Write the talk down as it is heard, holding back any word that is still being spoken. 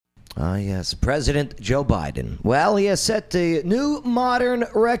Ah, yes. President Joe Biden. Well, he has set a new modern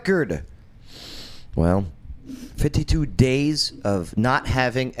record. Well, 52 days of not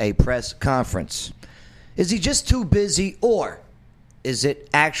having a press conference. Is he just too busy, or is it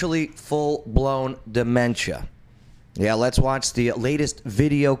actually full-blown dementia? Yeah, let's watch the latest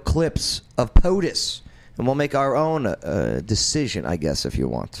video clips of POTUS, and we'll make our own decision, I guess, if you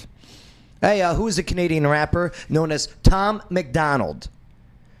want. Hey, who is a Canadian rapper known as Tom MacDonald?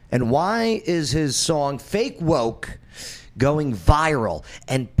 And why is his song Fake Woke going viral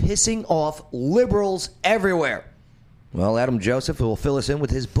and pissing off liberals everywhere? Well, Adam Joseph will fill us in with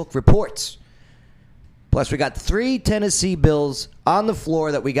his book reports. Plus, we got 3 Tennessee bills on the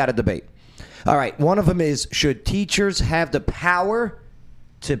floor that we got to debate. All right, one of them is, should teachers have the power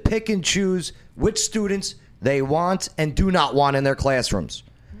to pick and choose which students they want and do not want in their classrooms?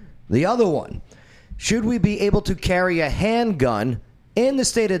 The other one, should we be able to carry a handgun in the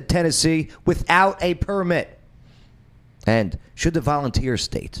state of Tennessee without a permit? And should the volunteer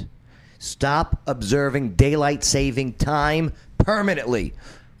state stop observing daylight saving time permanently?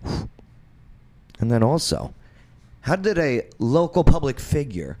 And then also, how did a local public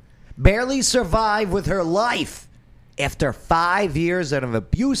figure barely survive with her life after 5 years of an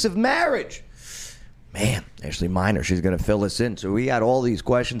abusive marriage? Man, Ashley Miner, she's going to fill us in. So we got all these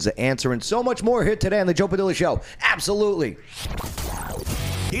questions to answer and so much more here today on the Joe Padula Show. Absolutely.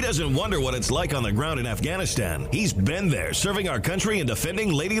 He doesn't wonder what it's like on the ground in Afghanistan. He's been there, serving our country and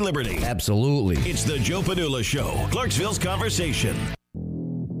defending Lady Liberty. Absolutely. It's the Joe Padula Show, Clarksville's Conversation.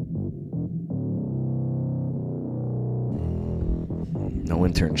 No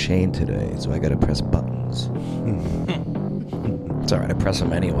intern Shane today, so I got to press buttons. It's all right. I press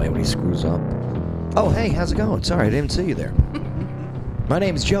them anyway when he screws up. Oh, hey, how's it going? Sorry, I didn't see you there. My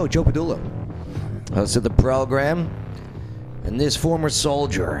name's Joe Padula. Host of the program. And this former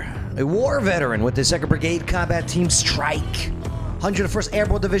soldier, a war veteran with the 2nd Brigade Combat Team Strike, 101st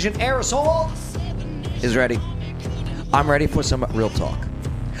Airborne Division Air Assault, is ready. I'm ready for some real talk.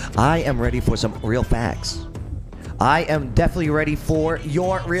 I am ready for some real facts. I am definitely ready for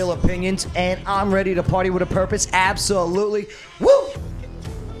your real opinions, and I'm ready to party with a purpose. Absolutely. Woo!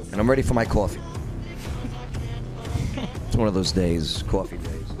 And I'm ready for my coffee. It's one of those days, coffee days.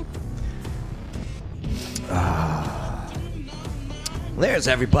 There's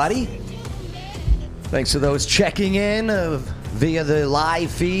everybody. Thanks to those checking in via the live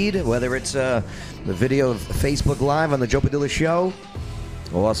feed, whether it's the video of Facebook Live on the Joe Padula Show,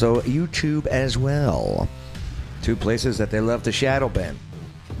 or also YouTube as well. 2 places that they love to shadow ban.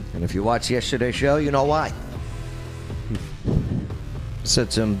 And if you watched yesterday's show, you know why.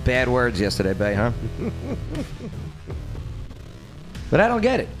 Said some bad words yesterday, Bay, huh? But I don't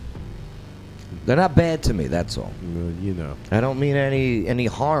get it. They're not bad to me, that's all. You know. I don't mean any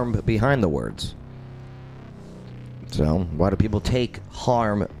harm behind the words. So, why do people take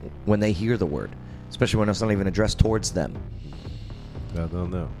harm when they hear the word? Especially when it's not even addressed towards them. I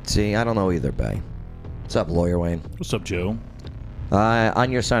don't know. See, I don't know either, Bay. What's up, Lawyer Wayne? What's up, Joe?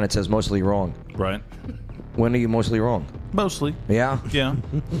 On your sign it says mostly wrong. Right. When are you mostly wrong? Mostly. Yeah? Yeah.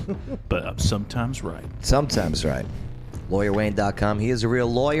 But I'm sometimes right. Sometimes right. LawyerWayne.com. He is a real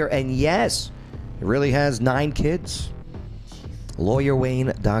lawyer, and yes, he really has 9 kids.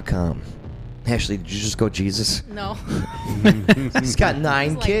 LawyerWayne.com. Ashley, did you just go Jesus? No. He's got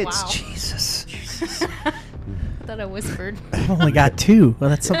 9 like, kids. wow. Jesus. I thought I whispered. I've only got 2. Well,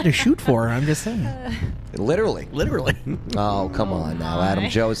 that's something to shoot for. I'm just saying. Literally. Oh, come on now, Adam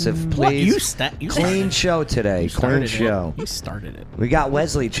Joseph, please. You Clean show today. Clean show. You started it. We got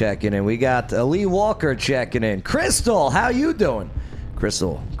Wesley checking in. We got Lee Walker checking in. Crystal, how you doing?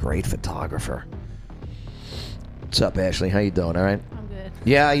 Crystal, great photographer. What's up, Ashley? How you doing? All right? I'm good.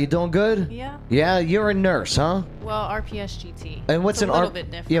 Yeah, you doing good? Yeah. Yeah, you're a nurse, huh? Well, RPS-GT. And what's it's an a little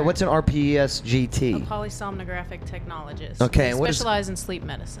bit different. Yeah, what's an RPS A GT? polysomnographic technologist. Okay, I and what is- specialize in sleep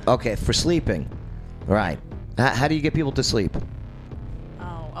medicine. Okay, for sleeping. Right. How do you get people to sleep?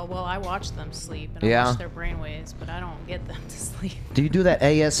 Oh, well, I watch them sleep and Yeah. I watch their brainwaves, but I don't get them to sleep. Do you do that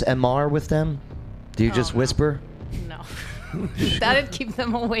ASMR with them? Do you just no. whisper? No. That'd keep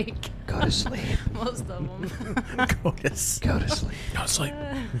them awake. Go to sleep. Most of them. Go to sleep. Go to sleep. Go to sleep.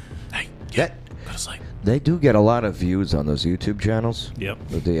 Hey, That, go to sleep. they do get a lot of views on those YouTube channels. Yep.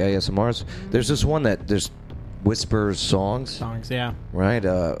 With the ASMRs. There's this one that there's whispers songs. Yeah. Right?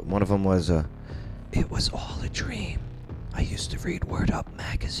 One of them was, it was all a dream. I used to read Word Up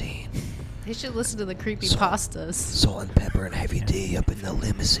magazine. They should listen to the creepy pastas. Salt and Pepper and Heavy D up in the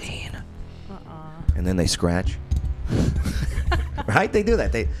limousine. And then they scratch. Right? They do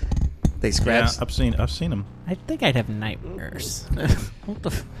that. They scratch. Yeah, I've seen them. I think I'd have nightmares. What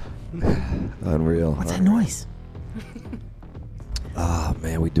the Unreal. What's that noise? Oh,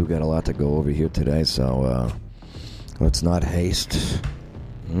 man, we do got a lot to go over here today, so let's not haste.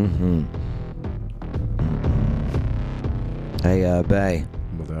 Mm-hmm. Hey, Bay,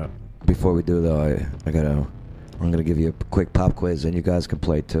 What's up? before we do, though, I'm going to give you a quick pop quiz, and you guys can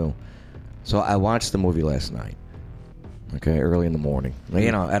play, too. So I watched the movie last night, okay, early in the morning.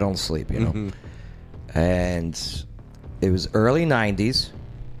 You know, I don't sleep, you know. And it was early 90s,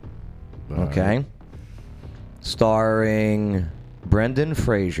 okay, starring Brendan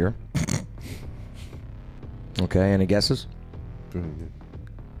Fraser. Okay, any guesses?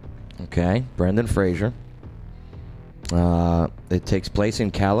 Okay, Brendan Fraser. It takes place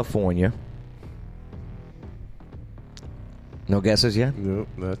in California. No guesses yet? Nope,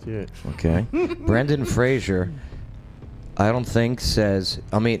 not yet. Okay. Brendan Fraser, I don't think says...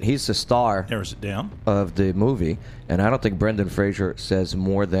 I mean, he's the star Narrows it down. of the movie, and I don't think Brendan Fraser says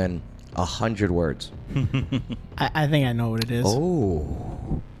more than 100 words. I think I know what it is.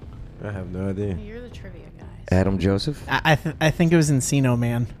 Oh. I have no idea. You're the trivia guys. Adam Joseph? I think it was Encino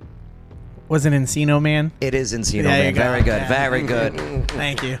Man. Was it Encino Man? It is Encino There you Man. go. Very good. Yeah. Very good.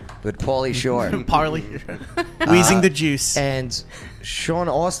 Thank you. With Paulie Shore. Parley. Wheezing the juice. And Sean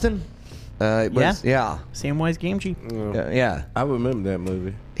Austin? Yeah. Yeah. Samwise Gamgee. Yeah. I remember that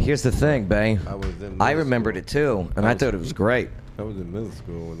movie. Here's the thing, Bay. I was in I middle remembered it school. too, and I thought it was great. I was in middle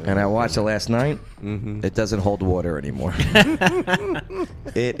school when that And I was watched it last night. Mm-hmm. It doesn't hold water anymore.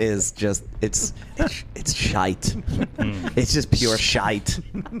 It is just it's shite. It's just pure shite.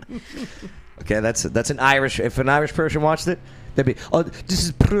 Okay, that's an Irish. If an Irish person watched it, they'd be, oh, this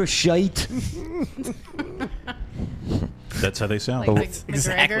is pure shite. That's how they sound. Like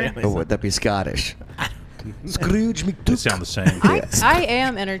Exactly. McGregor. Or would that be Scottish? Scrooge They McDuck. sound the same. I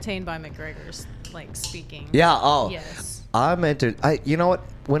am entertained by McGregor's like speaking. Yeah. Oh. Yes. I'm entered. You know what?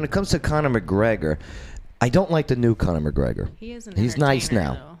 When it comes to Conor McGregor, I don't like the new Conor McGregor. He is an He's nice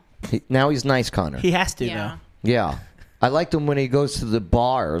entertainer, now. Now he's nice, Conor. He has to, Yeah. Yeah. I liked him when he goes to the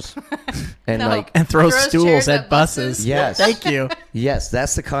bars and No. like, And throws Throws stools chairs at at buses. buses. Yes. Thank you. yes,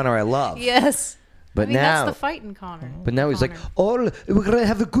 that's the Conor I love. Yes. But I mean, now, that's the fighting Connor. but now he's like, Connor. oh, we're gonna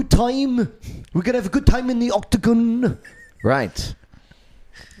have a good time. We're gonna have a good time in the octagon. Right.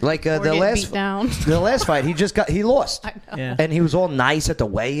 Like Or the get last, beat down. the last fight, he lost. I know. Yeah. And he was all nice at the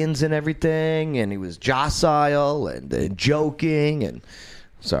weigh-ins and everything, and he was docile and joking. And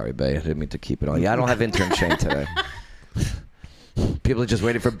sorry, Bay, I didn't mean to keep it on. Yeah, I don't have intern Shane today. People are just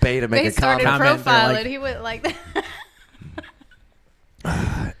waiting for Bay to make They a started comment. They're profiling. like- He went like that.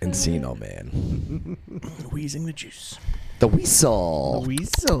 Encino Man, Wheezing the juice. the whistle,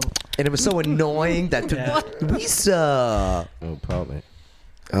 Weasel. and it was so annoying that Yeah. whistle. Oh, probably.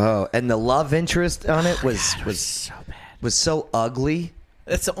 Oh, and the love interest on it was So bad. was so ugly.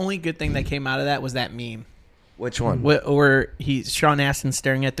 That's the only good thing that came out of that was that meme. Which one? Where Sean Astin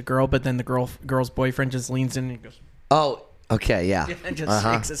staring at the girl, but then the girl's boyfriend just leans in and he goes Oh, okay, yeah. and just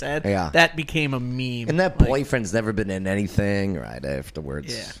Uh-huh. shakes his head. Yeah. That became a meme. And that Like, boyfriend's never been in anything right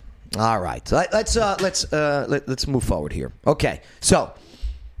afterwards. Yeah. All right. So let's move forward here. Okay. So,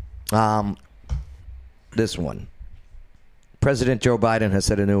 this one. President Joe Biden has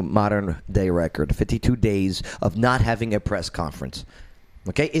set a new modern day record: 52 days of not having a press conference.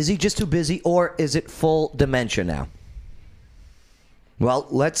 Okay, is he just too busy, or is it full dementia now? Well,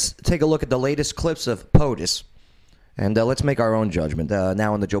 let's take a look at the latest clips of POTUS. And let's make our own judgment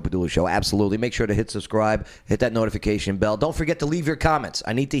now on the Joe Padula Show. Absolutely. Make sure to hit subscribe, hit that notification bell. Don't forget to leave your comments.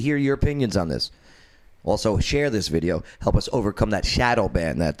 I need to hear your opinions on this. Also, share this video. Help us overcome that shadow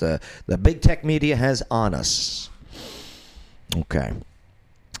ban that the big tech media has on us. Okay.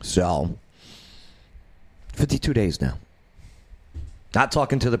 So, 52 days now. Not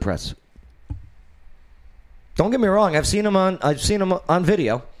talking to the press. Don't get me wrong. I've seen him on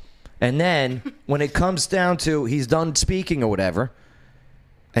video. And then when it comes down to he's done speaking or whatever,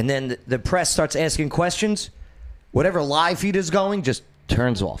 and then the press starts asking questions, whatever live feed is going just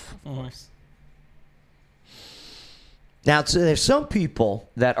turns off. Now, there's some people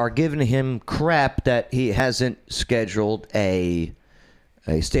that are giving him crap that he hasn't scheduled a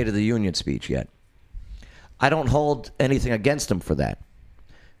State of the Union speech yet. I don't hold anything against him for that.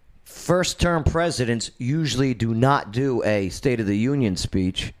 First-term presidents usually do not do a State of the Union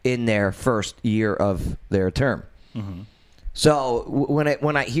speech in their first year of their term. Mm-hmm. So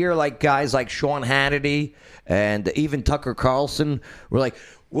when I hear like guys like Sean Hannity and even Tucker Carlson were like,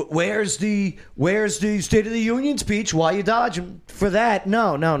 "Where's the State of the Union speech? Why you dodging for that?"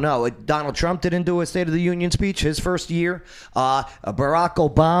 No. Donald Trump didn't do a State of the Union speech his first year. Barack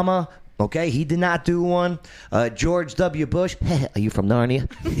Obama Okay, he did not do one. George W. Bush, are you from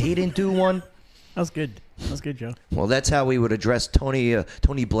Narnia? He didn't do one. That was good. That was good, Joe. Well, that's how we would address Tony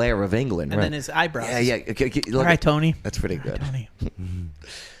Blair of England, And right? then his eyebrows. Yeah. Okay, All look, right, Tony. that's pretty good. Tony.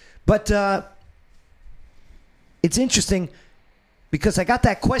 But it's interesting because I got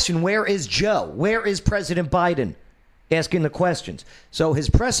that question, where is Joe? Where is President Biden? Asking the questions. So his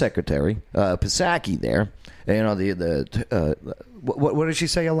press secretary, Psaki there, what did she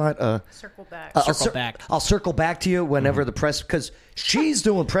say a lot? Circle back. Circle back. I'll circle back to you whenever the press, because she's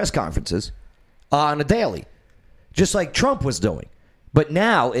doing press conferences on a daily, just like Trump was doing. But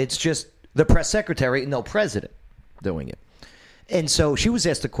now it's just the press secretary and no president doing it. And so she was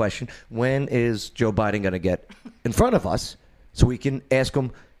asked the question, when is Joe Biden going to get in front of us so we can ask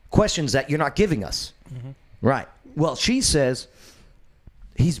him questions that you're not giving us? Mm-hmm. Right. Well, she says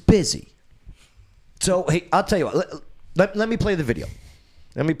he's busy. So, hey, I'll tell you what. Let me play the video.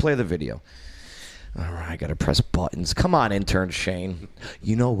 Let me play the video. All right, I got to press buttons. Come on, intern Shane.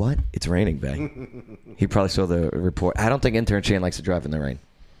 You know what? It's raining, Bay. He probably saw the report. I don't think intern Shane likes to drive in the rain.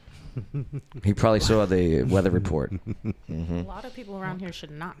 He probably saw the weather report. Mm-hmm. A lot of people around here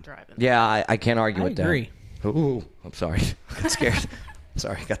should not drive in. Yeah, I can't argue with agree. that. Ooh, I'm sorry. I got scared.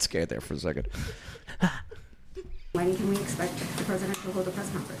 Sorry, I got scared there for a second. When can we expect the president to hold a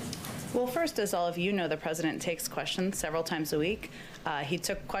press conference? Well, first, as all of you know, the president takes questions several times a week. He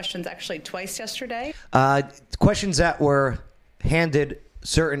took questions actually twice yesterday. Questions that were handed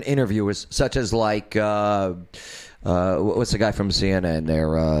certain interviewers, such as like, what's the guy from CNN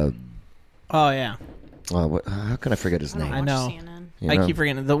there? Oh, yeah. How can I forget his name? I know. CNN. I keep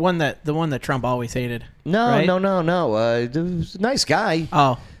forgetting the one that Trump always hated. No, right? no. Nice guy.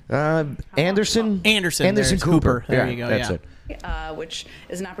 Oh, Anderson there's Cooper. There you go. That's Yeah. it. Which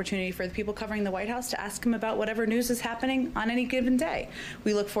is an opportunity for the people covering the White House to ask him about whatever news is happening on any given day.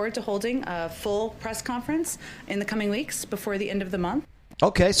 We look forward to holding a full press conference in the coming weeks before the end of the month.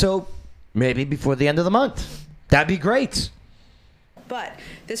 Okay, so maybe before the end of the month. That'd be great. But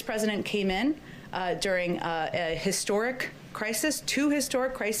this president came in during a historic crisis, 2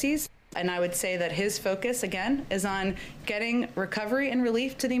 historic crises. And I would say that his focus, again, is on getting recovery and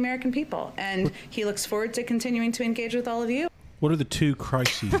relief to the American people. And he looks forward to continuing to engage with all of you. What are the 2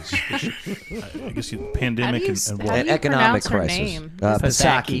 crises? I guess the pandemic and How what? do you Economic pronounce her crisis. name?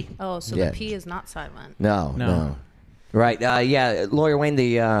 Psaki. Oh, so Yeah. the P is not silent. No. Right. Yeah, Lawyer Wayne,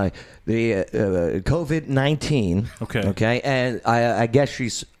 the COVID-19. Okay. And I guess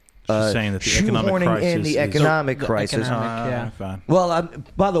she's saying that the economic shoehorning crisis in the is- economic crisis. Yeah. Fine. Well,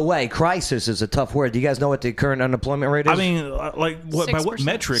 by the way, crisis is a tough word. Do you guys know what the current unemployment rate is? I mean, like by what 6%.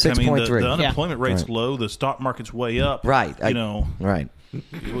 metric? I mean, the 6.3. unemployment rate's Right. low. The stock market's way up. Right. Right. You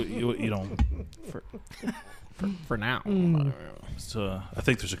know. For now. I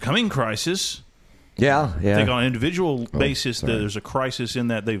think there's a coming crisis. Yeah. I think on an individual basis, there's a crisis in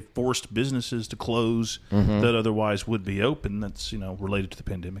that they've forced businesses to close that otherwise would be open. That's related to the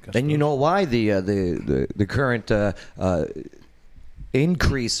pandemic. I And you suppose. know why the current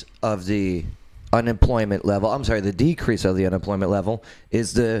increase of the unemployment level? I'm sorry, the decrease of the unemployment level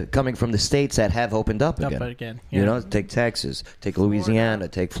is coming from the states that have opened up again. again, You yeah. know, take Texas, take Louisiana,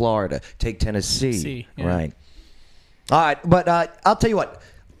 take Florida, take Tennessee. Yeah. Right. All right, but I'll tell you what.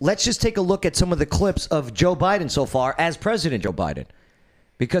 Let's just take a look at some of the clips of Joe Biden so far as President Joe Biden.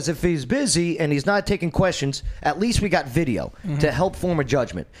 Because if he's busy and he's not taking questions, at least we got video to help form a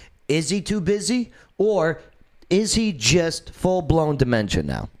judgment. Is he too busy, or is he just full-blown dementia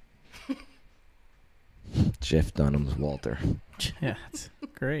now? Jeff Dunham's Walter. Yeah, it's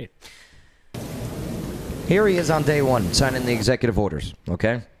great. Here he is on day 1, signing the executive orders,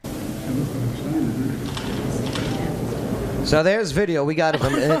 okay? So there's video we got of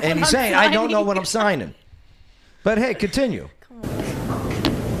him, and he's saying, I don't know what I'm signing. But hey, continue.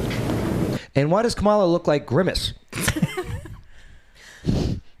 And why does Kamala look like Grimace?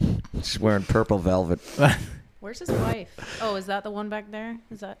 She's wearing purple velvet. Where's his wife? Oh, is that the one back there?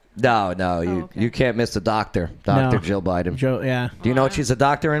 Is that? No, okay. you can't miss the doctor, Dr. Jill Biden. Joe, yeah. Do you know what she's a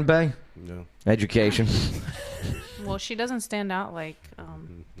doctor in, Bay? No. Education. Well, she doesn't stand out like.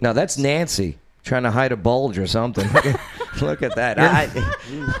 No, that's Nancy trying to hide a bulge or something. Look at that.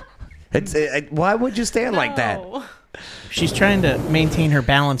 Why would you stand like that? No. She's trying to maintain her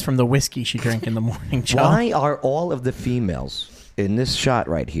balance from the whiskey she drank in the morning, Joe. Why are all of the females in this shot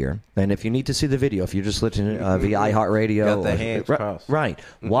right here, and if you need to see the video, if you're just listening via iHeartRadio, Got their hands crossed. right?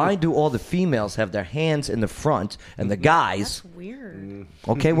 Why do all the females have their hands in the front and the guys? That's weird.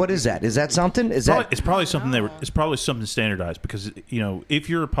 Okay, what is that? Is that something? Is that It's probably something it's probably something standardized because if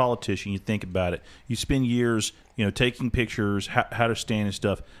you're a politician, you think about it. You spend years taking pictures, how to stand and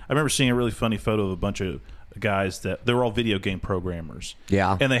stuff. I remember seeing a really funny photo of a bunch of guys that they were all video game programmers.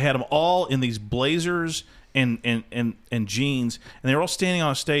 Yeah, and they had them all in these blazers and jeans, and they were all standing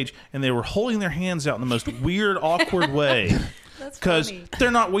on a stage, and they were holding their hands out in the most weird, awkward way. Because they're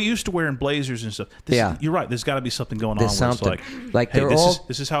not used to wearing blazers and stuff. You're right. There's got to be something going on. Where it's like hey, they're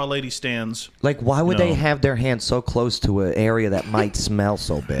this is how a lady stands. Like, why would they have their hands so close to an area that might smell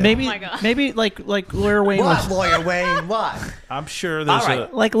so bad? Maybe like Lawyer Wayne was. Lawyer Wayne? What? I'm sure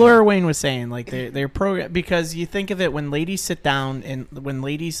there's like Lawyer Wayne was saying, like they're programmed because you think of it when ladies sit down in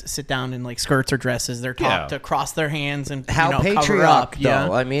like skirts or dresses, they're taught to cross their hands and how cover patriarch up. though.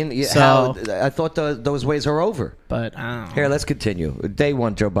 Yeah. I mean, So- I thought those ways are over. But I don't know. Here, let's continue. Day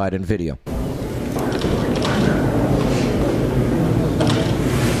one, Joe Biden video.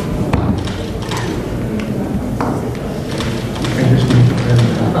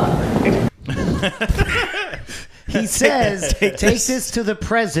 He says, take this to the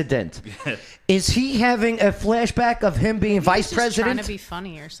president. Is he having a flashback of him being vice He's just president? trying to be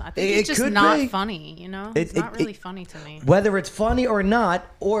funny or something. It's just could not be. funny, It's not really funny to me. Whether it's funny or not,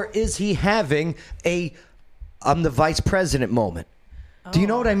 or is he having a I'm the vice president moment? Do you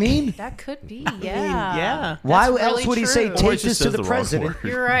know what I mean? That could be, yeah. Why That's else really would he say true. Or he take just this to says the the wrong president?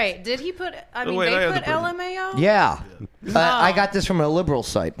 word. You're right. Did he put? I mean, wait, I they had put the person. LMAO. Yeah. I got this from a liberal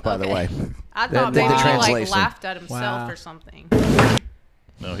site, by the way. I thought The maybe he translation. laughed at himself Wow. or something.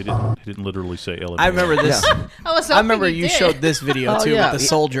 No, he didn't. He didn't literally say LMAO. I remember this. I remember you showed this video too with the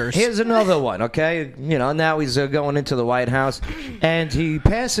soldiers. Here's another one, okay? Now he's going into the White House, and he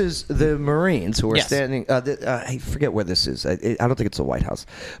passes the Marines who are standing. I forget where this is. I don't think it's the White House,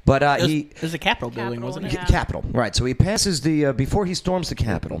 but it was the Capitol building, wasn't it? yeah. Capitol, right? So he passes the before he storms the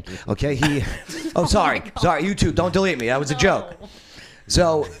Capitol. Okay, he. Oh, sorry, you two, don't delete me. That was a joke.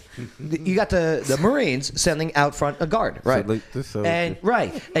 So you got the Marines sending out front a guard, right?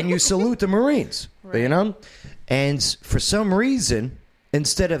 And you salute the Marines, and for some reason,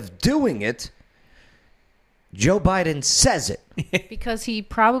 instead of doing it, Joe Biden says it Because he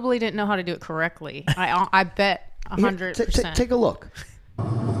probably didn't know how to do it correctly. I bet 100%. Take a look.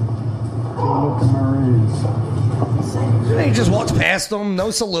 And he just walks past them,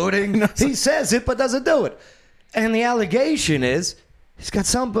 no saluting. He says it, but doesn't do it. And the allegation is he's got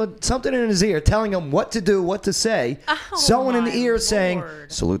something in his ear telling him what to do, what to say. Someone in the ear saying,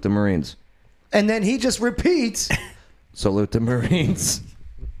 salute the Marines. And then he just repeats, salute the Marines.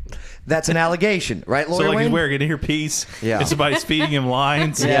 That's an allegation, right, Lawyer So like Wayne? he's wearing an earpiece, and somebody's feeding him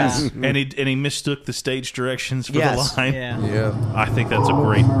lines, and he mistook the stage directions for the line. Yeah. I think that's a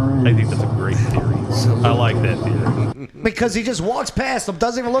great theory. I like that theory. Because he just walks past them,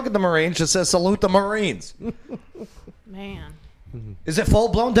 doesn't even look at the Marines, just says salute the Marines. Man. Is it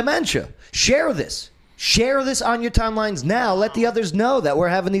full-blown dementia? Share this. Share this on your timelines now. Let the others know that we're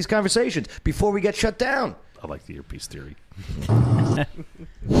having these conversations before we get shut down. I like the earpiece theory.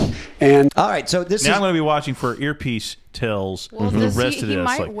 And all right, so this now is... I'm going to be watching for earpiece tells for the rest of he this.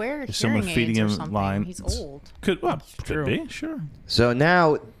 might Like, wear is someone hearing feeding aids him or something. lines? He's old. Could be, sure. So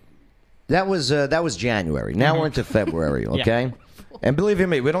now, that was January. Now we're into February, okay? And believe you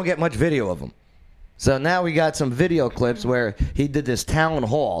me, we don't get much video of him. So now we got some video clips where he did this town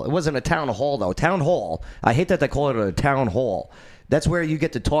hall. It wasn't a town hall, though. Town hall. I hate that they call it a town hall. That's where you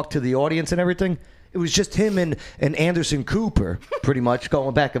get to talk to the audience and everything. It was just him and Anderson Cooper, pretty much,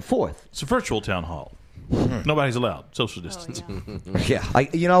 going back and forth. It's a virtual town hall. Nobody's allowed. Social distance. Yeah,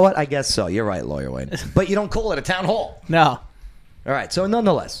 you know what? I guess so. You're right, Lawyer Wayne. But you don't call it a town hall. No. All right, so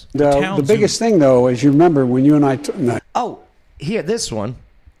nonetheless. the biggest thing, though, as you remember, when you and I... Oh, here, this one.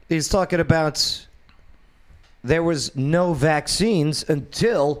 He's talking about there was no vaccines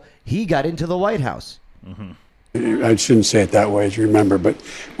until he got into the White House. Mm-hmm. I shouldn't say it that way, as you remember, but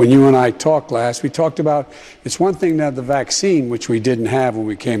when you and I talked last, we talked about it's one thing to have the vaccine, which we didn't have when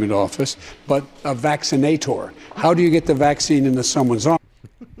we came into office, but a vaccinator. How do you get the vaccine into someone's arm?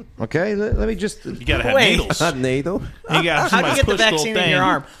 Okay, let me just... You got to have needles. Not needle. You got How do you get the vaccine in your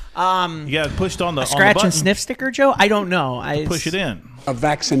arm? You got it pushed on the Scratch on the and sniff sticker, Joe? I don't know. Push it in. A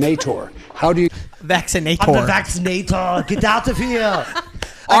vaccinator. How do you... Vaccinator. I'm the vaccinator. Get out of here.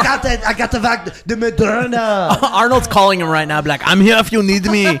 I got the Moderna. Arnold's calling him right now. Be like, I'm here if you need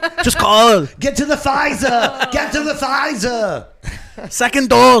me. Just call. Get to the Pfizer. Get to the Pfizer. Second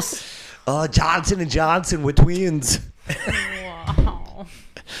dose. Johnson & Johnson with twins.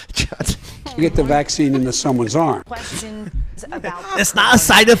 You get the vaccine into someone's arm. Questions about It's not a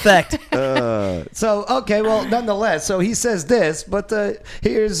side effect. So, okay, well, nonetheless, so he says this, but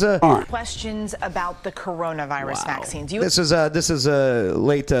here's... questions about the coronavirus vaccines. This is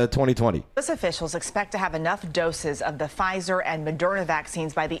late 2020. U.S. officials expect to have enough doses of the Pfizer and Moderna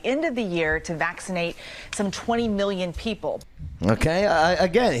vaccines by the end of the year to vaccinate some 20 million people. Okay,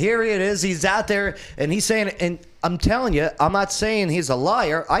 again, here it is. He's out there, and he's saying, and I'm telling you, I'm not saying he's a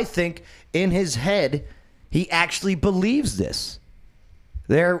liar. I think in his head, he actually believes this.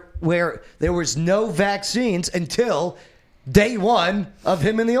 There was no vaccines until day one of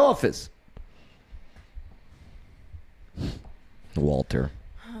him in the office. Walter.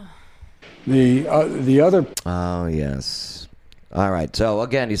 The other. Oh, yes. All right. So,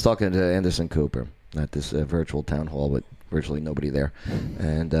 again, he's talking to Anderson Cooper at this virtual town hall with virtually nobody there.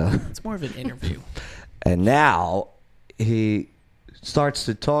 And It's more of an interview. And now he starts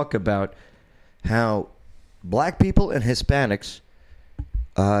to talk about how black people and Hispanics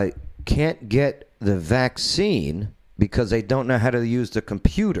can't get the vaccine because they don't know how to use the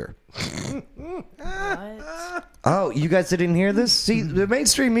computer. Oh, you guys didn't hear this? See, the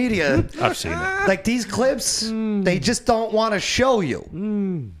mainstream media, I've seen it. like these clips, they just don't want to show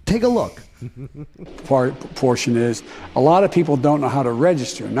you. Take a look. Portion is a lot of people don't know how to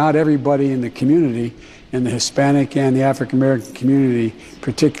register. Not everybody in the community, in the Hispanic and the African American community,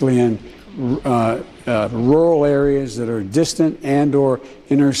 particularly in rural areas that are distant and or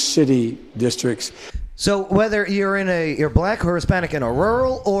inner city districts. So whether you're black or Hispanic in a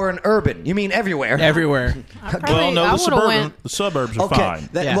rural or an urban, you mean everywhere? Everywhere. Well, no, the suburbs are fine.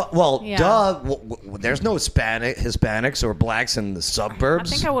 Well, Yeah. duh. There's no Hispanics or blacks in the I suburbs.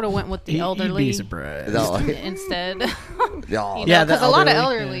 think I would have went with the You'd elderly be surprised. No. instead. No. Yeah, because the a lot of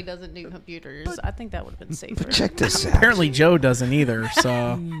elderly, elderly doesn't do computers. I think that would have been safer. Check this out. Apparently Joe doesn't either,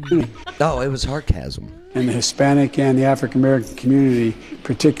 so... Oh, it was sarcasm. In the Hispanic and the African American community,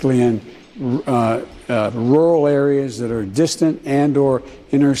 particularly in rural areas that are distant and or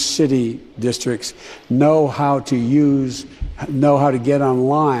inner city districts, know how to get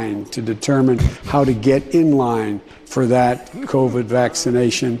online to determine how to get in line for that COVID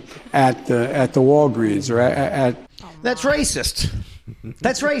vaccination at the Walgreens or at That's racist.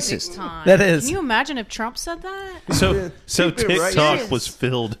 That's racist. That is. Can you imagine if Trump said that? So Keep it right. TikTok was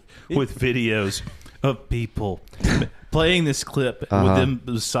filled with videos of people playing this clip with them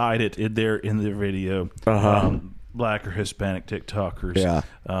beside it in their video. Black or Hispanic TikTokers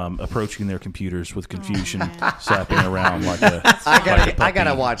approaching their computers with confusion, sapping around like a. I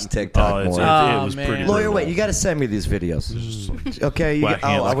gotta watch TikTok more. It was pretty. Lawyer, brutal. wait, you gotta send me these videos. Okay, Whacking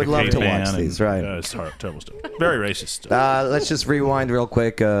it I like would a love to caveman watch these. and, Right. It's terrible stuff. Very racist stuff. Let's just rewind real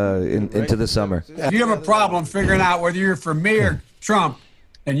quick into the summer. If you have a problem figuring out whether you're for me or Trump,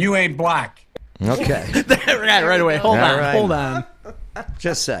 and you ain't black. Okay. right away. Hold All on. right. Hold on.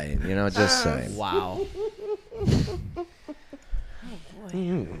 Just saying, just saying. Wow.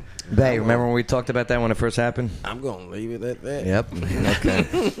 Bay, remember when we talked about that when it first happened? I'm going to leave it at that. Yep.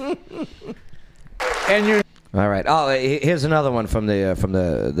 Okay. And you. All right. Oh, here's another one from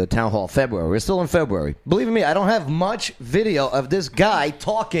the town hall. February. We're still in February. Believe me, I don't have much video of this guy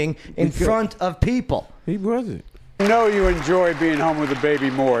talking in front of people. He wasn't. I know you enjoy being home with a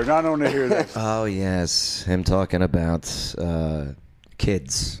baby more, and I don't want to hear that. Oh yes, him talking about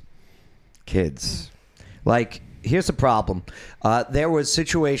kids. Like, here's the problem. There was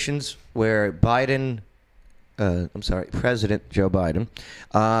situations where President Joe Biden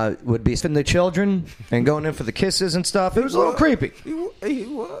would be sending the children and going in for the kisses and stuff. It was a little creepy. He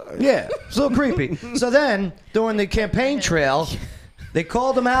was. Yeah, it's a little creepy. So then, during the campaign trail, they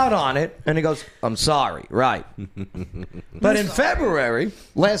called him out on it, and he goes, "I'm sorry." Right. But in February,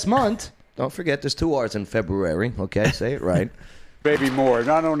 last month, don't forget there's 2 R's in February. Okay, say it right. Baby more, and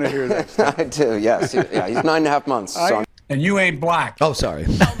I don't want to hear that. I do, yes. Yeah, he's 9.5 months. So And you ain't black. Oh, sorry.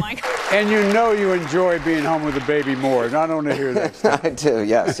 Oh my god. And you know you enjoy being home with a baby more, and I don't want to hear that. I do,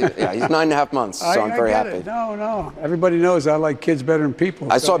 yes. Yeah, he's 9.5 months, so I'm very get happy. It. No. Everybody knows I like kids better than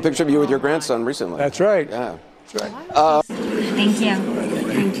people. I saw a picture of you with your grandson recently. That's right. Yeah. That's right. Thank you.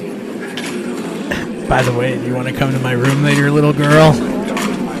 Thank you. By the way, do you want to come to my room later, little girl?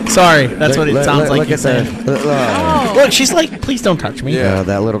 Sorry, that's what it sounds like Look you're at saying. that. Look, she's like, please don't touch me. Yeah,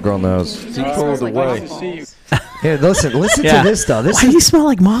 that little girl knows. She pulled away. Here, listen Yeah. to this, though. Why do you smell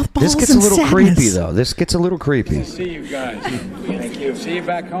like mothballs? This gets a and little sadness? creepy, though. This gets a little creepy. See you guys. Thank you. See you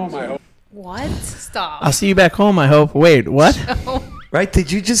back home, I hope. What? Stop. I'll see you back home, I hope. Wait, what? Right?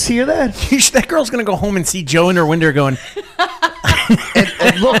 Did you just hear that? That girl's going to go home and see Joe in her window going,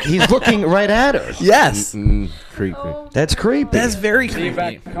 And look, he's looking right at her. Yes. Creepy. That's creepy. That's very See you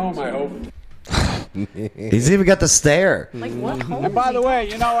creepy. back home, I hope. He's even got the stare. Like what? And by the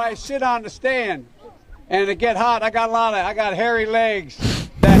way, I sit on the stand, and it get hot. I got hairy legs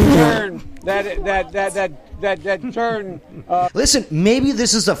that turn that turn. Listen, maybe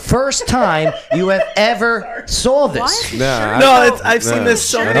this is the first time you have ever saw this. I've seen this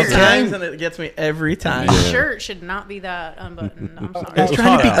so many times, and it gets me every time. The shirt should not be that unbuttoned. I'm sorry. He's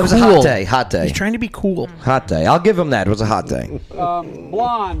trying to be cool. It was a hot day. Hot day. He's trying to be cool. Hot day. I'll give him that. It was a hot day.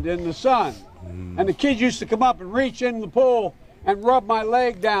 Blonde in the sun, and the kids used to come up and reach in the pool and rub my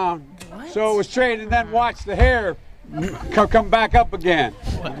leg down, so it was straight, and then watch the hair come back up again.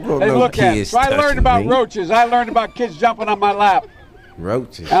 They look at it. So I learned about roaches. I learned about kids jumping on my lap.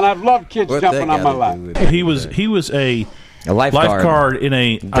 Roaches. And I've loved kids jumping on my lap. He was a lifeguard in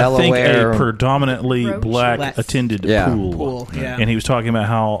a Delaware. I think a predominantly Roach. black attended pool. Yeah. And he was talking about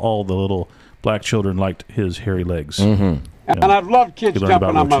how all the little black children liked his hairy legs. Mm-hmm. And I've loved kids He learned jumping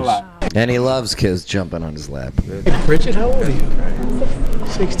about on my roaches. lap. And he loves kids jumping on his lap. Bridget, how old are you?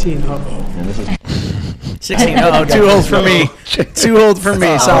 16. Uh-oh. 16. Oh, too old for me. Too old for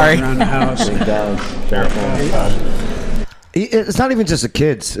me. Sorry. Around the house. It's not even just the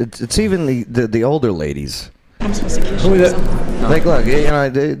kids. It's even the older ladies. I'm supposed to kiss you. Like, look,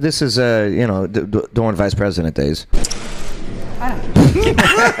 this is during vice president days.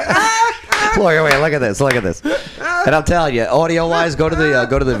 Lawyer, wait, look at this. Look at this. And I'm telling you, audio-wise, go to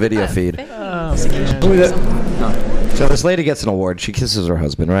the video feed. So this lady gets an award. She kisses her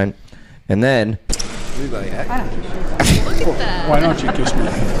husband, right? And then, Why don't you kiss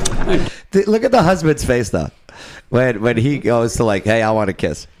me? look at the husband's face, though. When he goes to like, hey, I want to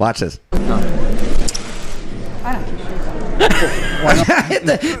kiss. Watch this.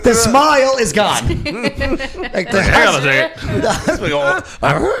 the smile is gone. Like Hang on a second. the husband goes,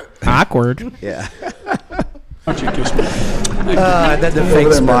 Awkward. yeah. Why don't you kiss me? And then the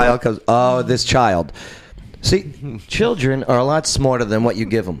fake smile comes. Oh, this child. See, children are a lot smarter than what you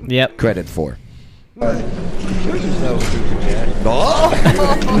give them credit for. Oh.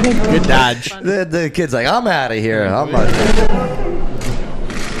 Good dodge. The kid's like, I'm out of here. I'm not.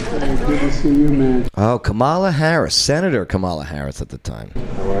 Good to see you, man. Oh, Kamala Harris, Senator Kamala Harris at the time.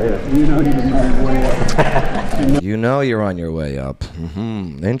 You know you're on your way up. You know you're on your way up.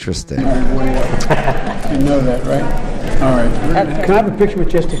 Interesting. You know that, right? All right. Can I have a picture with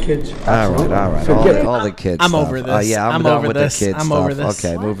just the kids? All right. All the kids. I'm stuff. over this. Yeah, I'm I'm done over with this. the kids I'm stuff. over this.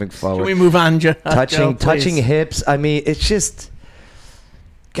 Okay, moving forward. Can we move on, Joe? touching please? hips. I mean, it's just,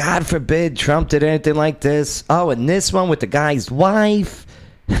 God forbid Trump did anything like this. Oh, and this one with the guy's wife.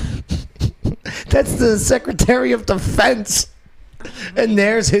 That's the Secretary of Defense. And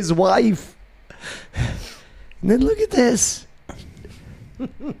there's his wife. And then look at this.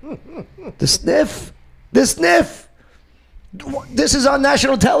 The sniff. The sniff. This is on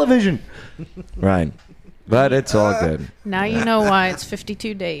national television. Right. But it's all good. Now you know why it's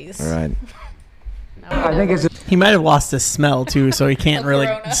 52 days. Right. I think it's He might have lost his smell too, so he can't really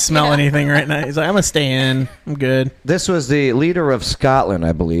smell anything right now. He's like, I'm gonna stay in. I'm good. This was the leader of Scotland,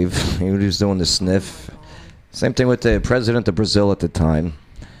 I believe. He was doing the sniff. Same thing with the president of Brazil at the time.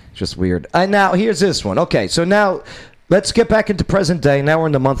 Just weird. Now, here's this one. Okay, so now let's get back into present day. Now we're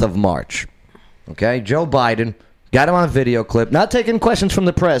in the month of March. Okay, Joe Biden got him on video clip. Not taking questions from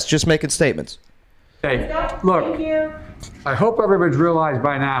the press, just making statements. Hey, look, I hope everybody's realized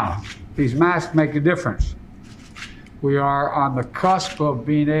by now, these masks make a difference. We are on the cusp of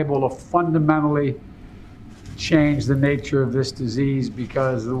being able to fundamentally change the nature of this disease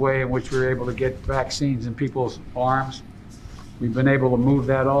because of the way in which we're able to get vaccines in people's arms. We've been able to move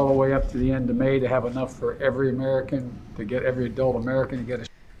that all the way up to the end of May to have enough for every American, to get every adult American to get a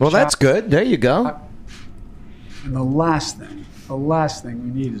Well, shot. that's good. There you go. And the last thing we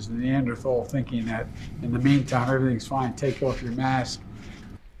need is the Neanderthal thinking that in the meantime, everything's fine, take off your mask.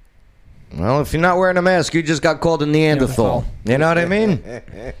 Well, if you're not wearing a mask, you just got called a Neanderthal. You know what I mean?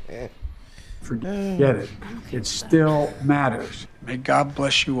 Forget it. It still matters. May God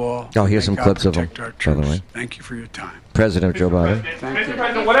bless you all. Oh, here's May some God clips of him, protect our by the troops. way. Thank you for your time. President Joe Biden. Mr.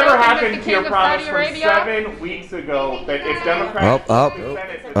 President, whatever happened to your promise from 7 weeks ago that if Democrats...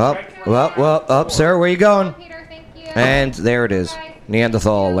 Up, sir, where you going? And there it is.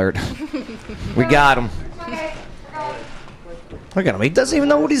 Neanderthal alert. We got him. Look at him. He doesn't even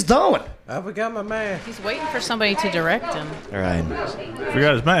know what he's doing. I forgot my mask. He's waiting for somebody to direct him. All right.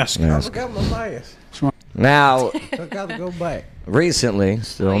 Forgot his mask. I forgot my mask. Now, I got to go back. recently,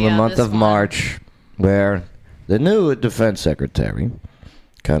 still in the month of March, where the new defense secretary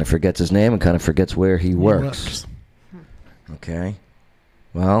kind of forgets his name and kind of forgets where he works. Okay?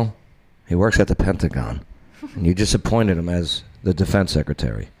 Well, he works at the Pentagon, and you just appointed him as the defense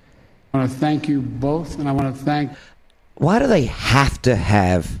secretary. I want to thank you both, and I want to thank... Why do they have to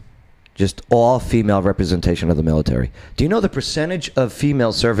have just all female representation of the military? Do you know the percentage of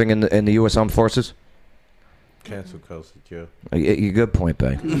females serving in the U.S. Armed Forces? Cancel culture, Joe. Good point,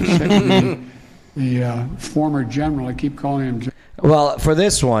 Bay. The former general, I keep calling him... Well, for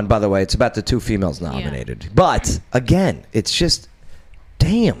this one, by the way, it's about the 2 females nominated. Yeah. But, again, it's just,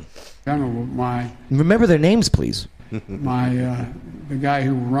 damn. General, remember their names, please. The guy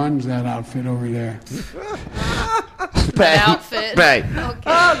who runs that outfit over there. Bay. Outfit. Bay. Okay.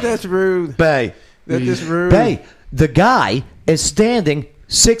 Oh, that's rude. Bay. That's just rude. Bay. The guy is standing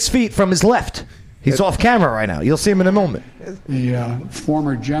 6 feet from his left. He's off camera right now. You'll see him in a moment. The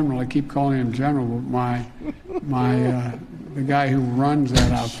former general, I keep calling him general, but the guy who runs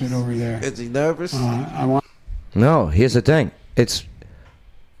that outfit over there. Is he nervous? No, here's the thing. It's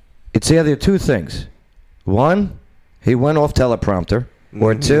either 2 things. 1, he went off teleprompter.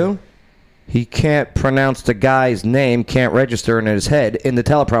 Or 2, he can't pronounce the guy's name, can't register in his head in the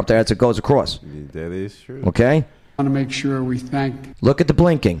teleprompter as it goes across. That is true. Okay? I want to make sure we thank... Look at the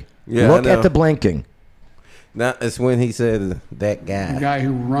blinking. Yeah, Look at the blinking. Now, it's when he said that guy. The guy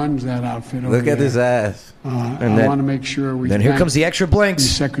who runs that outfit over Look there. at his eyes. I want to make sure we Then thank here comes the extra blinks. the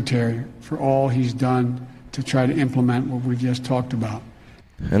secretary for all he's done to try to implement what we just talked about.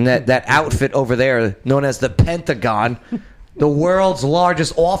 And that outfit over there, known as the Pentagon, the world's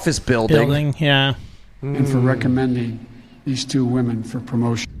largest office building. Yeah. And for recommending these 2 women for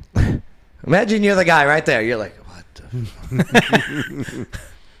promotion. Imagine you're the guy right there. You're like, what the...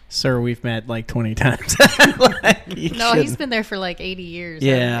 Sir, we've met like 20 times. No, he's been there for like 80 years.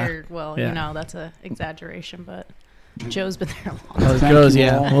 Yeah. That's an exaggeration, but Joe's been there a long time. Joe's,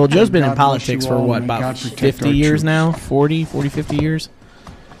 yeah. Well, Joe's been in politics for what, about 50 years now? 40, 50 years?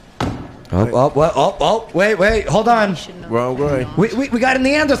 Wait, hold on. Wrong way. We got a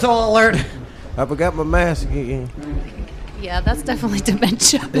Neanderthal alert. I forgot my mask again. Yeah, that's definitely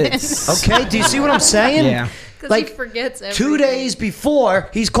dementia. Okay, do you see what I'm saying? Yeah. Because he forgets everything. 2 days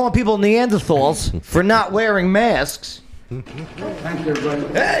before, he's calling people Neanderthals for not wearing masks.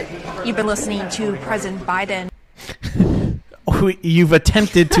 Hey. You've been listening to President Biden. You've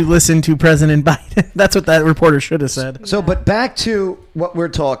attempted to listen to President Biden. That's what that reporter should have said. So, but back to what we're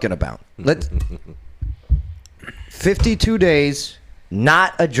talking about. 52 days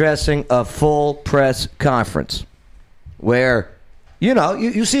not addressing a full press conference where,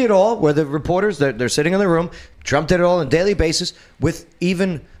 you see it all, where the reporters, they're sitting in the room. Trump did it all on a daily basis with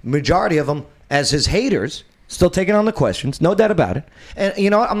even majority of them as his haters still taking on the questions. No doubt about it. And you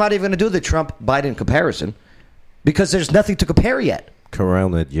know what? I'm not even going to do the Trump-Biden comparison because there's nothing to compare yet.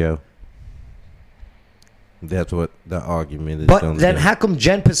 Corona, Joe. That's what the argument is. But then how come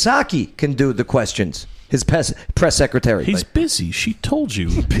Jen Psaki can do the questions? His press secretary. He's busy. She told you.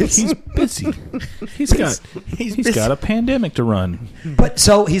 He's busy. He's got a pandemic to run. But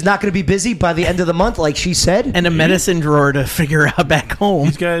so he's not going to be busy by the end of the month, like she said? And a medicine drawer to figure out back home.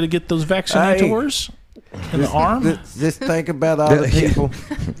 He's got to get those vaccinators in the arm. Just think about all the people.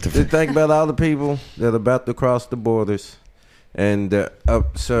 Just think about all the people that are about to cross the borders and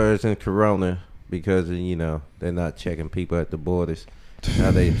upsurge in Corona because, they're not checking people at the borders.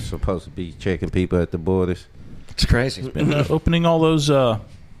 How they supposed to be checking people at the borders? It's crazy. He's been opening all those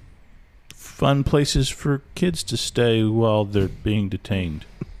fun places for kids to stay while they're being detained.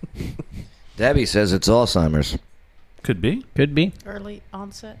 Debbie says it's Alzheimer's. Could be. Early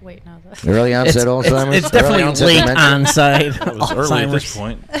onset? Wait, no. Early onset Alzheimer's? It's definitely late onset. It was early at this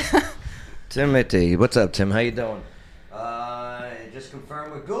point. Timothy, what's up, Tim? How you doing? Just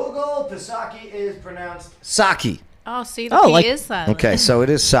confirmed with Google, Psaki is pronounced Saki. Oh, see, he is that. Okay, so it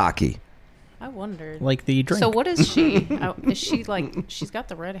is Saki. I wondered. Like the drink. So what is she? Is she like, she's got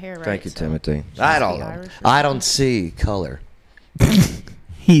the red hair, right? Thank you, Timothy. I don't know. Irish I don't see color.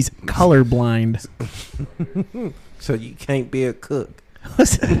 He's colorblind. So you can't be a cook.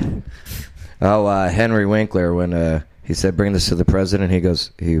 Henry Winkler, when he said bring this to the president,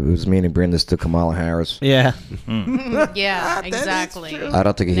 he was meaning bring this to Kamala Harris. Yeah. Yeah, exactly. I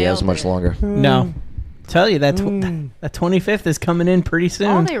don't think he has much longer. No. Tell you that 25th is coming in pretty soon.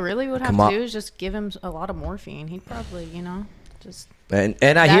 All they really would have to do is just give him a lot of morphine. He'd probably, just and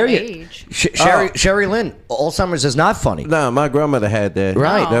I hear you, Sherry Lynn. Alzheimer's is not funny. No, my grandmother had that.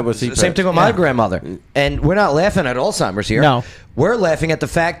 Right, that was same thing with my grandmother. And we're not laughing at Alzheimer's here. No, we're laughing at the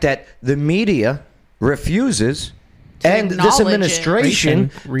fact that the media refuses, and this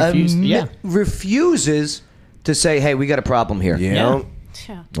administration refuses to say, "Hey, we got a problem here." Yeah.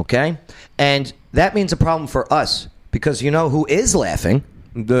 Okay, and that means a problem for us because you know who is laughing?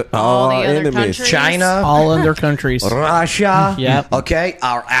 All the our other enemies. countries. China, All other countries. Russia. Yep. Okay,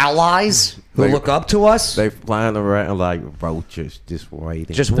 our allies who They- look up to us. They flying around like roaches, just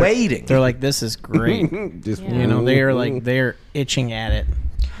waiting. Just waiting. They're like, this is great. just You know, they're itching at it.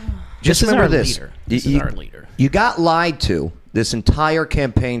 Just This is remember our this. leader. This is our leader. You got lied to this entire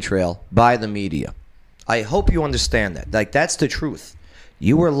campaign trail by the media. I hope you understand that. Like, that's the truth.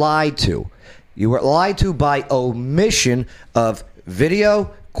 You were lied to. You were lied to by omission of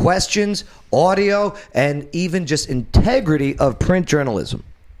video, questions, audio, and even just integrity of print journalism.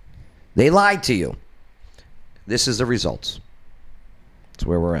 They lied to you. This is the results. That's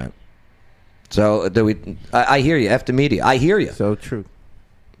where we're at. So I hear you. F the media. I hear you. so true.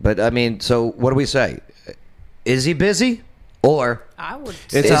 But I mean, so what do we say? Is he busy, or I would is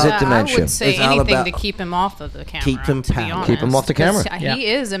say, it dementia? I would say It's all anything about- to keep him off of the camera. Keep him to be pounded. honest. Keep him off the 'Cause camera. Yeah. He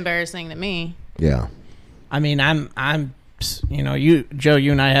is embarrassing to me. Yeah. I mean, I'm, you know, Joe,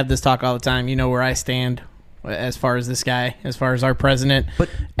 you and I have this talk all the time. You know where I stand as far as this guy, as far as our president. But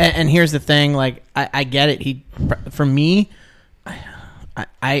and here's the thing, like I get it. For me,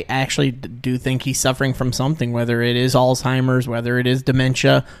 I actually do think he's suffering from something, whether it is Alzheimer's, whether it is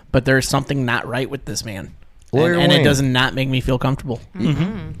dementia. But there's something not right with this man, and it does not make me feel comfortable.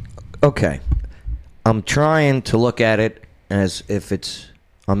 Mm-hmm. Okay. I'm trying to look at it as if it's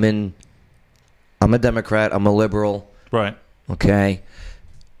I'm a Democrat, I'm a liberal. Right. Okay.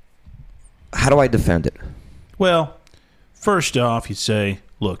 How do I defend it? Well, first off, you say,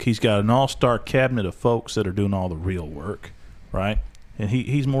 look, he's got an all-star cabinet of folks that are doing all the real work, right? And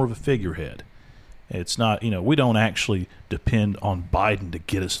he's more of a figurehead. It's not, we don't actually depend on Biden to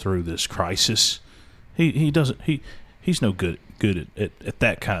get us through this crisis. He's no good at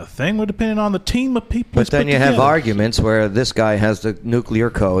that kind of thing. We're depending on the team of people. But then you have arguments where this guy has the nuclear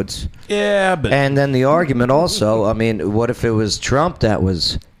codes. Yeah, but And then the argument also, I mean, what if it was Trump that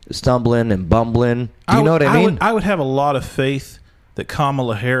was stumbling and bumbling? Do you know what I mean? I would have a lot of faith that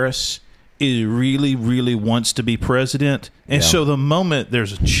Kamala Harris really, really wants to be president. And so the moment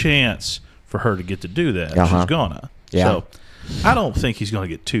there's a chance for her to get to do that, she's gonna. Yeah. So I don't think he's going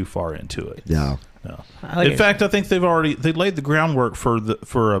to get too far into it. No. No. In fact, I think they laid the groundwork for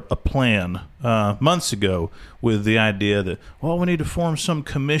a plan months ago with the idea that we need to form some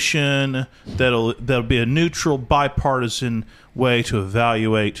commission that'll be a neutral, bipartisan way to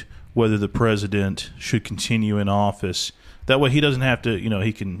evaluate whether the president should continue in office. That way, he doesn't have to.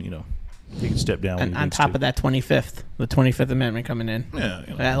 He can step down. And on top of that, the 25th Amendment coming in.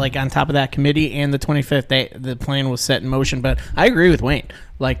 Yeah. Like on top of that committee and the 25th, the plan was set in motion. But I agree with Wayne.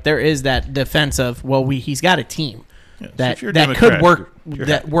 Like there is that defense of, he's got a team that could work,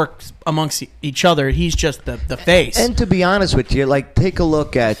 that works amongst each other. He's just the face. And to be honest with you, like take a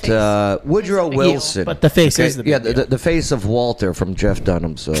look at Woodrow Wilson. But the face is the big deal. the face of Walter from Jeff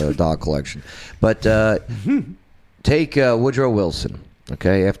Dunham's dog collection. But take Woodrow Wilson.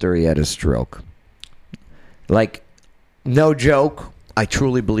 Okay, after he had a stroke. Like, no joke, I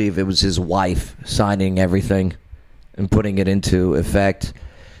truly believe it was his wife signing everything and putting it into effect.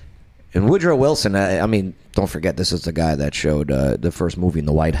 And Woodrow Wilson, I mean, don't forget, this is the guy that showed the first movie in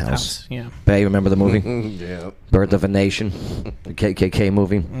the White House. Yeah. Bay, remember the movie? Yeah. Birth of a Nation, the KKK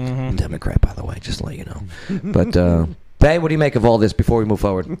movie. Mm-hmm. Democrat, by the way, just to let you know. But, Bay, what do you make of all this before we move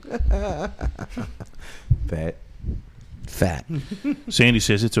forward? Fat. Sandy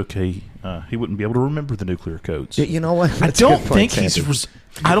says it's okay. He wouldn't be able to remember the nuclear codes. You know what? I That's a don't good point, think Sandy.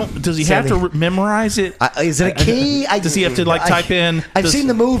 Does he have to memorize it? Is it a key? Does he have to type in? I've seen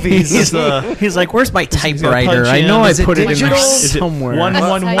the movies. He's like, where's my punch typewriter? I in? know I Is it put it in digital? there Is it somewhere.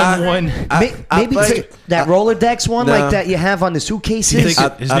 1111? Maybe that Rolodex one, No. like that you have on the suitcases.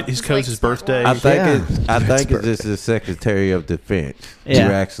 His code's his birthday. I think Yeah. it's just the Secretary of Defense Yeah.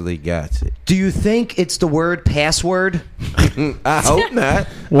 who actually got it. Do you think it's the word password? I hope not.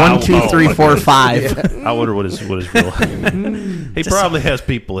 1, 2, 3, 4, 5. I wonder what his real. He probably has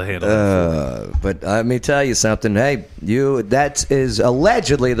people that handle it. But let me tell you something. Hey, that is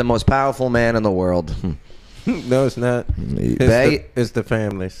allegedly the most powerful man in the world. No, it's not. It's the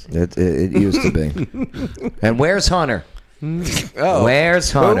families. It used to be. And where's Hunter? Oh.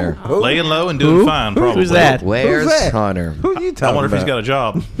 Where's Hunter? Laying low and doing fine, probably. Who's that? Where's Who's that? Hunter? Who are you talking I wonder if he's about?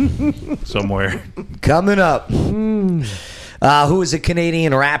 got a job somewhere. Coming up. Who is a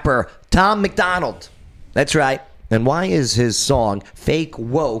Canadian rapper? Tom McDonald. That's right. And why is his song, Fake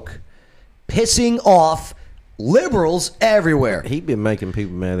Woke, pissing off liberals everywhere? He's been making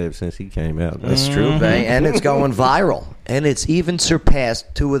people mad ever since he came out. That's true, Bay. And it's going viral. And it's even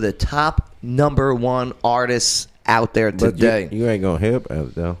surpassed two of the top #1 artists out there But today. you ain't gonna help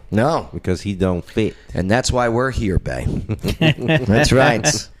out though. No, because he don't fit, and that's why we're here, Bay. That's right.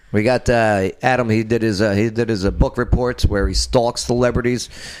 We got Adam. He did his book reports where he stalks celebrities,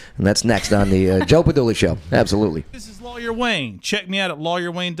 and that's next on the Joe Padula Show. Absolutely. This is Lawyer Wayne. Check me out at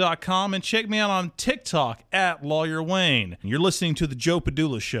lawyerwayne.com and check me out on TikTok at Lawyer Wayne. You're listening to the Joe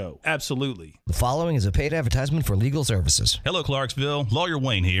Padula Show. Absolutely. The following is a paid advertisement for legal services. Hello, Clarksville. Lawyer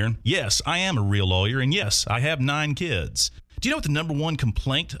Wayne here. Yes, I am a real lawyer, and yes, I have 9 kids. Do you know what the number one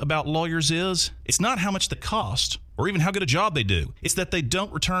complaint about lawyers is? It's not how much they cost or even how good a job they do. It's that they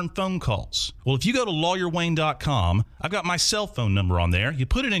don't return phone calls. Well, if you go to lawyerwayne.com, I've got my cell phone number on there. You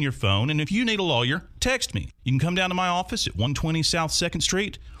put it in your phone, and if you need a lawyer, text me. You can come down to my office at 120 South 2nd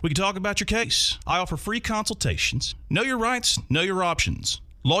Street. We can talk about your case. I offer free consultations. Know your rights, know your options.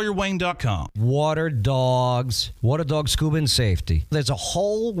 LawyerWayne.com. Water dogs scuba and safety. There's a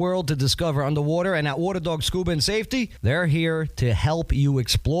whole world to discover underwater, and at Water Dog Scuba and Safety, they're here to help you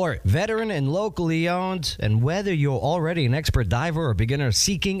explore it. Veteran and locally owned, and whether you're already an expert diver or beginner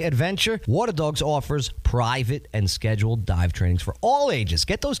seeking adventure, Water Dogs offers private and scheduled dive trainings for all ages.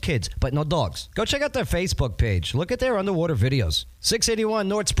 Get those kids, but no dogs. Go check out their Facebook page. Look at their underwater videos. 681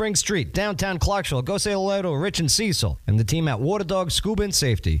 North Spring Street, downtown Clarksville. Go say hello to Rich and Cecil and the team at Water Dog Scuba and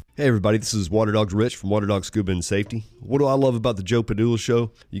Safety. Hey everybody, this is Water Dogs Rich from Water Dog Scuba and Safety. What do I love about the Joe Padula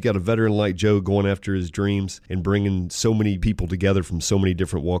Show? You got a veteran like Joe going after his dreams and bringing so many people together from so many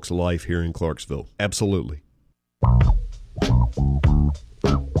different walks of life here in Clarksville. Absolutely.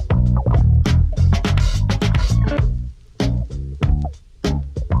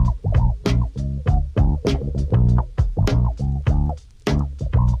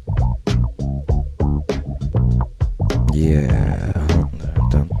 Yeah.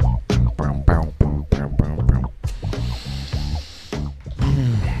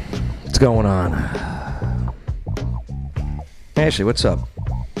 What's going on? Ashley, what's up?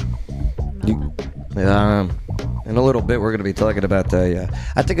 In a little bit, we're going to be talking about I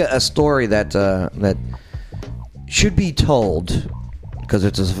think a story that should be told because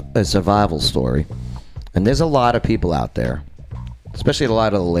it's a survival story, and there's a lot of people out there, especially a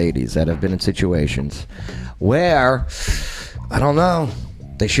lot of the ladies that have been in situations where, I don't know,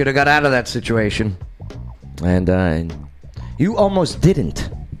 they should have got out of that situation, and you almost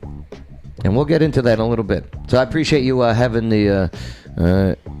didn't. And we'll get into that in a little bit. So I appreciate you having the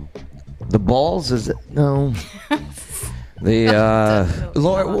balls. Is it? No. The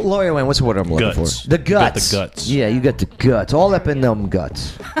lawyer Wayne. What's the word I'm looking for? The guts. You got the guts. Yeah, you got the guts. All up in them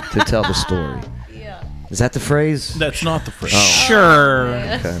guts to tell the story. Yeah. Is that the phrase? That's not the phrase. Oh. Sure.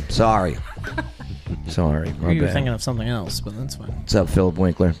 Okay. Sorry. Sorry. My You were bad. thinking of something else, but that's fine. What's up, Philip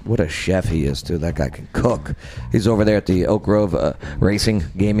Winkler? What a chef he is, too. That guy can cook. He's over there at the Oak Grove Racing,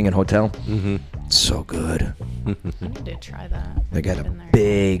 Gaming, and Hotel. Mm-hmm. So good. I need to try that. They got a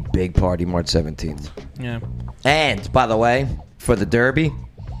big party March 17th. Yeah. And, by the way, for the Derby,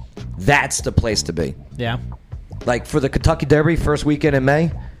 that's the place to be. Yeah. Like, for the Kentucky Derby, first weekend in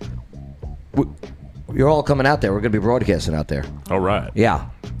May, you're all coming out there. We're going to be broadcasting out there. All right. Yeah.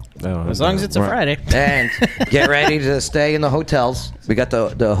 As long as it's a Friday. And get ready to stay in the hotels. We got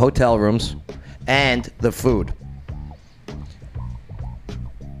the hotel rooms and the food.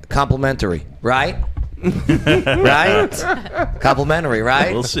 Complimentary, right? Right? Complimentary,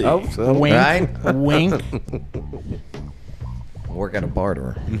 right? We'll see. Hope so. Wink. Right? Wink. Work at a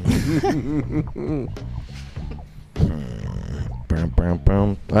barter.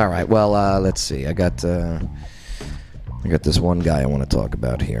 All right. Well, let's see. I got this one guy I want to talk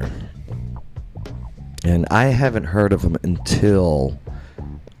about here, and I haven't heard of him until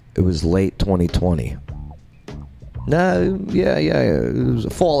it was late 2020. No, yeah, it was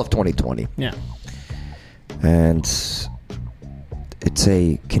the fall of 2020. Yeah. And it's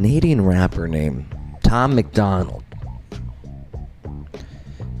a Canadian rapper named Tom McDonald,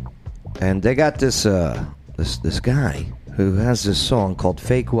 and they got this guy who has this song called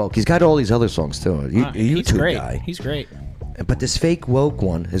Fake Woke. He's got all these other songs too. A YouTube He's great. guy. He's great. But this Fake Woke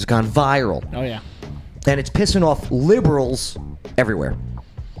one has gone viral. Oh, yeah. And it's pissing off liberals everywhere.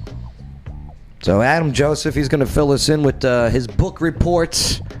 So Adam Joseph, he's going to fill us in with his book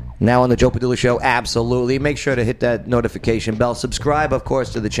reports. Now on the Joe Padula Show, absolutely. Make sure to hit that notification bell. Subscribe, of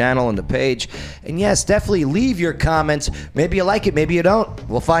course, to the channel and the page. And yes, definitely leave your comments. Maybe you like it, maybe you don't.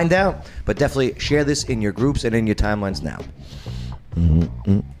 We'll find out. But definitely share this in your groups and in your timelines now.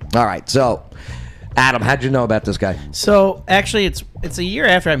 Mm-hmm. All right, so Adam, how'd you know about this guy? So actually, it's a year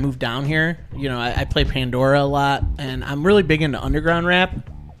after I moved down here. You know, I play Pandora a lot, and I'm really big into underground rap.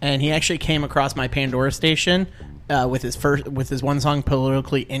 And he actually came across my Pandora station with his one song,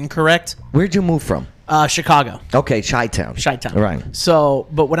 Politically Incorrect. Where'd you move from? Chicago. Okay, Chi-Town. Chi-Town. Right. So,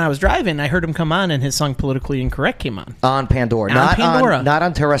 but when I was driving, I heard him come on, and his song "Politically Incorrect" came on. On Pandora. Not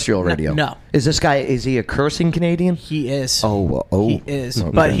on terrestrial radio. No. Is this guy, is he a cursing Canadian? He is. Oh. He is.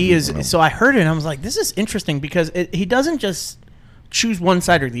 Okay. But he is. So I heard it, and I was like, this is interesting because he doesn't just choose one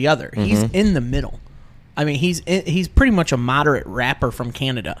side or the other. Mm-hmm. He's in the middle. I mean, he's pretty much a moderate rapper from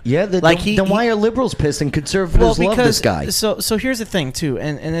Canada. Yeah, then why are liberals pissed and conservatives love this guy? So here's the thing too,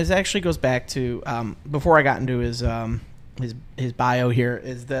 and this actually goes back to before I got into his bio here,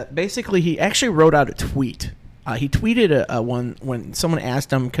 is that basically he actually wrote out a tweet. He tweeted a one when someone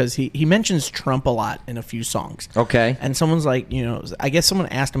asked him, because he mentions Trump a lot in a few songs. Okay, and someone's like, I guess someone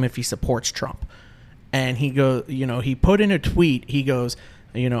asked him if he supports Trump, and he goes, he put in a tweet. He goes,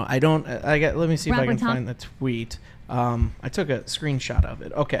 let me see if I can find the tweet. I took a screenshot of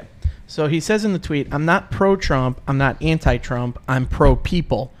it. Okay. So he says in the tweet, I'm not pro-Trump. I'm not anti-Trump. I'm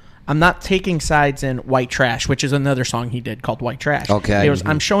pro-people. I'm not taking sides in White Trash, which is another song he did called White Trash. Okay. He goes,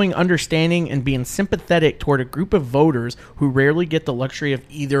 I'm showing understanding and being sympathetic toward a group of voters who rarely get the luxury of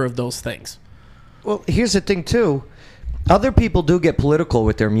either of those things. Well, here's the thing, too. Other people do get political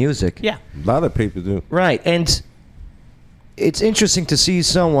with their music. Yeah. A lot of people do. Right. And it's interesting to see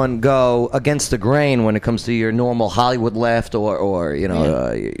someone go against the grain when it comes to your normal Hollywood left or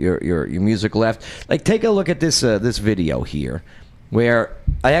your music left. Like, take a look at this video here, where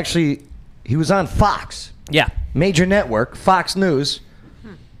he was on Fox. Yeah. Major network, Fox News.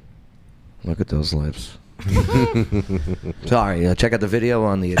 Look at those lips. Sorry, check out the video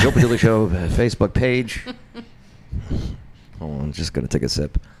on the Joe Padula Show Facebook page. Hold on, I'm just going to take a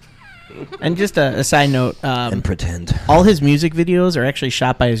sip. And just a side note, and pretend all his music videos are actually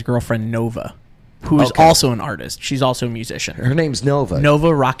shot by his girlfriend Nova, who is also an artist. She's also a musician. Her name's Nova.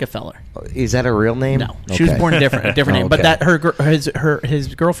 Nova Rockefeller. Is that a real name? No, she was born a different name. But that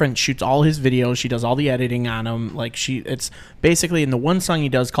his girlfriend shoots all his videos. She does all the editing on them. It's basically in the one song he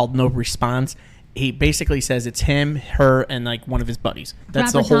does called "No Response." He basically says it's him, her, and one of his buddies.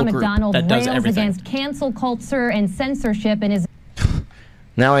 That's Rapper the whole Tom group McDonald that does rails everything. against cancel culture and censorship in his.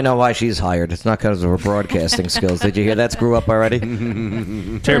 Now I know why she's hired. It's not because of her broadcasting skills. Did you hear that screw up already?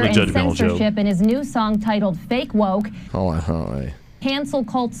 Terribly judgmental, Joe. Censorship in his new song titled "Fake Woke." Hold on. Cancel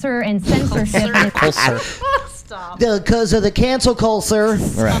culture and censorship. Stop. Because of the cancel culture.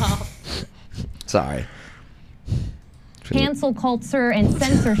 Right. Sorry. Cancel culture and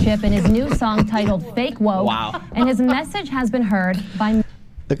censorship in his new song titled "Fake Woke." Wow. And his message has been heard by.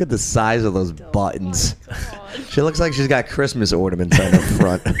 Look at the size of those buttons. She looks like she's got Christmas ornaments on her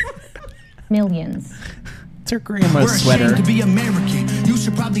front. Millions. It's her grandma's sweater. We're ashamed to be American. You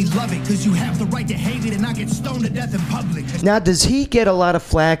should probably love it because you have the right to hate it and not get stoned to death in public. Now, does he get a lot of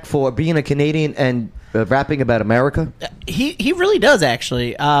flack for being a Canadian and rapping about America? He really does,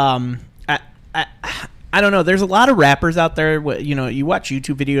 actually. I don't know. There's a lot of rappers out there. You watch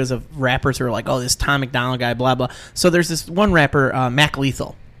YouTube videos of rappers who are like, "Oh, this Tom McDonald guy, blah blah." So there's this one rapper, Mac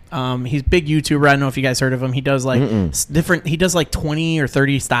Lethal. He's a big YouTuber. I don't know if you guys heard of him. He does different. He does 20 or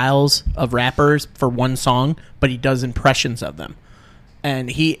 30 styles of rappers for one song, but he does impressions of them. And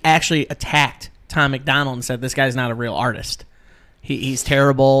he actually attacked Tom McDonald and said, "This guy's not a real artist. He's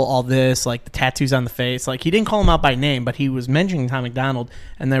terrible, all this, the tattoos on the face." He didn't call him out by name, but he was mentioning Tom McDonald,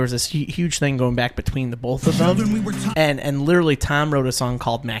 and there was this huge thing going back between the both of them. And literally, Tom wrote a song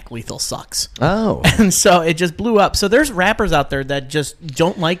called "Mac Lethal Sucks." Oh. And so it just blew up. So there's rappers out there that just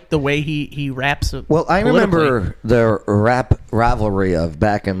don't like the way he raps. Well, I remember the rap rivalry of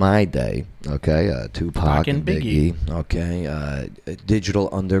back in my day. Okay, Tupac and Biggie. Okay, Digital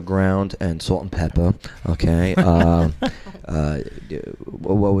Underground and Salt and Pepper. Okay,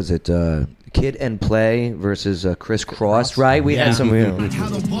 what was it? Kid and Play versus Criss Cross, right? We had some.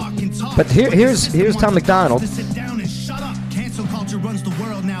 But here's Tom McDonald. Cancel culture runs the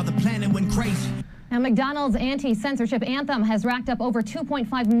world now. The planet went crazy. Now, McDonald's anti-censorship anthem has racked up over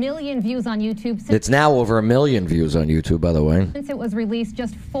 2.5 million views on YouTube. It's now over 1 million views on YouTube, by the way. Since it was released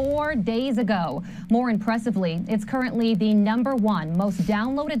just 4 days ago. More impressively, it's currently the #1 most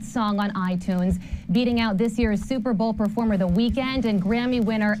downloaded song on iTunes, beating out this year's Super Bowl performer The Weeknd and Grammy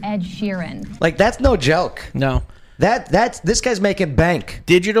winner Ed Sheeran. That's no joke. No. This guy's making bank.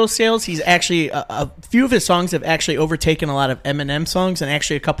 Digital sales, he's actually a few of his songs have actually overtaken a lot of Eminem songs and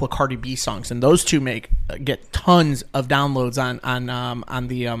actually a couple of Cardi B songs, and those two get tons of downloads on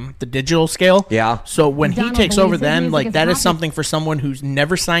the digital scale. Yeah. So when he takes over them, that is happy. something for someone who's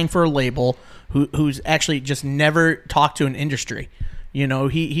never signed for a label, who's actually just never talked to an industry.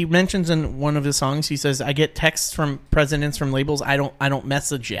 He mentions in one of his songs, he says, "I get texts from presidents from labels. I don't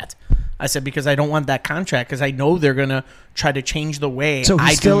message yet. I said, because I don't want that contract, because I know they're going to try to change the way So he's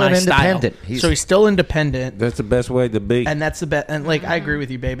I still do my an independent. style. So he's still independent. That's the best way to be. And that's the best. And like, I agree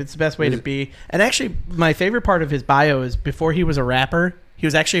with you, babe. It's the best way to be. And actually, my favorite part of his bio is before he was a rapper, he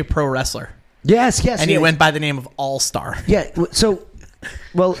was actually a pro wrestler. Yes. And he went by the name of All Star. Yeah. So,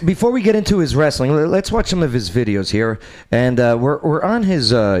 well, before we get into his wrestling, let's watch some of his videos here. And we're on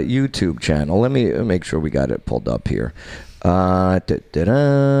his YouTube channel. Let me make sure we got it pulled up here. And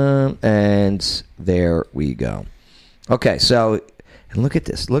there we go. Okay, so and look at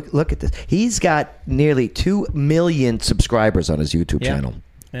this. Look at this. He's got nearly 2 million subscribers on his YouTube channel.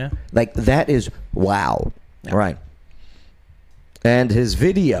 Yeah. Like, that is wow. Yeah. Right. And his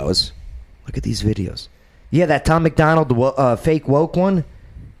videos, look at these videos. Yeah, that Tom McDonald fake woke one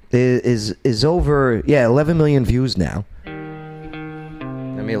is over 11 million views now.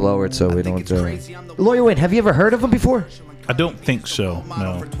 Let me lower it so we don't. Lawyer Wayne, have you ever heard of him before? I don't think so.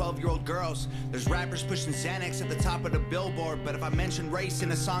 No. For 12-year-old girls, there's rappers pushing Xanax at the top of the billboard, but if I mention race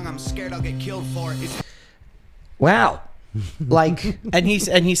in a song, I'm scared I'll get killed for it. Wow. Like, and he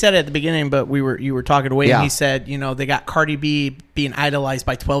said it at the beginning, but you were talking away, and he said, they got Cardi B being idolized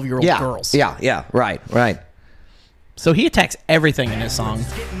by 12-year-old girls. Yeah, right. So he attacks everything in his song.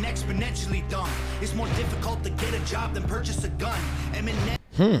 It's getting exponentially dumb. It's more difficult to get a job than purchase a gun.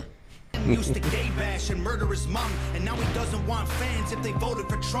 Eminem used to gay bash and murder his mom, and now he doesn't want fans if they voted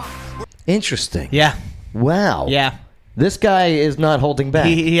for Trump. Interesting. Yeah. Wow. Yeah. This guy is not holding back.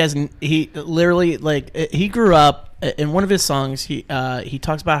 He literally, like, he grew up in one of his songs. He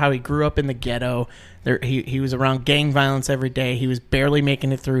talks about how he grew up in the ghetto. He was around gang violence every day. He was barely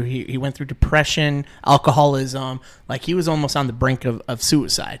making it through. He went through depression, alcoholism. Like, he was almost on the brink of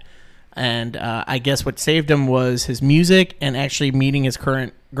suicide. And I guess what saved him was his music and actually meeting his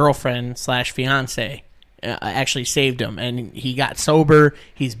current girlfriend / fiance. Actually saved him, and he got sober.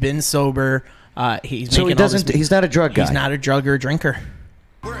 He's been sober. He's not a drug guy. He's not a drug or drinker.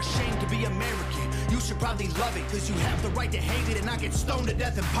 We're ashamed to be American. You should probably love it because you have the right to hate it and not get stoned to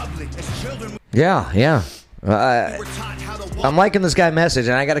death in public. As children, Yeah. I'm liking this guy message,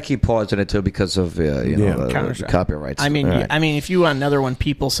 and I got to keep pausing it too because of the copyrights. I mean, right. I mean, if you want another one,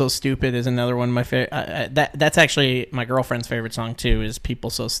 "People So Stupid" is another one of my favorite. That's actually my girlfriend's favorite song too. Is "People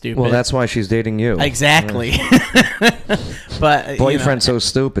So Stupid." Well, that's why she's dating you. Exactly. But boyfriend so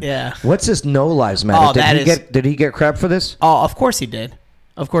stupid. Yeah. What's this No Lives Matter? Oh, did he get crap for this? Oh, of course he did.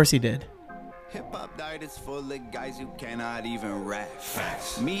 hip-hop diet is full of guys who cannot even rap.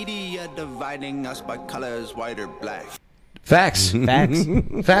 Facts. Media dividing us by colors, white or black. Facts.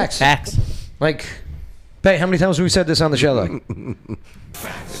 Like, hey, how many times have we said this on the show? Like,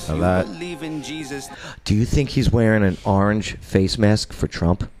 a lot. You believe in Jesus. Do you think he's wearing an orange face mask for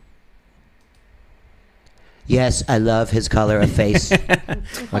Trump? Yes, I love his color of face.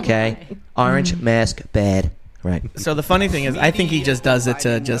 Okay? Orange mask, bad. Right. So the funny thing is, I think he just does it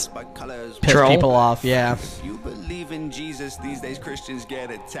to just piss people off. Yeah. You believe in Jesus, these days Christians get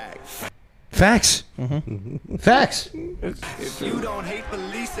attacked. Facts. Mm-hmm. Facts. If you don't hate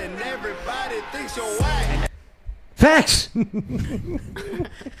police and everybody thinks you're whack. Facts.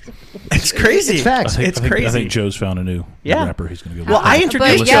 It's crazy. It's facts. I crazy. think Joe's found a new rapper he's going to go Well, I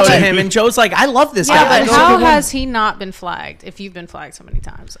introduced Joe to him, and Joe's like, I love this guy. But how has he not been flagged if you've been flagged so many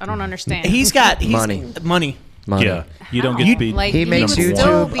times? I don't understand. He's money. Yeah, you don't get to be. Like, he makes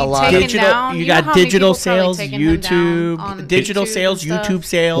YouTube a lot of digital. You got digital sales, YouTube, digital sales, YouTube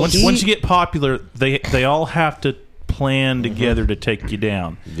sales. Once you get popular, they all have to plan together to take you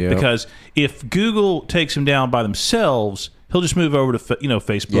down. Yep. Because if Google takes him down by themselves, he'll just move over to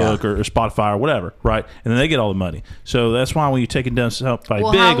Facebook or Spotify or whatever, right? And then they get all the money. So that's why when you're taking down somebody big,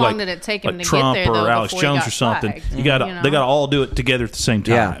 how long like, did it take him to Trump get there, though, or Alex before he Jones got or something, flagged? they got to all do it together at the same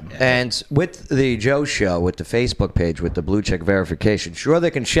time. Yeah, and with the Joe Show, with the Facebook page, with the blue check verification, sure they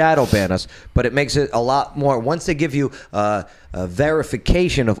can shadow ban us, but it makes it a lot more. Once they give you a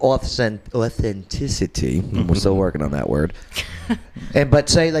verification of authenticity, we're still working on that word. But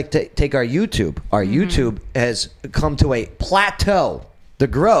say, like, take our YouTube. Our YouTube has come to a plateau. The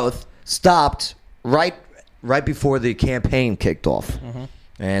growth stopped right before the campaign kicked off.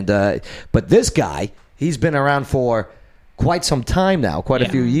 And but this guy, he's been around for quite some time now, quite a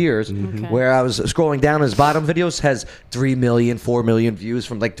few years. Where I was scrolling down, his bottom videos has 3 million, 4 million views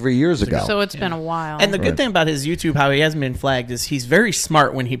from like 3 years ago. So it's been a while. And the good thing about his YouTube, how he hasn't been flagged, is he's very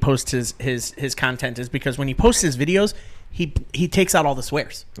smart when he posts his content. Is because when he posts his videos, he takes out all the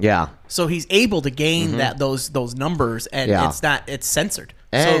swears. Yeah. So he's able to gain those numbers, and it's censored.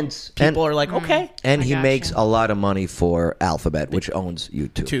 And so people are like, okay. And he makes a lot of money for Alphabet, which owns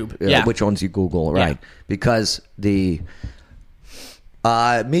YouTube. Yeah. Which owns Google, right? Yeah. Because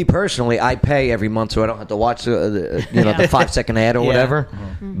Me personally, I pay every month so I don't have to watch the 5-second ad or whatever.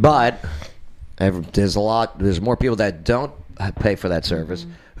 But there's more people that don't pay for that service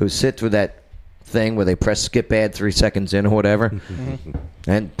who sit through that thing where they press skip ad 3 seconds in or whatever,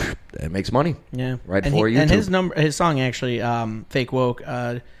 and it makes money. Yeah, right for you. And his song actually, "Fake Woke,"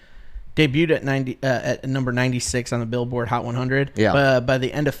 debuted at number 96 on the Billboard Hot 100. Yeah. But by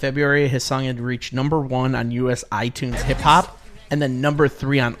the end of February, his song had reached number 1 on U.S. iTunes Hip Hop, and then number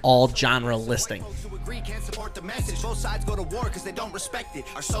 3 on all genre listing. Can't support the message. Both sides go to war because they don't respect it.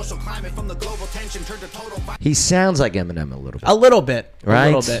 Our social climate from the global tension turned to total. He sounds like Eminem a little bit. A little bit. Right?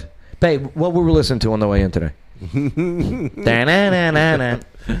 A little bit. Babe, what were we listening to on the way in today?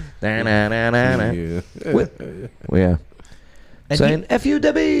 Yeah. Saying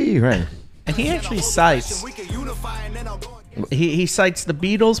F-U-W, right. And he actually cites... He cites the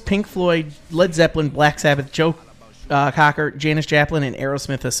Beatles, Pink Floyd, Led Zeppelin, Black Sabbath, Joe Cocker, Janis Joplin, and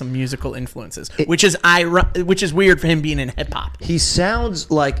Aerosmith as some musical influences, which is weird for him being in hip hop. He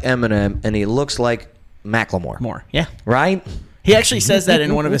sounds like Eminem, and he looks like Macklemore. Yeah. Right? He actually says that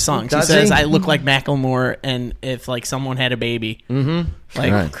in one of his songs. Does he says, he? "I look like Macklemore, and if like someone had a baby." Mm-hmm.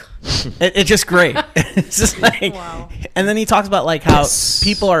 Like, right. It's just great. It's just like, wow. And then he talks about like how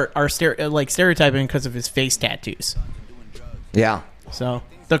people are stereotyping because of his face tattoos. Yeah. So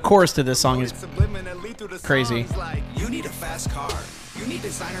the chorus to this song is crazy. You need a fast car. You need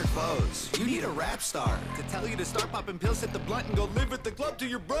designer clothes. You need a rap star to tell you to start popping pills, hit the blunt, and go live at the club to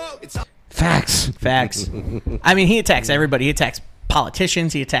your bro. It's Facts. I mean, he attacks everybody. He attacks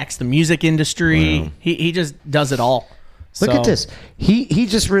politicians. He attacks the music industry. Wow. He just does it all. Look at this. He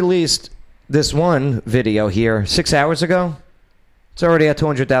just released this one video here 6 hours ago. It's already at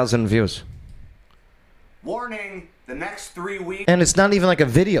 200,000 views. Warning, the next 3 weeks... And it's not even like a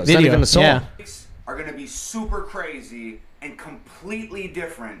video. It's not even a song. Yeah. ...are going to be super crazy and completely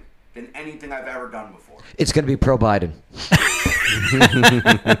different than anything I've ever done before. It's going to be pro-Biden.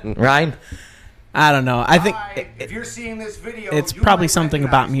 Right? I don't know. I think if you're seeing this video, it's probably something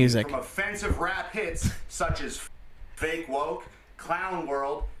about music. From offensive rap hits such as Fake Woke, Clown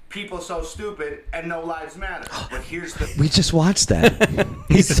World, People So Stupid, and No Lives Matter. But here's the... We just watched that.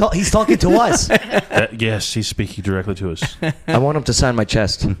 He's talking to us. Yes, he's speaking directly to us. I want him to sign my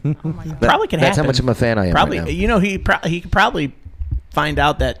chest. Probably could happen. That's how much of a fan I am. Probably, right now. you know, he could probably find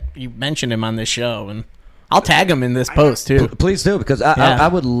out that you mentioned him on this show, and I'll tag him in this post too. Please do, because I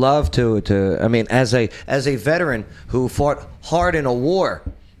would love to. I mean, as a veteran who fought hard in a war,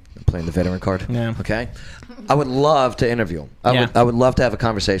 I'm playing the veteran card. Yeah. Okay. I would love to interview him. I would love to have a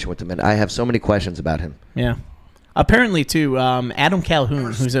conversation with him, and I have so many questions about him. Yeah. Apparently, too, Adam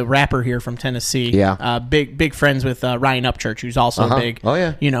Calhoun, who's a rapper here from Tennessee, big friends with Ryan Upchurch, who's also big. Oh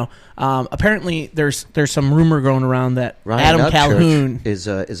yeah. You know, apparently there's some rumor going around that Ryan Adam Upchurch Calhoun is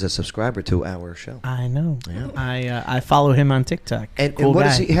a subscriber to our show. I know. Yeah. I follow him on TikTok. And what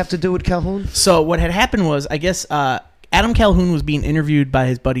does he have to do with Calhoun? So what had happened was, I guess Adam Calhoun was being interviewed by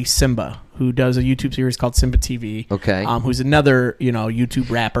his buddy Simba, who does a YouTube series called Simba TV. Okay. Who's another, YouTube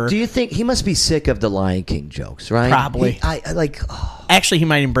rapper. Do you think he must be sick of the Lion King jokes, right? Probably. Actually, he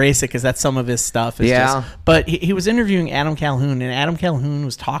might embrace it because that's some of his stuff. But he was interviewing Adam Calhoun, and Adam Calhoun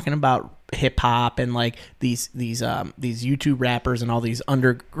was talking about hip hop and like these YouTube rappers and all these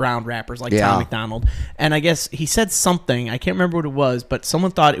underground rappers like Tom McDonald. And I guess he said something, I can't remember what it was, but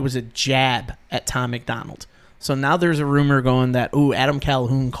someone thought it was a jab at Tom McDonald. So now there's a rumor going that, Adam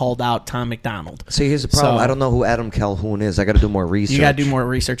Calhoun called out Tom McDonald. See, here's the problem. I don't know who Adam Calhoun is. I got to do more research. You got to do more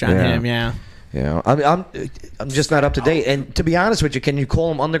research on him, yeah. Yeah, I'm just not up to date. And to be honest with you, can you call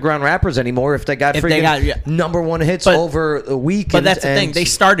them underground rappers anymore if they got number one hits over a week? But that's the thing. They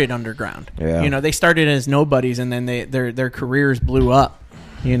started underground. Yeah. They started as nobodies, and then their careers blew up.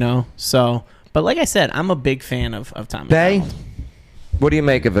 So. But like I said, I'm a big fan of Tom McDonald. What do you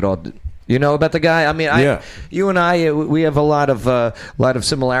make of it all? You know about the guy? I mean, you and I, we have a lot of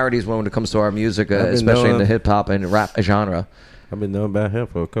similarities when it comes to our music, especially in the hip hop and rap genre. I've been knowing about him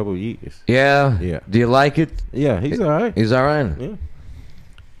for a couple of years. Yeah? Yeah. Do you like it? Yeah, he's all right. He's all right?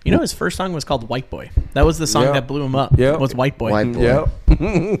 Yeah. His first song was called White Boy. That was the song that blew him up. Was White Boy. White Boy.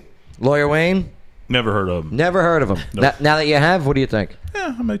 Yep. Lawyer Wayne? Never heard of him. Never heard of him. Nope. Now that you have, what do you think?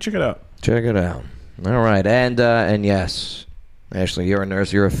 Yeah, I might check it out. Check it out. All right. And yes, Ashley, you're a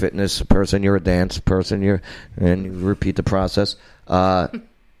nurse. You're a fitness person. You're a dance person. And you repeat the process.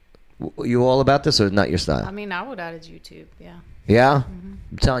 You all about this, or not your style? I mean, I would add it to YouTube, yeah. Yeah? Mm-hmm.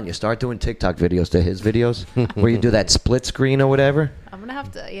 I'm telling you, start doing TikTok videos to his videos where you do that split screen or whatever. I'm going to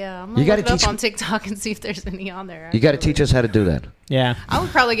have to, I'm going to look it up on TikTok and see if there's any on there. You got to teach us how to do that. Yeah. I would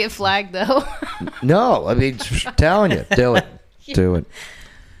probably get flagged, though. No, I mean, telling you, do it. to it.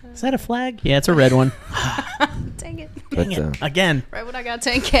 Is that a flag? Yeah, it's a red one. Dang it. Dang it. Again. Right when I got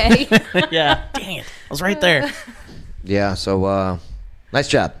 10K. Yeah. Dang it. I was right there. Yeah, so nice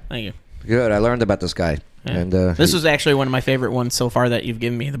job. Thank you. Good. I learned about this guy. Yeah. And this was actually one of my favorite ones so far that you've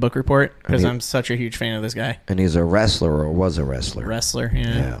given me, the book report, because And he- I'm such a huge fan of this guy. And he's a wrestler or was a wrestler. Wrestler,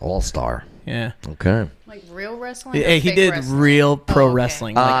 yeah. Yeah, all-star. Yeah. Okay. Like real wrestling? Or Yeah, he fake did wrestling? real pro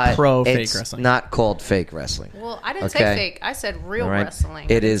wrestling, like pro fake it's wrestling. not called fake wrestling. Well, I didn't Okay? say fake. I said real All right? wrestling. I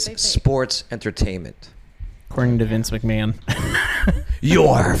It didn't is say fake. sports entertainment. According to Vince McMahon.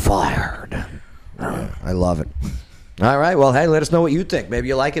 You're fired. Yeah, I love it. All right. Well, hey, let us know what you think. Maybe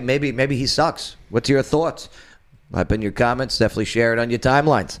you like it. Maybe he sucks. What's your thoughts? Type in your comments. Definitely share it on your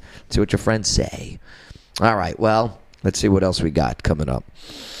timelines. See what your friends say. All right. Well, let's see what else we got coming up.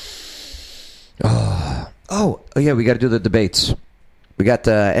 Oh yeah, we got to do the debates. We got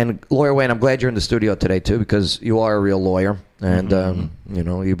and Lawyer Wayne, I'm glad you're in the studio today too, because you are a real lawyer, and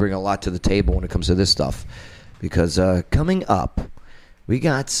you bring a lot to the table when it comes to this stuff. Because coming up, we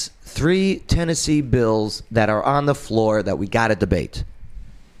got 3 Tennessee bills that are on the floor that we got to debate.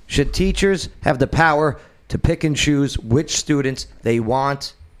 Should teachers have the power to pick and choose which students they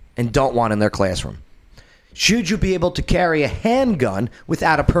want and don't want in their classroom? Should you be able to carry a handgun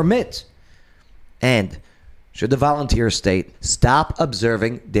without a permit? And should the volunteer state stop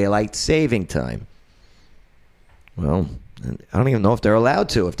observing daylight saving time? Well, I don't even know if they're allowed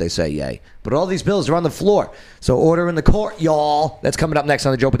to if they say yay. But all these bills are on the floor. So order in the court, y'all. That's coming up next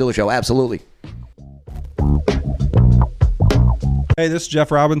on the Joe Padula Show. Absolutely. Hey, this is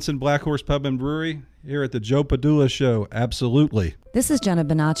Jeff Robinson, Black Horse Pub and Brewery, here at the Joe Padula Show. Absolutely. This is Jenna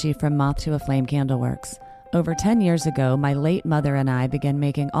Bonacci from Moth to a Flame Candleworks. Over 10 years ago, my late mother and I began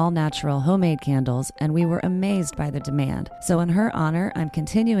making all-natural homemade candles, and we were amazed by the demand. So in her honor, I'm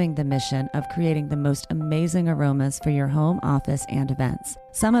continuing the mission of creating the most amazing aromas for your home, office, and events.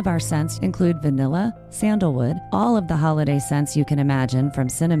 Some of our scents include vanilla, sandalwood, all of the holiday scents you can imagine from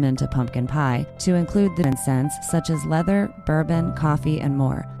cinnamon to pumpkin pie, to include the scents such as leather, bourbon, coffee, and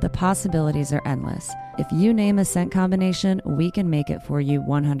more. The possibilities are endless. If you name a scent combination, we can make it for you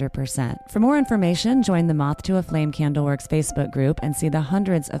 100%. For more information, join the Moth to a Flame Candleworks Facebook group and see the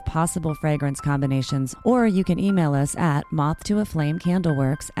hundreds of possible fragrance combinations, or you can email us at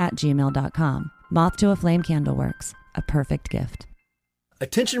mothtoaflamecandleworks@gmail.com. Moth to a Flame Candleworks, a perfect gift.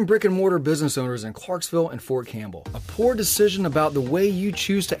 Attention brick and mortar business owners in Clarksville and Fort Campbell. A poor decision about the way you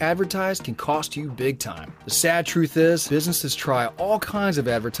choose to advertise can cost you big time. The sad truth is, businesses try all kinds of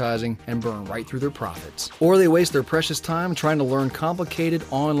advertising and burn right through their profits. Or they waste their precious time trying to learn complicated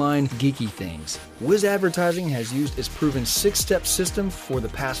online geeky things. Wiz Advertising has used its proven 6-step system for the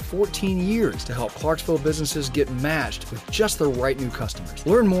past 14 years to help Clarksville businesses get matched with just the right new customers.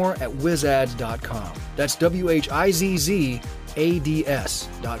 Learn more at wizads.com. That's WHIZZADS.com.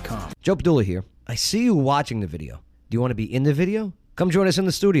 Joe Padula here. I see you watching the video. Do you want to be in the video? Come join us in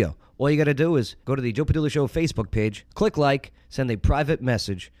the studio. All you got to do is go to the Joe Padula Show Facebook page, click like, send a private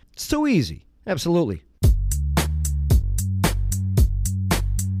message. It's too easy. Absolutely.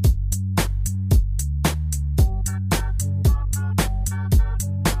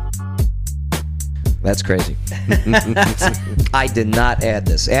 That's crazy. I did not add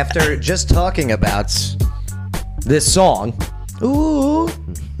this. After just talking about this song, ooh.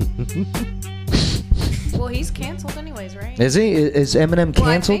 Well, he's canceled anyways, right? Is he? Is Eminem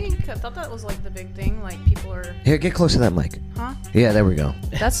canceled? Well, I thought that was like the big thing. Like people are. Here, get close to that mic. Huh? Yeah, there we go.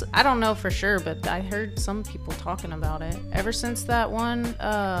 That's I don't know for sure, but I heard some people talking about it ever since that one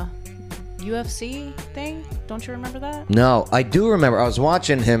UFC thing. Don't you remember that? No, I do remember. I was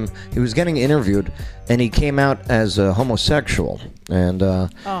watching him. He was getting interviewed, and he came out as a homosexual. And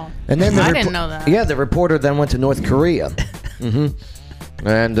and then I didn't know that. Yeah, the reporter then went to North Korea.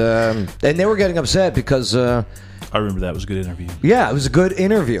 And they were getting upset because I remember that was a good interview. Yeah, it was a good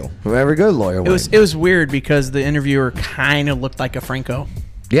interview. Very good, Lawyer Wayne. It was weird because the interviewer kind of looked like a Franco.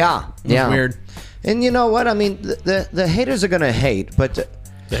 Yeah, It was weird. And you know what? I mean, the haters are gonna hate, but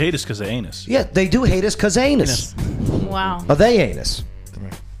They hate us because they ain't us. yeah, they do hate us because they ain't us. Wow. Oh, they ain't us.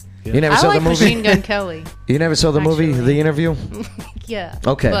 Yeah. You never I saw like the movie Machine Gun Kelly. You never saw the movie, The Interview? Yeah.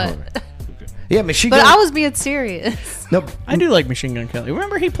 Okay. But, Yeah, Machine but Gun. I was being serious. No, I do like Machine Gun Kelly.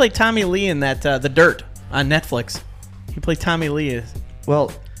 Remember he played Tommy Lee in that The Dirt on Netflix. He played Tommy Lee.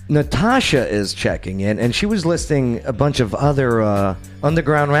 Well, Natasha is checking in, and she was listing a bunch of other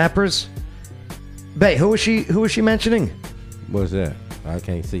underground rappers. Bae, who was she mentioning? What's that? I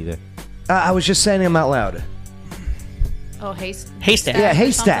can't see that. I was just saying them out loud. Oh, Haystack. Yeah, or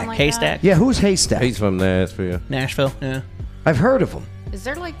Haystack. something like that? Yeah, who's Haystack? He's from Nashville. Nashville, yeah. I've heard of him. Is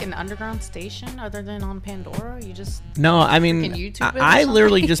there like an underground station other than on Pandora? You just No, I mean, YouTube it or I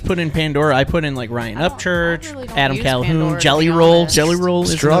literally something? just put in Pandora. I put in like Ryan Upchurch, really don't Adam use Calhoun, Pandora, to Jelly be Roll. honest. Jelly Roll is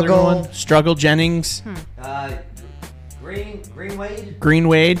another Struggle. one. Struggle Jennings. Green Wade. Green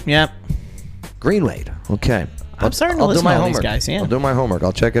Wade. Yep. Green Wade. Okay. I'm starting to I'll do listen my to all these homework. guys. Yeah. I'll do my homework.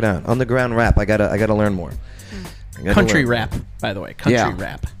 I'll check it out. Underground rap. I gotta learn more. I gotta Country learn. rap, by the way. Country Yeah.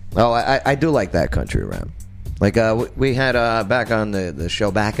 rap. Oh, I do like that country rap. Like we had back on the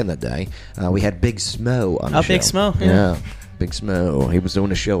show back in the day, we had Big Smo on the show. Big Smo, yeah. Big Smo. He was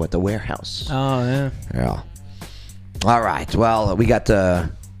doing a show at the warehouse. Oh yeah. Yeah. All right. Well, we got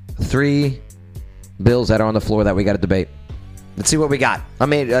 3 bills that are on the floor that we got to debate. Let's see what we got. I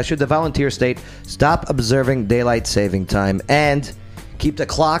mean, should the volunteer state stop observing daylight saving time and keep the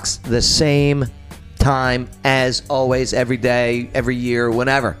clocks the same time as always, every day, every year,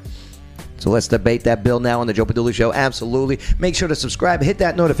 whenever? So let's debate that bill now on the Joe Padula Show. Absolutely. Make sure to subscribe, hit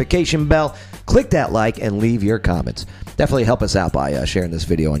that notification bell, click that like, and leave your comments. Definitely help us out by sharing this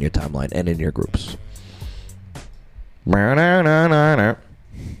video on your timeline and in your groups. All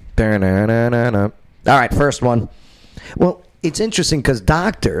right, first one. Well, it's interesting because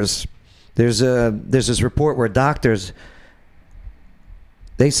doctors, there's this report where doctors,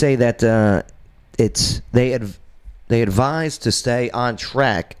 they say that they advise to stay on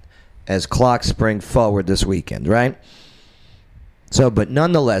track as clocks spring forward this weekend, right? So, but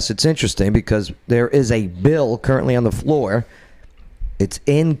nonetheless, it's interesting because there is a bill currently on the floor. It's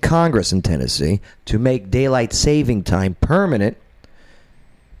in Congress in Tennessee to make daylight saving time permanent.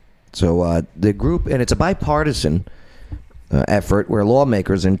 So the group, and it's a bipartisan effort where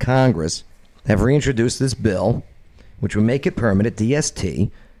lawmakers in Congress have reintroduced this bill, which would make it permanent, DST.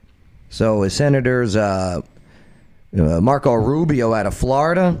 So Senators Marco Rubio out of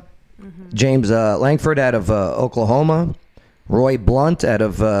Florida, James Langford out of Oklahoma, Roy Blunt out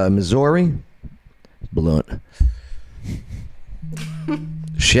of Missouri,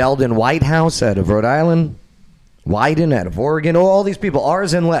 Sheldon Whitehouse out of Rhode Island, Wyden out of Oregon. All these people,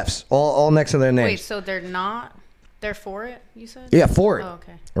 R's and lefts, all next to their names. Wait, so they're for it, you said? Yeah, for it. Oh,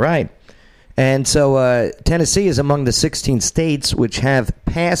 okay. Right. And so Tennessee is among the 16 states which have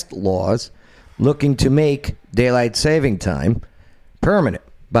passed laws looking to make daylight saving time permanent.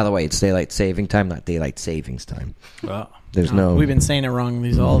 By the way, it's daylight saving time, not daylight savings time. There's no. We've been saying it wrong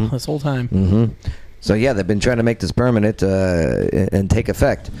this whole time. Mm-hmm. So yeah, they've been trying to make this permanent and take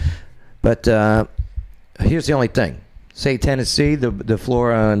effect. But here's the only thing: say Tennessee, the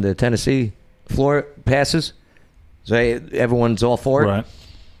floor on the Tennessee floor passes. Say everyone's all for it. Right.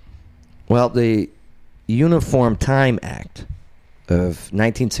 Well, the Uniform Time Act of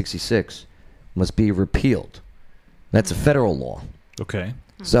 1966 must be repealed. That's a federal law. Okay.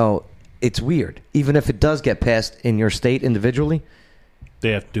 So it's weird. Even if it does get passed in your state individually, They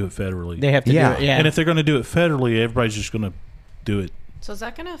have to do it federally. They have to do it, yeah. And if they're going to do it federally, everybody's just going to do it. So is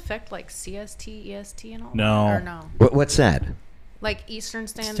that going to affect like CST, EST, and all No. that? Or no? What's that? Like Eastern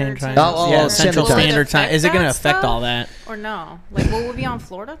Standard Standard Time? Time. Yeah, Central Will it Standard Time. affect Is it going to that affect stuff? all that? Or no? Like, will we be on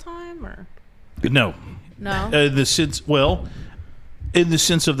Florida time? Or No. No? In the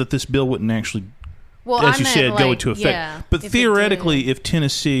sense of that this bill wouldn't actually, Well, as I you meant, said, go like, into effect. yeah, But if it theoretically, if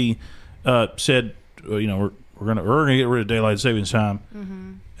Tennessee said, we're gonna get rid of daylight savings time,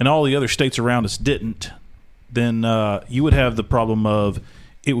 Mm-hmm. and all the other states around us didn't, then you would have the problem of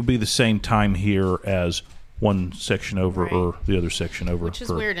it would be the same time here as one section over or the other section over. Which is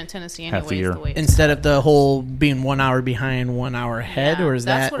for weird in Tennessee half the anyways, year. the way it's Instead of the whole being 1 hour behind, 1 hour ahead, Yeah, or is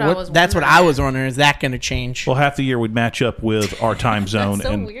that's that what I was that's what wondering. I was wondering? Is that going to change? Well, half the year would match up with our time zone,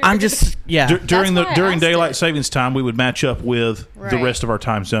 so and weird. I'm just during That's why I during asked daylight it. savings time, we would match up with the Right. rest of our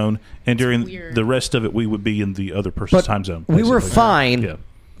time zone, and during weird. the rest of it, we would be in the other person's time zone. We were basically. fine Yeah.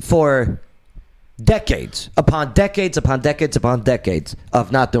 for decades upon decades upon decades upon decades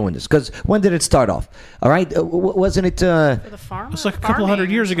of not doing this. Because when did it start off? All right, wasn't it? It's like a couple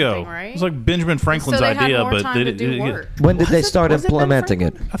hundred years ago. right? It's like Benjamin Franklin's So they had idea, more but time they to didn't. do work. When did they Was it- start was it Ben implementing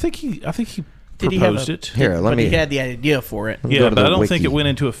it? I think he Did he have proposed it. Here, let but me. he had the idea for it. Go Yeah, to but the I don't think wiki. it went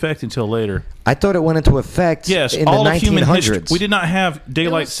into effect until later. I thought it went into effect. Yes, in all the of human 1900s. history. We did not have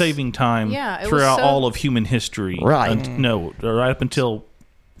daylight was- saving time yeah, it was throughout so- all of human history. Right. No, right up until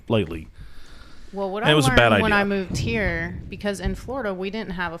lately. Well, what And I it was a learned bad when idea. I moved here, because in Florida we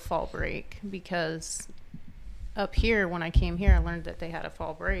didn't have a fall break, because up here when I came here I learned that they had a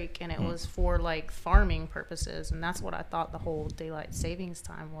fall break, and it was for like farming purposes, and that's what I thought the whole daylight savings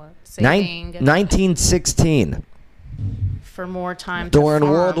time was. Saving 1916. for more time to During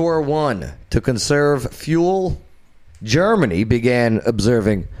farm. World War I, to conserve fuel, Germany began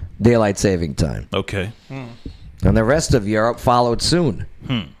observing daylight saving time. Okay. And the rest of Europe followed soon.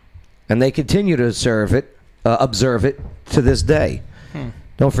 And they continue to observe it to this day.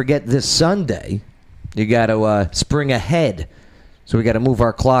 Don't forget this Sunday, you got to spring ahead. So we got to move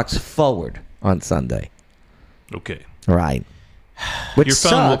our clocks forward on Sunday. Okay. Right. Which Your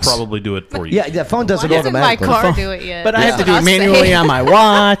phone will sucks. probably do it for you. Yeah, the phone does it Why doesn't automatically. my car do it yet? But I have to do it manually on my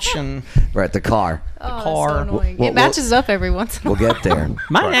watch and Right, the car. Oh, car. that's so annoying. We'll- It matches up every once in a We'll while. get there.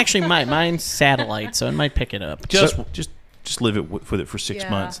 mine actually might. Mine's satellite, so it might pick it up. Just live it with it for 6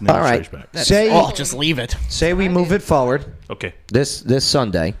 months and then All it right. shows back. Say, Just leave it. say we move it forward. Okay. This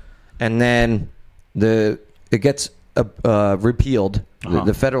Sunday, and then it gets repealed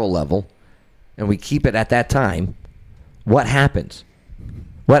the federal level, and we keep it at that time. What happens?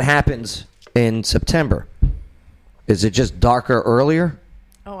 What happens in September? Is it just darker earlier?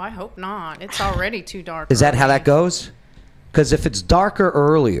 Oh, I hope not. It's already too dark. Is that how that goes? Because if it's darker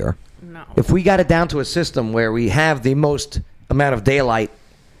earlier, No. if we got it down to a system where we have the most amount of daylight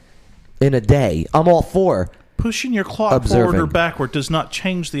in a day, I'm all for Pushing your clock observing. forward or backward does not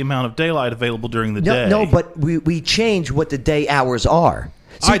change the amount of daylight available during the No, day. no, but we change what the day hours are.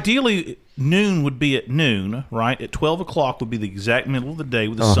 See, Ideally, noon would be at noon, right? At 12 o'clock would be the exact middle of the day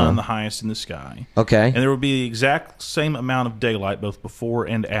with the sun the highest in the sky. Okay. And there would be the exact same amount of daylight both before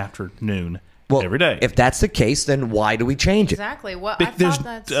and after noon every day. If that's the case, then why do we change it? Exactly. Well, I thought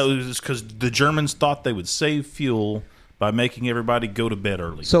that's... Because the Germans thought they would save fuel by making everybody go to bed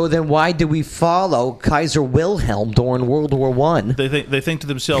early. So then why do we follow Kaiser Wilhelm during World War One? They think to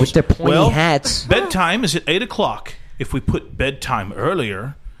themselves, With their pointy well, hats. bedtime is at 8 o'clock. If we put bedtime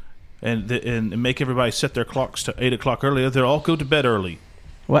earlier and make everybody set their clocks to 8 o'clock earlier, they'll all go to bed early.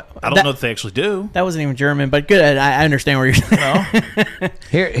 What? I don't know if they actually do. That wasn't even German, but good. I understand where you're saying.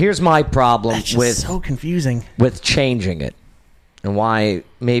 Here's my problem That's just with so confusing. with changing it, and why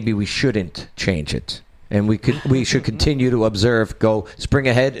maybe we shouldn't change it, and we should continue to observe, go spring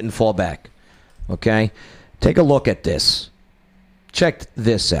ahead and fall back. Okay, take a look at this. Check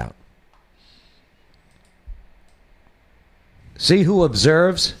this out. See who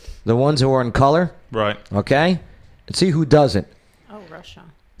observes, the ones who are in color. Right. Okay, and see who doesn't. Oh, Russia.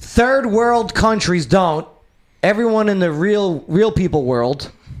 Third world countries don't. Everyone in the real people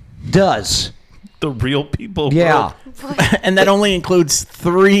world does. The real people. Yeah. And that only includes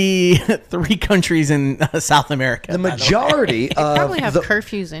three countries in South America. The majority They of probably have the,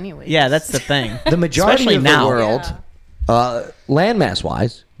 curfews anyway. Yeah, that's the thing. the majority Especially of now. the world, landmass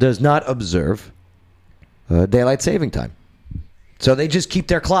wise, does not observe daylight saving time. So they just keep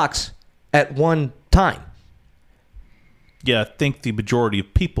their clocks at one time. Yeah, I think the majority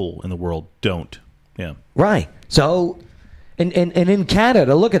of people in the world don't. Yeah. Right. So, and in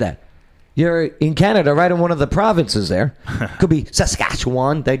Canada, look at that. You're in Canada, right in one of the provinces there. Could be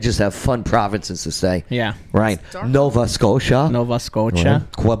Saskatchewan. They just have fun provinces to say. Yeah. Right. Nova Scotia. Nova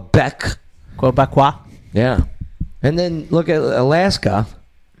Quebec. Quebecois. Yeah. And then look at Alaska.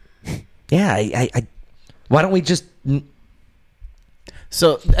 Yeah. I why don't we just...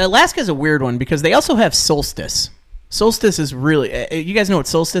 So Alaska's a weird one because they also have solstice. Solstice is really... you guys know what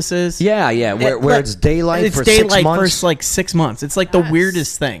solstice is? Yeah. Where it's daylight it's for daylight 6 months. for like 6 months. It's like the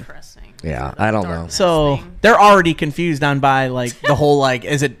weirdest thing. Yeah, I don't know. So they're already confused on by like the whole like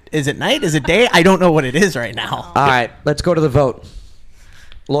is it night, is it day? I don't know what it is right now. All right, let's go to the vote.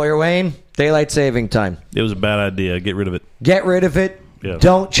 Lawyer Wayne, daylight saving time. It was a bad idea. Get rid of it. Get rid of it. Yeah.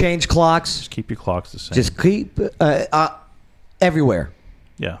 Don't change clocks. Just keep your clocks the same. Just keep everywhere.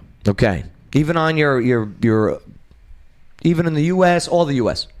 Yeah. Okay. Even on your even in the U.S., all the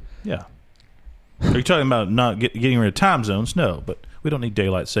U.S. Yeah. Are you talking about not getting rid of time zones? No, but we don't need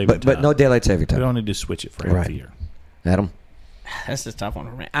daylight saving time. But no daylight saving time. We don't need to switch it for half the year. Adam? That's a tough one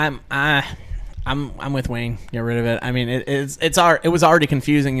for me. I'm with Wayne. Get rid of it. I mean, it was already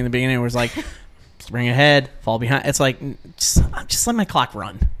confusing in the beginning. It was like spring ahead, fall behind. It's like just let my clock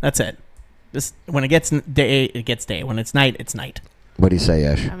run. That's it. Just when it gets day, it gets day. When it's night, it's night. What do you say,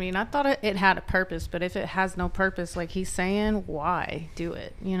 Ash? I mean, I thought it had a purpose, but if it has no purpose, like he's saying, why do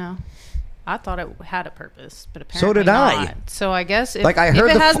it? You know, I thought it had a purpose, but apparently So did I. not. So I guess if, Like, I heard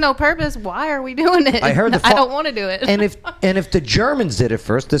if it the has no purpose, why are we doing it? I heard I don't want to do it. And if the Germans did it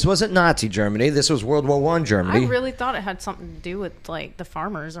first, this wasn't Nazi Germany. This was World War I Germany. I really thought it had something to do with like the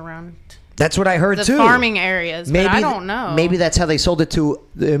farmers around. That's what I heard the too. farming areas, Maybe but I don't know. Maybe that's how they sold it to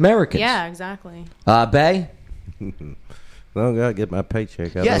the Americans. Yeah, exactly. Bay? I gotta get my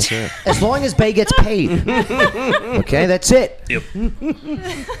paycheck. I Yes, don't care. as long as Bay gets paid. Okay, that's it. Yep.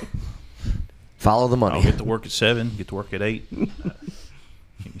 Follow the money. I'll get to work at 7, get to work at 8. You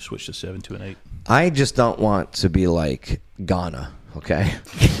can switch to 7 to an 8. I just don't want to be like Ghana, okay?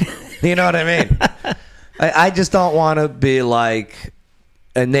 You know what I mean? I just don't want to be like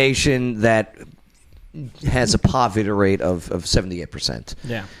a nation that has a poverty rate of 78%.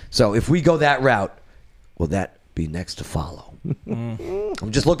 Yeah. So if we go that route, will that be next to follow?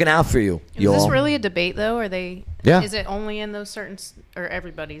 I'm just looking out for you. Is this really a debate, though? Are they? Yeah. Is it only in those certain, or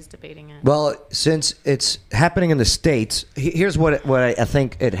everybody's debating it? Well, since it's happening in the states, here's what I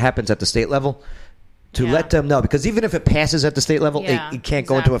think it happens at the state level. To let them know, because even if it passes at the state level, it can't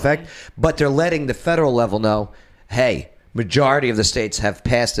go into effect. But they're letting the federal level know, hey, majority of the states have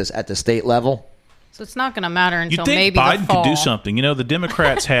passed this at the state level. So it's not going to matter until You think maybe Biden the fall. could do something? You know, the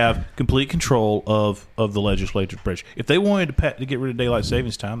Democrats have complete control of the legislative branch. If they wanted to get rid of daylight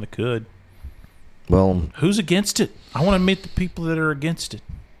savings time, they could. Well, who's against it? I want to meet the people that are against it.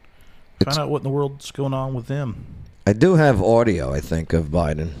 Find out what in the world's going on with them. I do have audio, I think, of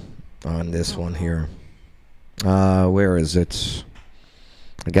Biden on this one here. Where is it?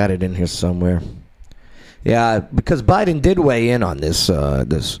 I got it in here somewhere. Yeah, because Biden did weigh in on this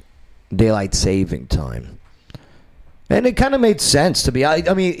this daylight saving time, and it kind of made sense to me.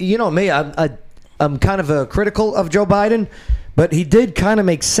 I mean, you know me, I'm kind of critical of Joe Biden, but he did kind of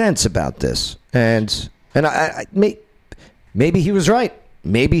make sense about this, and maybe he was right.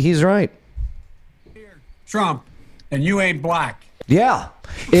 Maybe he's right. Trump, and you ain't black. Yeah.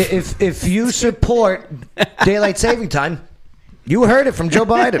 If you support daylight saving time, you heard it from Joe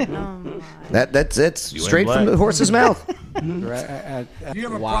Biden. That's straight from the horse's mouth. If you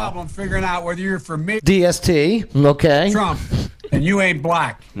have a problem figuring out whether you're for me, DST, okay. Trump, and you ain't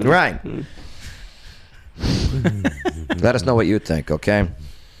black. Right. Let us know what you think, okay?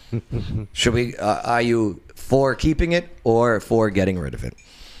 Should we? Are you for keeping it or for getting rid of it?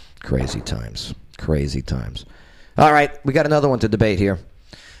 Crazy times. Crazy times. All right, we got another one to debate here.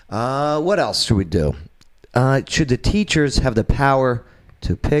 What else should we do? Should the teachers have the power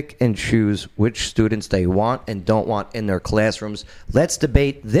to pick and choose which students they want and don't want in their classrooms? Let's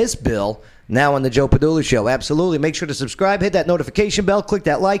debate this bill now on the Joe Padula Show. Absolutely. Make sure to subscribe, hit that notification bell, click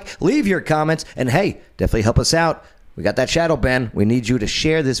that like, leave your comments, and hey, definitely help us out. We got that shadow ban. We need you to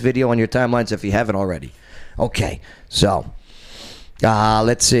share this video on your timelines if you haven't already. Okay, so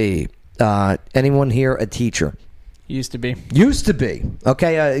let's see. Anyone here a teacher? Used to be. Used to be.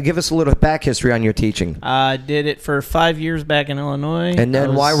 Okay, give us a little back history on your teaching. Did it for 5 years back in Illinois. And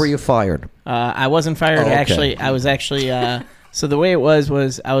then why were you fired? I wasn't fired. Oh, okay. Actually, I was actually... so the way it was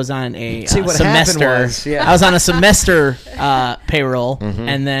I was on a what semester. Was, yeah. I was on a semester payroll, Mm-hmm.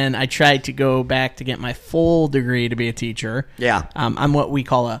 and then I tried to go back to get my full degree to be a teacher. Yeah. I'm what we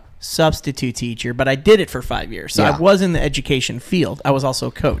call a substitute teacher, but I did it for 5 years. So Yeah. I was in the education field. I was also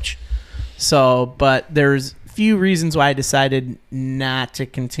a coach. So, but there's few reasons why I decided not to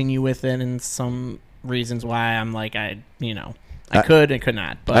continue with it, and some reasons why I'm like, I could and could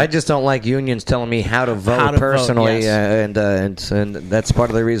not. But I just don't like unions telling me how to vote personally, yes. and that's part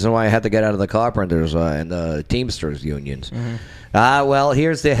of the reason why I had to get out of the carpenters and Teamsters unions. Mm-hmm. Well,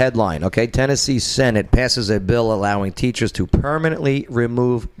 here's the headline. Okay, Tennessee Senate passes a bill allowing teachers to permanently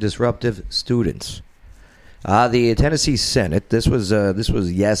remove disruptive students. The Tennessee Senate, this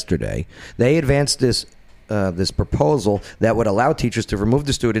was yesterday. They advanced this proposal that would allow teachers to remove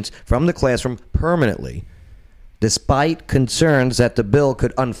the students from the classroom permanently, despite concerns that the bill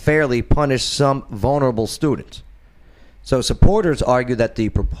could unfairly punish some vulnerable students. So supporters argue that the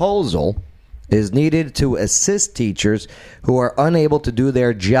proposal is needed to assist teachers who are unable to do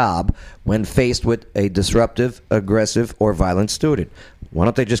their job when faced with a disruptive, aggressive, or violent student. Why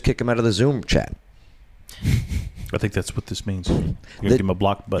don't they just kick them out of the Zoom chat? I think that's what this means. You're going to give him a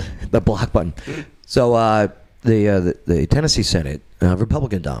block button. The block button. So the Tennessee Senate,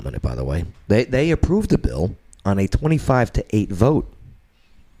 Republican dominant, by the way, they approved the bill on a 25-8 vote,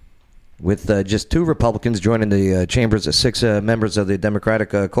 with just 2 Republicans joining the chambers of 6 members of the Democratic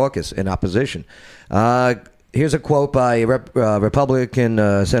caucus in opposition. Here's a quote by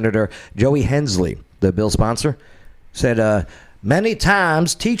Republican Senator Joey Hensley, the bill sponsor, said, many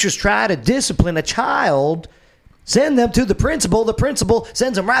times teachers try to discipline a child, send them to the principal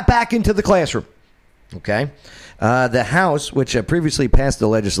sends them right back into the classroom. Okay. The House, which previously passed the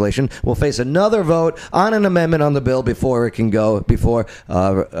legislation, will face another vote on an amendment on the bill before it can go before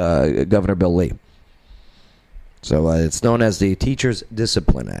Governor Bill Lee. So it's known as the Teachers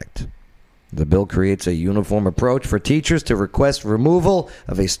Discipline Act. The bill creates a uniform approach for teachers to request removal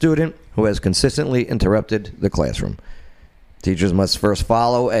of a student who has consistently interrupted the classroom. Teachers must first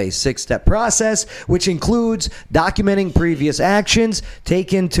follow a 6-step process, which includes documenting previous actions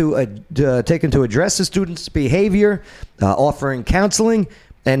taken to address the student's behavior, offering counseling,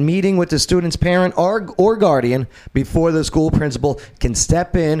 and meeting with the student's parent or guardian before the school principal can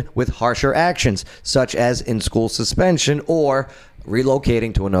step in with harsher actions, such as in-school suspension or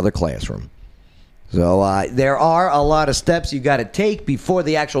relocating to another classroom. So there are a lot of steps you got to take before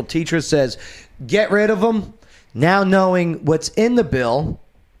the actual teacher says, get rid of them. Now knowing what's in the bill,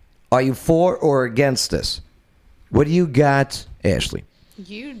 are you for or against this? What do you got, Ashley?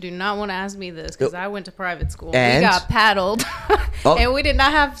 You do not want to ask me this because I went to private school. And? We got paddled, and we did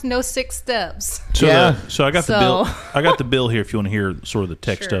not have no 6 steps. So, so I got the bill. I got the bill here. If you want to hear sort of the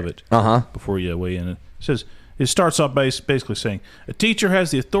text of it, before you weigh in, it says it starts off basically saying a teacher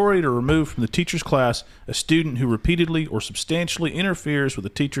has the authority to remove from the teacher's class a student who repeatedly or substantially interferes with the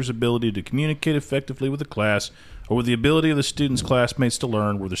teacher's ability to communicate effectively with the class or with the ability of the student's classmates to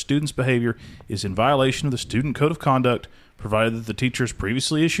learn, where the student's behavior is in violation of the student code of conduct, provided that the teacher has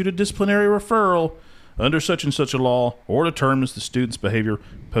previously issued a disciplinary referral under such and such a law, or determines the student's behavior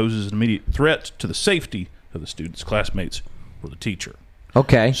poses an immediate threat to the safety of the student's classmates or the teacher.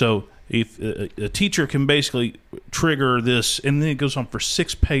 Okay. So if a teacher can basically trigger this, and then it goes on for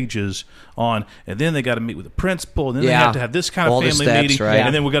 6 pages on, and then they got to meet with the principal, and then they have to have this kind of all family steps, meeting, right?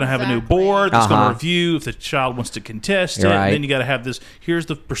 and then we're going to have a new board that's going to review if the child wants to contest it, and then you got to have this, here's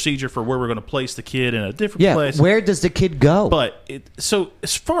the procedure for where we're going to place the kid in a different place. Where does the kid go? But so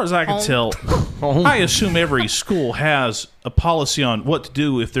as far as I can tell, I assume every school has a policy on what to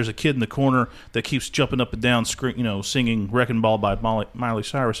do if there's a kid in the corner that keeps jumping up and down, singing "Wrecking Ball" by Miley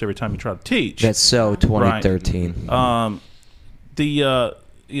Cyrus every time you try to teach. That's so 2013.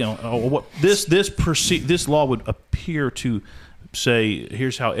 This law would appear to say,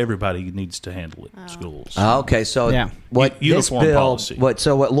 here's how everybody needs to handle it in schools. Okay, so what uniform this bill, policy. What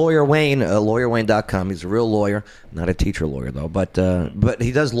Lawyer Wayne, lawyerwayne.com, he's a real lawyer, not a teacher lawyer though, but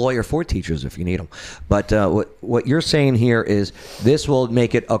he does lawyer for teachers if you need him. But what you're saying here is this will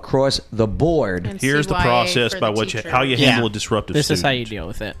make it across the board. And here's the CYA process for by the how you teacher. handle a disruptive This student. is how you deal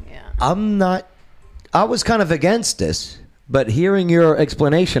with it. I was kind of against this, but hearing your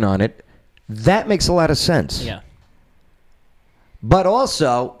explanation on it, that makes a lot of sense. Yeah. But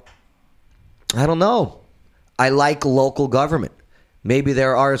also, I don't know. I like local government. Maybe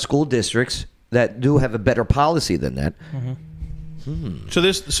there are school districts that do have a better policy than that.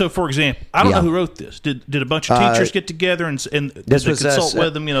 So for example, I don't know who wrote this. Did a bunch of teachers get together and did they consult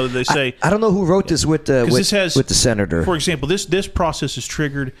with them? They say I don't know who wrote this with the with the senator. For example, this process is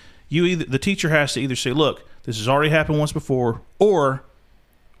triggered. The teacher has to either say, "Look, this has already happened once before," or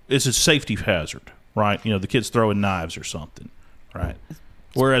it's a safety hazard, right? The kid's throwing knives or something, right?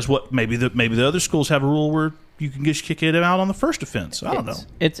 Whereas maybe the other schools have a rule where you can just kick it out on the first offense. I don't know.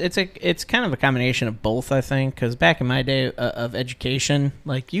 It's kind of a combination of both, I think, because back in my day of education,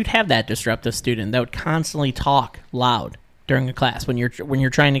 like you'd have that disruptive student that would constantly talk loud during a class when you're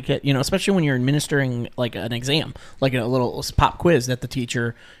trying to get, especially when you're administering like an exam, like a little pop quiz that the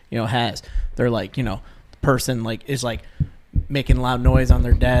teacher has. They're like, the person like is like making loud noise on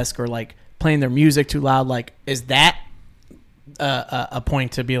their desk or like playing their music too loud. Like, is that a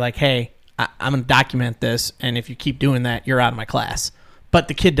point to be like, hey, I'm going to document this, and if you keep doing that, you're out of my class. But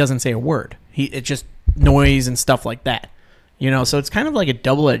the kid doesn't say a word. It's just noise and stuff like that. So it's kind of like a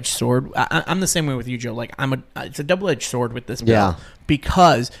double-edged sword. I'm the same way with you, Joe. Like it's a double-edged sword with this bill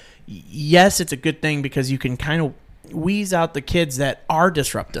because yes, it's a good thing because you can kind of wheeze out the kids that are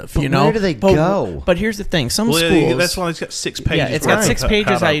disruptive. But where do they go? But here's the thing: some schools. That's why it's got 6 pages. Yeah, it's got 6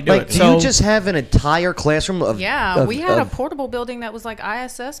 pages. How you do it? Do you just have an entire classroom of? Yeah, we had a portable building that was like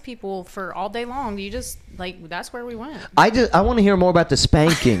ISS people for all day long. You just that's where we went. I want to hear more about the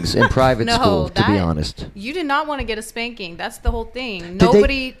spankings in private school. To be honest, you did not want to get a spanking. That's the whole thing.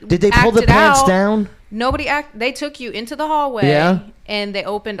 Did they pull the pants down? They took you into the hallway and they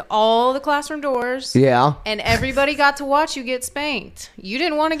opened all the classroom doors. Yeah. And everybody got to watch you get spanked. You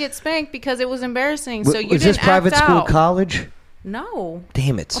didn't want to get spanked because it was embarrassing. So you was didn't this private act school out. college? No.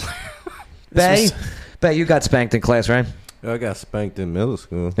 Damn it. Bay, you got spanked in class, right? I got spanked in middle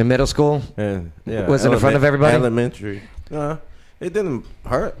school. In middle school? Yeah. Was it in front of everybody? Elementary. It didn't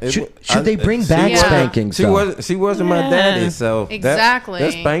hurt. Should they bring back spankings? She wasn't my daddy, so exactly.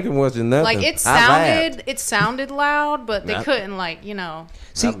 That spanking wasn't nothing. Like it sounded loud, but they couldn't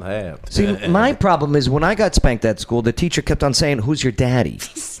See, my problem is when I got spanked at school, the teacher kept on saying, "Who's your daddy?"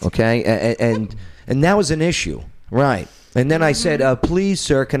 Okay, and that was an issue, right? And then I said, "Please,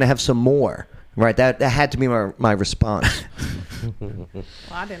 sir, can I have some more?" Right, that had to be my response. Well,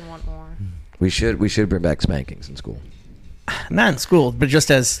 I didn't want more. We should bring back spankings in school. Not in school, but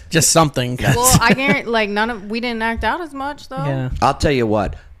just something. Well, I guarantee, we didn't act out as much though. Yeah. I'll tell you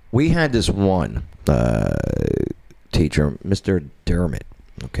what. We had this one teacher, Mr. Dermott.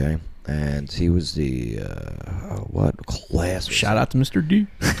 Okay. And he was the what class? Shout out to Mr. D.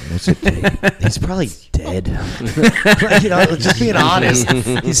 What's it? He's probably dead. Just being honest,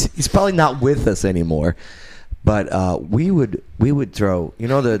 he's probably not with us anymore. But we would throw,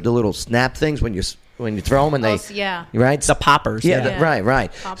 the little snap things when you throw them and they right, the poppers.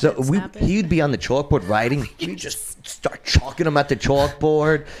 Right. Pop so it, he'd be on the chalkboard writing. We'd just start chalking them at the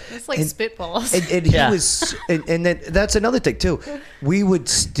chalkboard. It's like spitballs. And he was, and then that's another thing too. We would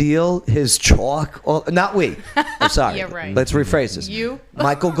steal his chalk. Not we. I'm sorry. Yeah, right. Let's rephrase this. You,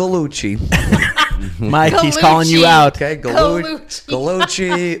 Michael Gallucci. Mike, he's calling you out. Okay,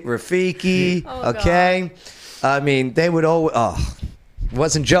 Gallucci, Rafiki. Okay, God. I mean they would always. It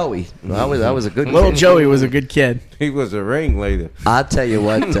wasn't Joey. That was a good Little kid. Joey was a good kid. He was a ringleader. I'll tell you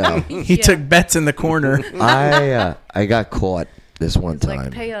what. He took bets in the corner. I got caught this one time,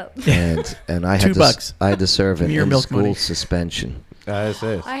 like, pay up. and I had $2. I had to serve an Your milk in-school money. suspension.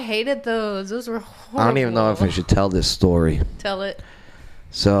 I hated those. Those were horrible. I don't even know if I should tell this story. Tell it.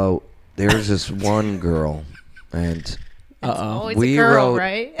 So there was this one girl, and Always we a girl, wrote,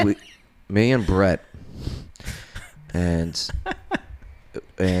 right? me and Brett, and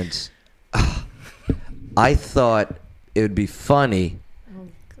I thought it would be funny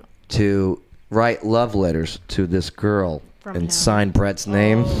to write love letters to this girl and sign Brett's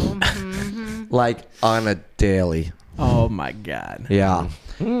name, like on a daily. Oh my God. Yeah.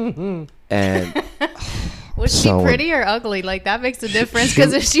 And was she pretty or ugly? Like that makes a difference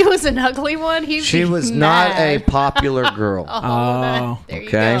because if she was an ugly one, she was not a popular girl. There you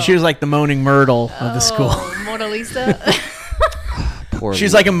okay. go. She was like the moaning Myrtle of the school. Mona Lisa. Poor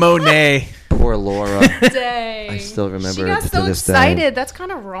She's like a Monet. Poor Laura. Dang. I still remember she got it to so this excited. day. That's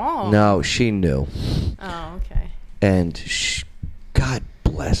kind of wrong. No, she knew. Oh, okay. And God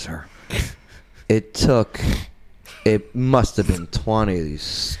bless her. It must have been 20 of these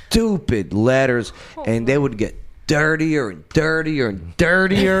stupid letters, and they would get dirtier and dirtier and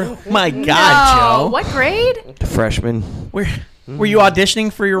dirtier. My God, Joe. What grade? Freshman. Were you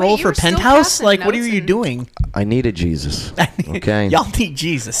auditioning for your role you for were still Penthouse? passing Like, what are notes you doing? I needed Jesus. Okay. Y'all need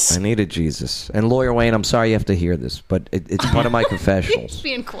Jesus. I needed Jesus. And Lawyer Wayne, I'm sorry you have to hear this, but it's part of my confessionals. He's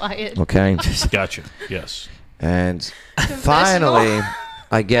being quiet. Okay. Gotcha. Yes. And finally,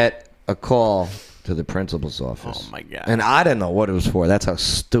 I get a call to the principal's office. Oh my God. And I didn't know what it was for. That's how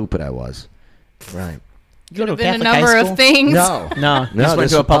stupid I was. Right. You go to a Been a Catholic number high of school? things. No. You just went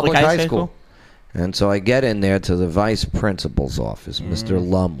this to a is public high school? And so I get in there to the vice principal's office, Mr.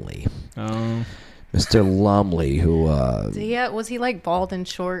 Lumley. Oh. Mr. Lumley, who Was he like bald and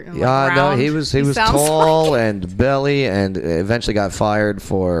short and no, round? he was sounds tall like and belly, and eventually got fired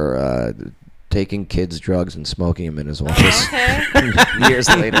for taking kids' drugs and smoking them in his office. Okay. Years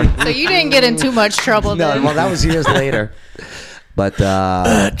later. So you didn't get in too much trouble No, then. well, that was years later. But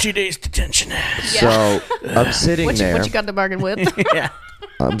 2 days detention. So I'm sitting what there. You got to bargain with? Yeah.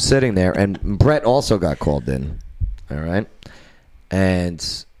 I'm sitting there, and Brett also got called in. All right, and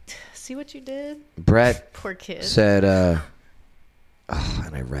See what you did? Brett Poor kid. said, and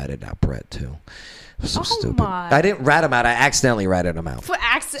I ratted out Brett too. It was so stupid. my. I didn't rat him out. I accidentally ratted him out. For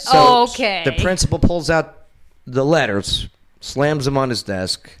accident. So okay. The principal pulls out the letters, slams them on his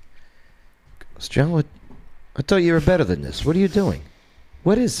desk. Goes, Joe, I thought you were better than this. What are you doing?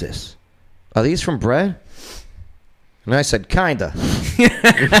 What is this? Are these from Brett? And I said, kinda.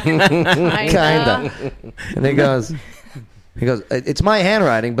 Kinda. And he goes, it's my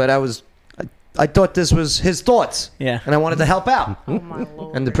handwriting, but I thought this was his thoughts. Yeah. And I wanted to help out. Oh my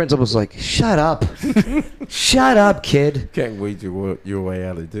Lord. And the principal's like, shut up. Shut up, kid. Can't wait your way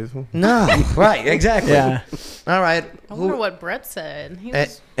out of this one. No. Right, exactly. Yeah. All right. I wonder what Brett said. He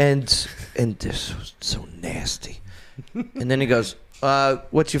was And this was so nasty. And then he goes,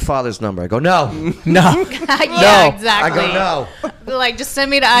 what's your father's number? I go, no. No. yeah, exactly. I go, no. Like, just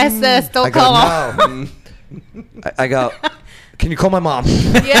send me to ISS. Don't I go, call. no. I go, can you call my mom?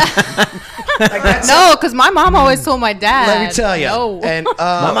 Yeah. No, because my mom always told my dad. Let me tell you. No. And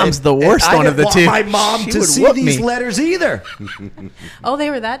My mom's the worst I one of the didn't two. want my mom She to would see whoop these me. letters either. Oh, they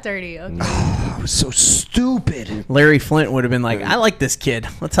were that dirty. Okay. It was so stupid. Larry Flint would have been like, I like this kid.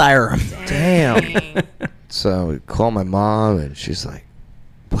 Let's hire him. Damn. So we call my mom, and she's like,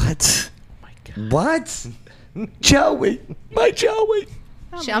 what? Oh my God. What? Joey. My Joey.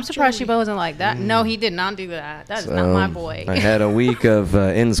 I'm surprised she wasn't like that. No, he did not do that. That is not my boy. I had a week of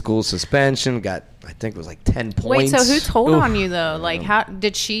in-school suspension. Got, I think it was like 10 points. Wait, so who told on you though? Like, how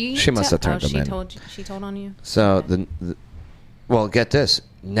did she? She must have turned them she in. She told on you. So well, get this.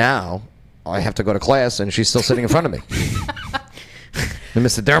 Now I have to go to class, and she's still sitting in front of me. In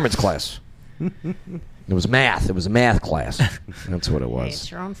Mr. Dermot's class. It was math. It was a math class. That's what it was. Hey,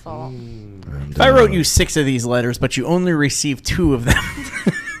 it's your own fault. And, If I wrote you 6 of these letters, but you only received 2 of them,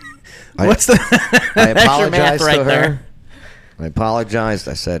 what's the? I That's your math apologized right to her. there. I apologized.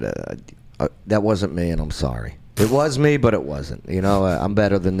 I said that wasn't me, and I'm sorry. It was me, but it wasn't. You know, I'm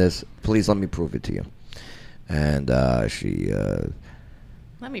better than this. Please let me prove it to you. And she.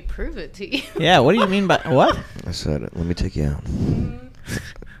 Let me prove it to you. Yeah, what do you mean by what? I said, let me take you out.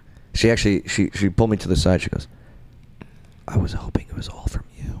 She actually she pulled me to the side. She goes, I was hoping it was all from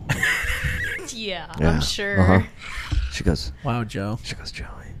you. Yeah, I'm sure. Uh-huh. She goes, wow, Joe. She goes, Joey.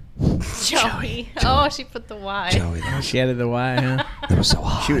 Joey. Oh, she put the Y. Joey. She added the Y, huh? That was so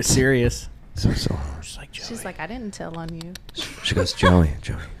hard. She was serious. So hard. She's like, I didn't tell on you. She goes, Joey,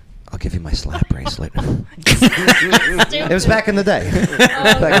 I'll give you my slap bracelet. It was back in the day.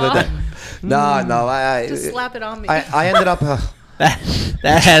 Back in the day. No, I just slap it on me. I ended up.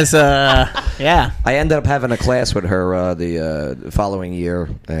 That has yeah. I ended up having a class with her the following year,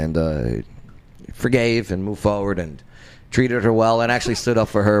 and forgave and moved forward and treated her well, and actually stood up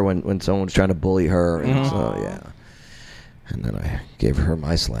for her when someone was trying to bully her. And so yeah, and then I gave her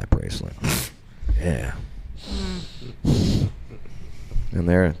my slap bracelet. Yeah. And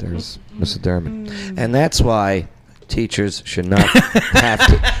there's Mrs. Dermott. And that's why teachers should not have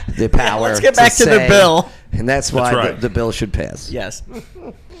the power. Let's get back to the say, bill. And that's why right. the bill should pass. Yes.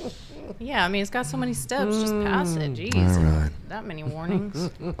 Yeah, I mean, it's got so many steps. Just pass it. Jeez. All right. That many warnings.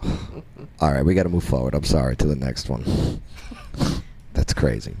 All right, we got to move forward. I'm sorry, to the next one. That's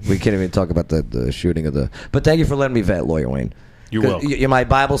crazy. We can't even talk about the shooting of the... But thank you for letting me vet, Lawyer Wayne. You're welcome. You're my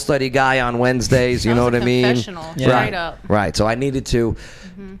Bible study guy on Wednesdays. You know what I mean? Confessional. Yeah. Straight up. Right. So I needed to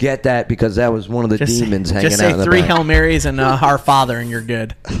get that because that was one of the demons hanging just out say in the 3 back. Hail Marys and Our Father, and you're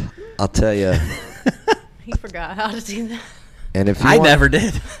good. I'll tell you. He forgot how to do that. And if you I want, never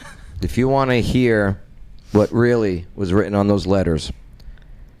did. If you want to hear what really was written on those letters,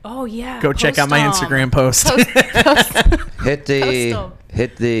 Oh, yeah. Go check out my Instagram post. hit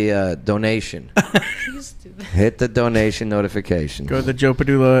the donation. Hit the donation notification. Go to the Joe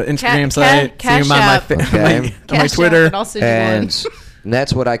Padula Instagram Ca- site. cash see him on app. Okay. my Cash Twitter. app, and I'll send you And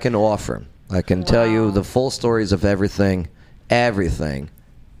that's what I can offer. I can tell you the full stories of everything,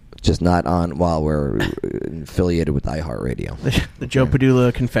 just not on while we're affiliated with iHeartRadio. The Joe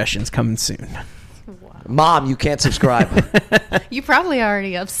Padula Confessions coming soon. Mom, you can't subscribe. You probably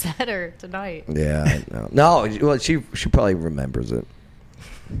already upset her tonight. Yeah, I know. No, well, she probably remembers it.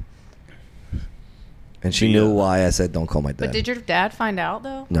 And she knew why I said don't call my dad. But did your dad find out,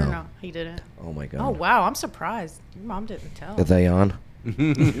 though? No. Or no, he didn't. Oh, my God. Oh, wow. I'm surprised. Your mom didn't tell. Are they on?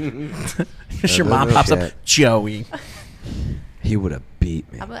 Your mom pops up, Joey. He would have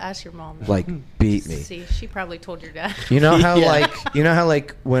beat me. I'm going to ask your mom. Like, beat me. See, she probably told your dad. You know how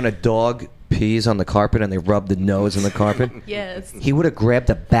like when a dog pees on the carpet and they rub the nose in the carpet? Yes. He would have grabbed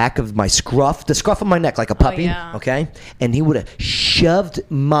the back of my scruff, the scruff of my neck like a puppy, yeah. okay? And he would have shoved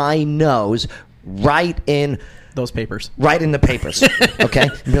my nose right in those papers. Right in the papers, okay?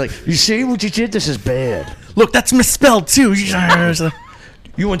 And be like, you see what you did? This is bad. Look, that's misspelled too.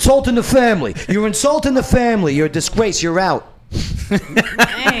 You insulting the family. You're insulting the family. You're a disgrace. You're out.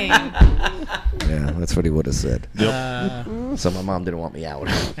 Dang. Yeah, that's what he would have said. So my mom didn't want me out.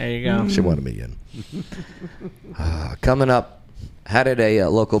 There you go. She wanted me in. Coming up, how did a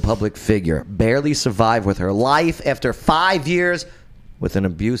local public figure barely survive with her life after 5 years with an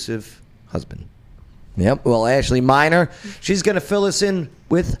abusive husband? Yep, well, Ashley Miner, she's going to fill us in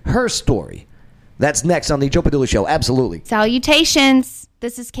with her story. That's next on the Joe Padula Show. Absolutely. Salutations.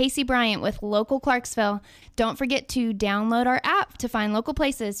 This is Casey Bryant with Local Clarksville. Don't forget to download our app to find local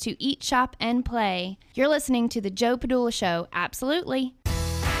places to eat, shop, and play. You're listening to the Joe Padula Show. Absolutely.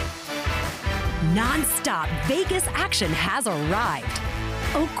 Non-stop Vegas action has arrived.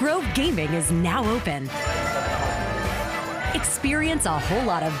 Oak Grove Gaming is now open. Experience a whole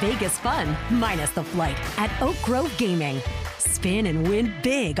lot of Vegas fun, minus the flight, at Oak Grove Gaming. Spin and win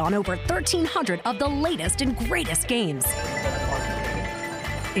big on over 1,300 of the latest and greatest games.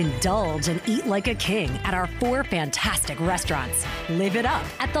 Indulge and eat like a king at our 4 fantastic restaurants. Live it up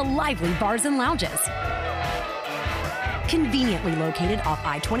at the lively bars and lounges. Conveniently located off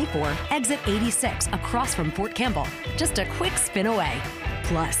I-24, exit 86, across from Fort Campbell. Just a quick spin away.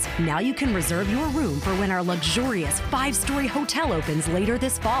 Plus, now you can reserve your room for when our luxurious 5-story hotel opens later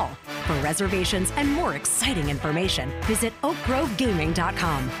this fall. For reservations and more exciting information, visit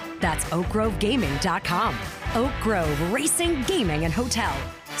oakgrovegaming.com. That's oakgrovegaming.com. Oak Grove Racing, Gaming, and Hotel.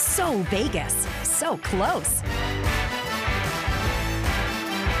 So Vegas, so close.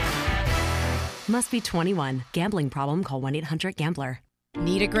 Must be 21. Gambling problem? Call 1-800-GAMBLER.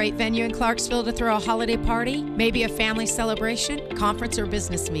 Need a great venue in Clarksville to throw a holiday party? Maybe a family celebration, conference, or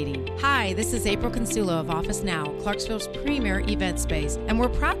business meeting? Hi, this is April Consulo of Office Now, Clarksville's premier event space, and we're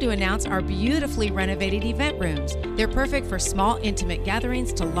proud to announce our beautifully renovated event rooms. They're perfect for small, intimate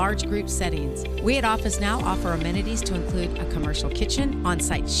gatherings to large group settings. We at Office Now offer amenities to include a commercial kitchen,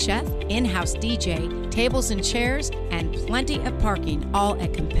 on-site chef, in-house DJ, tables and chairs, and plenty of parking, all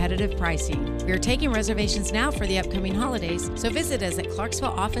at competitive pricing. We are taking reservations now for the upcoming holidays, so visit us at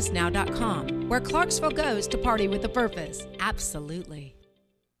ClarksvilleOfficeNow.com, where Clarksville goes to party with a purpose. Absolutely.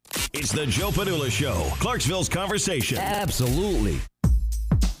 It's the Joe Padula Show, Clarksville's conversation. Absolutely.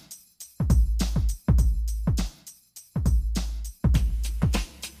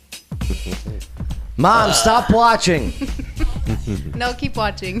 Mom, stop watching. No, keep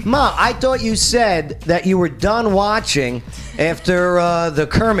watching. Mom, I thought you said that you were done watching after the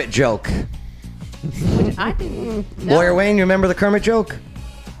Kermit joke. I didn't. No. Lawyer Wayne, you remember the Kermit joke?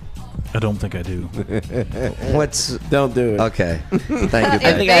 I don't think I do. Don't do it. Okay. Thank you.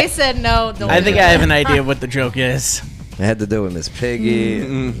 If they said no, don't I think do I it. have an idea what the joke is. It had to do with Miss Piggy.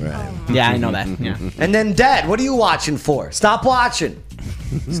 Right. Yeah, I know that. Yeah. And then, Dad, what are you watching for? Stop watching.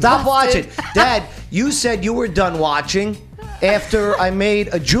 Stop watching. Dad, you said you were done watching after I made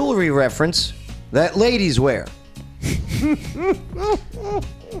a jewelry reference that ladies wear.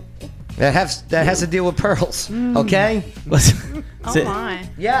 That has to deal with pearls, okay? Oh my.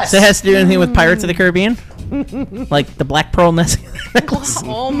 Yes. So it has to do anything with Pirates of the Caribbean? Like the Black Pearl necklace?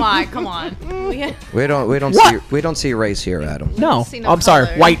 Oh my, come on. We don't What? see race here, Adam. No. See no I'm sorry.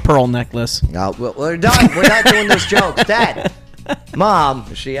 color. White pearl necklace. No, we're done. We're not doing this joke. Dad, Mom,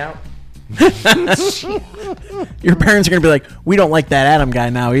 is she out? Your parents are going to be like, we don't like that Adam guy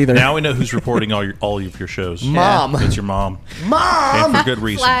now either. Now we know who's reporting all of your shows. Mom. It's your mom. Mom! And for good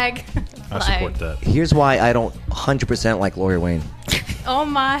reason. Flag. I support that. Here's why I don't 100% like Lawyer Wayne. Oh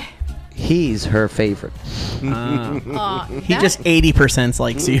my. He's her favorite. He just 80%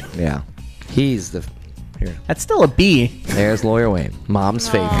 likes you. Yeah. He's the... Here. That's still a B. There's Lawyer Wayne. Mom's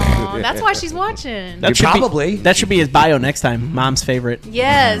favorite. Oh, that's why she's watching. That should probably. That should be his bio next time. Mom's favorite.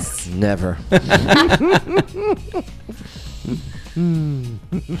 Yes. Never. I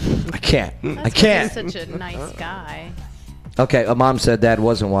can't. I can't. He's such a nice guy. Okay, Mom said Dad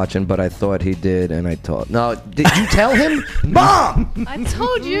wasn't watching, but I thought he did, and I told... No, did you tell him? Mom! I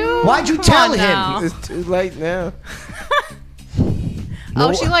told you. Why'd you Come tell on him? now. It's too late now.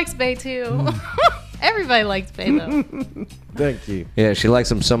 Oh, she likes Bay too. Everybody likes Bay though. Thank you. Yeah, she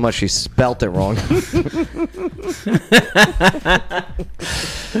likes him so much she spelt it wrong.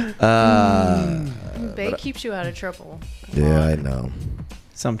 Bay keeps you out of trouble. Yeah, I know.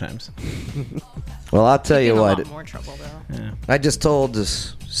 Sometimes. Well, I'll tell you In a what. lot more trouble though. Yeah. I just told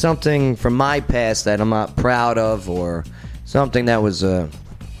us something from my past that I'm not proud of, or something that was a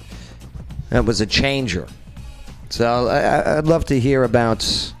changer. So I'd love to hear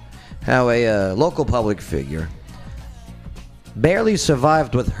about how a local public figure barely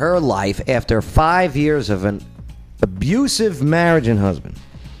survived with her life after 5 years of an abusive marriage and husband.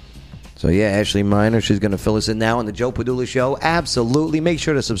 So yeah, Ashley Miner, she's going to fill us in now on the Joe Padula Show. Absolutely. Make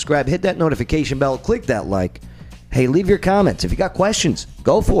sure to subscribe. Hit that notification bell. Click that like. Hey, leave your comments. If you got questions,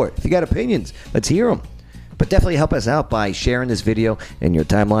 go for it. If you got opinions, let's hear them. But definitely help us out by sharing this video in your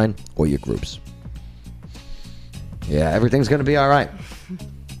timeline or your groups. Yeah, everything's going to be all right.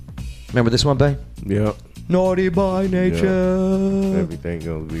 Remember this one, Bay? Yep. Naughty by nature. Yep. Everything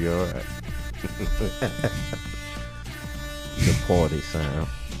going to be all right. The party sound.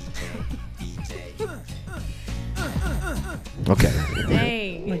 Okay.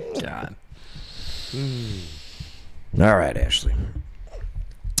 Dang. My God. All right, Ashley.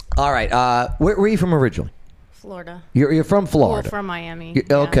 All right. Where are you from originally? Florida. You're from Florida. Well, from Miami.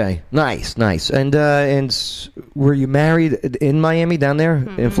 Yeah. Okay. Nice. And were you married in Miami down there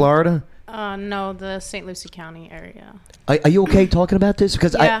in Florida? No, the St. Lucie County area. Are you okay talking about this?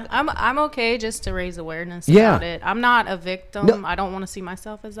 Because yeah, I'm okay just to raise awareness Yeah. about it. I'm not a victim. No. I don't want to see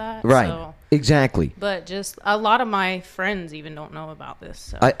myself as that. Right. So. Exactly. But just a lot of my friends even don't know about this.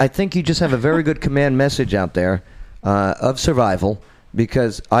 So. I think you just have a very good command message out there of survival,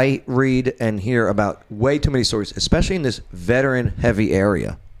 because I read and hear about way too many stories, especially in this veteran-heavy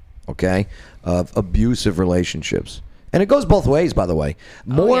area, okay, of abusive relationships. And it goes both ways, by the way.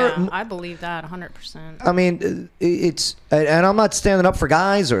 I believe that 100%. I mean, it's, and I'm not standing up for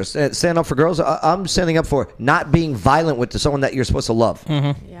guys or standing up for girls. I'm standing up for not being violent with someone that you're supposed to love.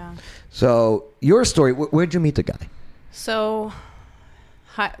 Mm-hmm. Yeah. So, your story, where'd you meet the guy? So,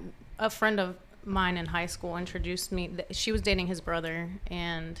 a friend of mine in high school introduced me. She was dating his brother,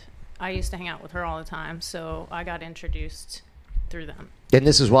 and I used to hang out with her all the time. So, I got introduced through them. And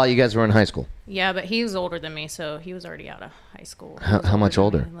this is while you guys were in high school. Yeah, but he was older than me, so he was already out of high school. How much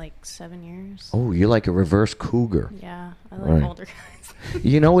older? than me, like 7 years. Oh, you're like a reverse cougar. Yeah, I like older guys.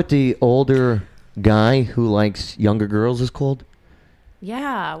 You know what the older guy who likes younger girls is called?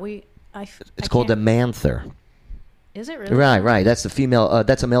 Yeah, It's called a manther. Is it really? Right. That's the female.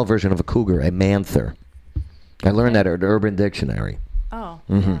 That's a male version of a cougar, a manther. I learned that at Urban Dictionary. Oh.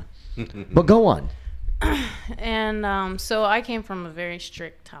 Yeah. But go on. And so I came from a very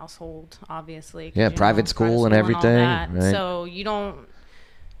strict household, obviously. Yeah, private school and everything. Right. So you don't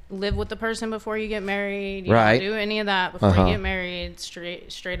live with the person before you get married. You Right. don't do any of that before you get married.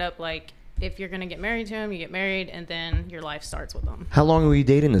 Straight up, like, if you're going to get married to him, you get married, and then your life starts with him. How long were you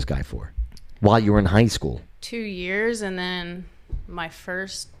dating this guy for? While you were in high school? 2 years, and then my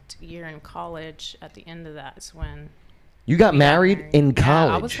first year in college, at the end of that is when... You got married in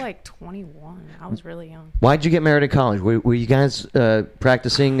college? Yeah, I was like 21. I was really young. Why'd you get married in college? Were you guys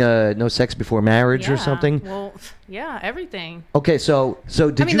practicing no sex before marriage or something? Well, yeah, everything. Okay, so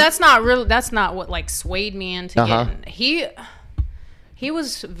did you... I mean, that's not real. That's not what like swayed me into getting... He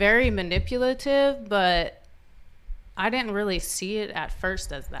was very manipulative, but I didn't really see it at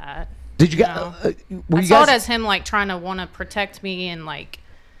first as that. Did you I saw it as him like trying to want to protect me and like...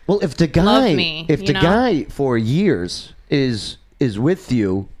 Well, if the guy, love me, guy for years is with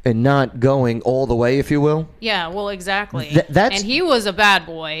you and not going all the way, if you will. Yeah, well, exactly. That's, and he was a bad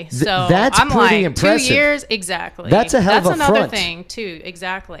boy, so that's I'm pretty like impressive. 2 years, exactly. That's a hell of a another front. thing too,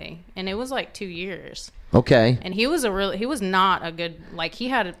 exactly. And it was like 2 years. Okay. And he was not a good, like he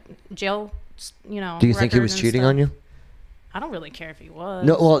had a jail, Do you think he was cheating on you? I don't really care if he was.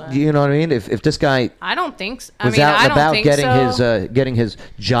 No, well, you know what I mean. If this guy, I don't think so. was out and about getting his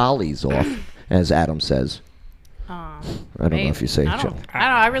jollies off, as Adam says. I don't know if you say.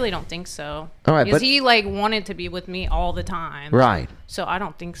 I really don't think so. All right, because but he like wanted to be with me all the time. Right. So I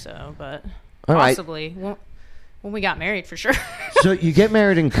don't think so, but all possibly when we got married for sure. So you get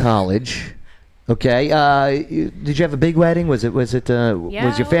married in college. Okay. Did you have a big wedding? Was your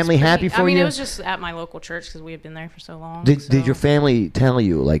family happy for you? I mean, it was just at my local church because we had been there for so long. Did your family tell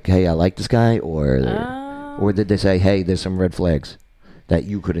you like, "Hey, I like this guy," or did they say, "Hey, there's some red flags that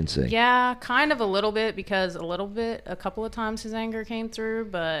you couldn't see"? Yeah, kind of a little bit because a couple of times his anger came through,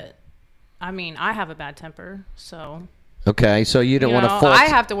 but I mean, I have a bad temper, so. Okay, so you didn't want to fault. I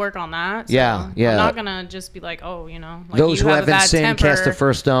have to work on that. So yeah. I'm not gonna just be like, like those who haven't sinned cast the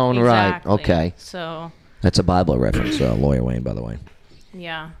first stone. Exactly. Right. Okay. So that's a Bible reference, Lawyer Wayne, by the way.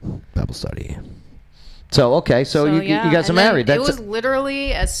 Yeah. Bible study. So okay, so you guys are married. It was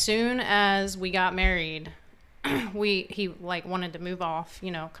literally as soon as we got married, he like wanted to move off.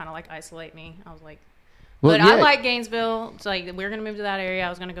 Kind of like isolate me. I was like. Well, but I like Gainesville. It's like we're gonna move to that area. I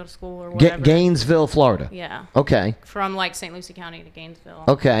was gonna go to school or whatever. Gainesville, Florida. Yeah. Okay. From like St. Lucie County to Gainesville.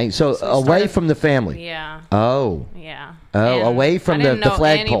 Okay, so away from the family. Yeah. Oh. Yeah. Oh, and away from the flagpole.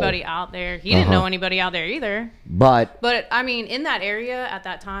 I didn't know anybody out there. He didn't know anybody out there either. But I mean, in that area at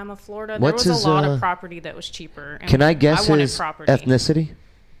that time of Florida, there was a lot of property that was cheaper. And can I guess his property. ethnicity?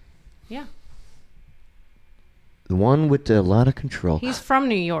 Yeah. The one with a lot of control. He's from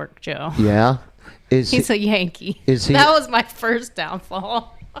New York, Joe. Yeah. He's a Yankee. Is he? That was my first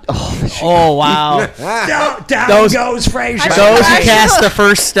downfall. Oh wow! Down goes Frazier. Those who cast the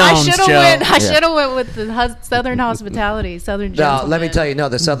first stones. I should have went with the Southern hospitality, Southern gentlemen. No, let me tell you. No,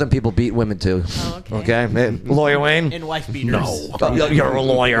 the Southern people beat women too. Oh, okay. Lawyer Wayne. And wife beaters. No, you're a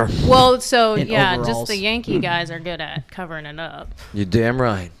lawyer. Well, so overalls. just the Yankee guys are good at covering it up. You're damn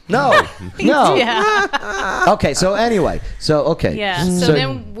right. No. Yeah. Okay. So anyway. Okay. Yeah. So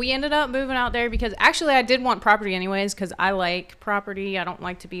then we ended up moving out there because actually I did want property anyways because I like property. I don't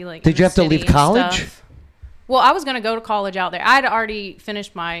like to be like. Did you have to leave college? Stuff. Well, I was going to go to college out there. I had already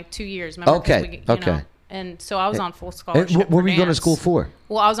finished my 2 years. Remember? Okay. And so I was on full scholarship. What were you going to school for?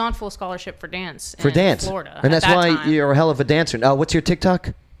 Well, I was on full scholarship for dance. For dance, Florida, and that's why you're a hell of a dancer. What's your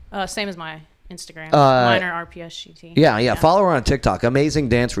TikTok? Same as my Instagram. Minor RPSGT. Yeah. Follow her on TikTok. Amazing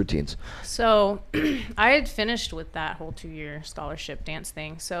dance routines. So I had finished with that whole 2-year scholarship dance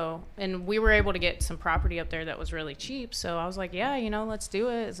thing. So, and we were able to get some property up there that was really cheap. So I was like, yeah, let's do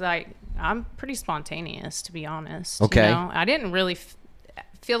it. It's like, I'm pretty spontaneous, to be honest. Okay. I didn't really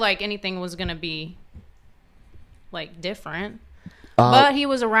feel like anything was going to be like different. But he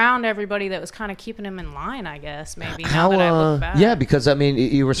was around everybody that was kind of keeping him in line, I guess, maybe, now that I look back. Yeah, because, I mean,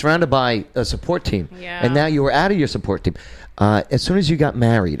 you were surrounded by a support team. Yeah. And now you were out of your support team. As soon as you got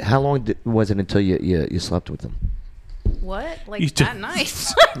married, how long was it until you slept with them? What? Like You that do- night?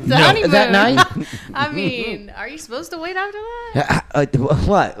 The No. honeymoon. That night? I mean, are you supposed to wait after that?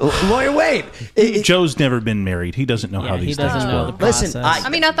 What? Lawyer Wade. Joe's never been married. He doesn't know how these things work. Listen, I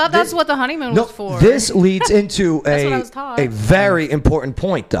mean, I thought that's what the honeymoon was for. This leads into That's what I was taught. a very important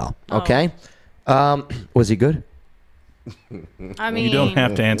point, though. Okay, was he good? I mean, You don't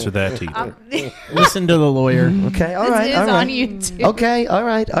have to answer that either. Listen to the lawyer. Okay, all This right, is all right. on YouTube. Okay, all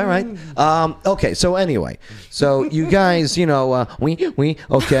right. Okay, so anyway, so you guys, we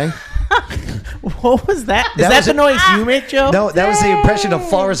okay. What was that? Is That that was the a- noise you make, Joe? No, that was the impression of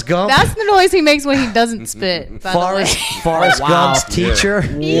Forrest Gump. That's the noise he makes when he doesn't spit. By Forrest the way. Forrest Wow. Gump's teacher.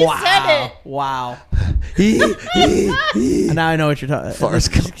 He said it. Wow. He. Now I know what you're talking.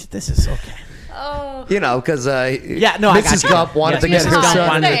 Forrest Gump. This is okay. Oh. Because I got Mrs. you. Gump wanted Yes, to get Mrs. her Gump son.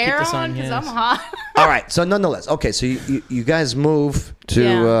 wanted the to keep air the son, on because yes. I'm hot. All right, so nonetheless, okay, so you guys move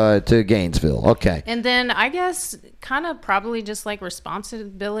to Gainesville, okay. And then I guess kind of probably just like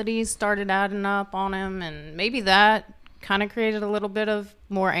responsibilities started adding up on him, and maybe that kind of created a little bit of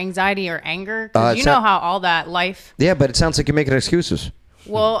more anxiety or anger. Because you know how all that life. Yeah, but it sounds like you're making excuses.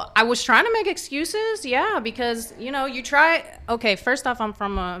 Well, I was trying to make excuses, yeah, because, you try. Okay, first off, I'm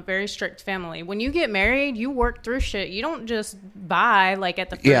from a very strict family. When you get married, you work through shit. You don't just buy, like, at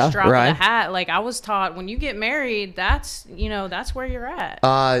the first drop of the hat. Like, I was taught when you get married, that's where you're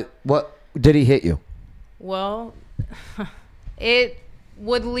at. What did he hit you? Well, it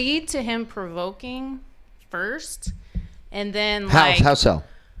would lead to him provoking first, and then, like... How so?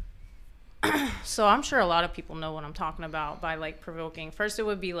 So I'm sure a lot of people know what I'm talking about by like provoking. First, it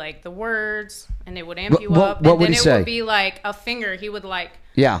would be like the words, and it would amp you up. What and would then he it say? would be like a finger. He would like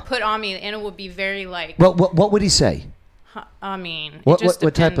put on me, and it would be very like. What would he say? I mean, What- it just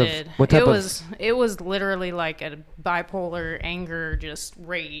what type of- depended. what type it of- was it was literally like a bipolar anger, just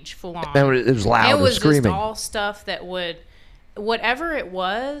rage, full on. And it was loud It or was screaming. just all stuff that would, whatever it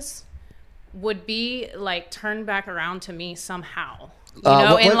was, would be like turned back around to me somehow.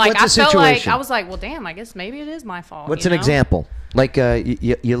 And like what's the I felt like situation? I was like, well, damn, I guess maybe it is my fault. What's you an know? example? Like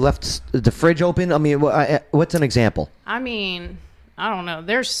you left the fridge open? I mean, what's an example? I mean, I don't know.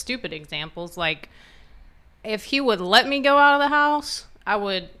 There's stupid examples. Like, if he would let me go out of the house, I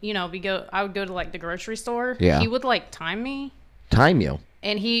would, I would go to like the grocery store. Yeah. He would like time me. Time you.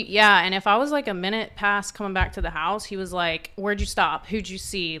 And and if I was like a minute past coming back to the house, he was like, where'd you stop? Who'd you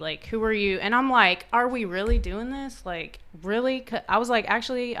see? Like, who are you? And I'm like, are we really doing this? Like, really? 'Cause I was like,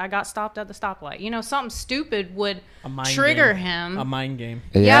 actually, I got stopped at the stoplight. Something stupid would trigger him. A mind game.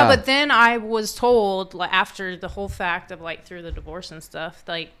 Yeah, but then I was told, like, after the whole fact of like through the divorce and stuff,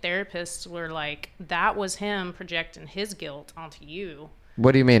 like therapists were like, that was him projecting his guilt onto you.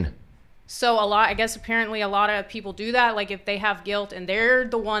 What do you mean? So apparently a lot of people do that. Like if they have guilt and they're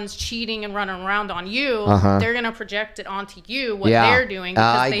the ones cheating and running around on you, they're going to project it onto you, what they're doing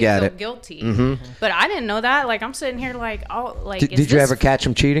because they feel guilty. Mm-hmm. But I didn't know that. Like I'm sitting here like, oh, like, Did you ever catch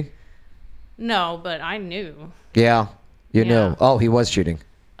him cheating? No, but I knew. Yeah, you knew. Oh, he was cheating.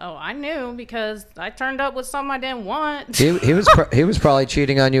 Oh, I knew because I turned up with something I didn't want. He was he was probably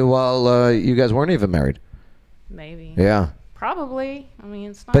cheating on you while you guys weren't even married. Maybe. Yeah. Probably. I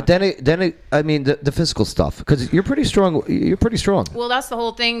mean, it's not. But then I mean, the physical stuff, because you're pretty strong. You're pretty strong. Well, that's the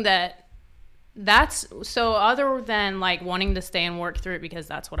whole thing. That's so. Other than like wanting to stay and work through it, because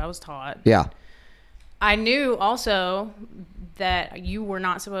that's what I was taught. Yeah. I knew also that you were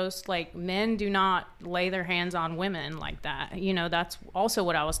not supposed, like, men do not lay their hands on women like that. That's also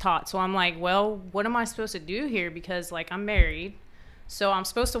what I was taught. So I'm like, well, what am I supposed to do here? Because like I'm married. So I'm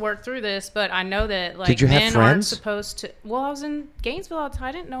supposed to work through this, but I know that like Did you have men friends? aren't supposed to. Well, I was in Gainesville all the time.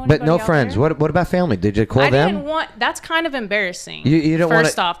 I didn't know anybody. But no out friends. there. What about family? Did you call I them? didn't want. That's kind of embarrassing. You don't want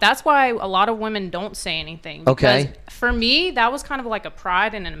First off, that's why a lot of women don't say anything. Okay. Because for me, that was kind of like a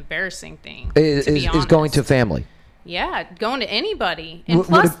pride and an embarrassing thing. to be Is honest. going to family. Yeah, going to anybody, and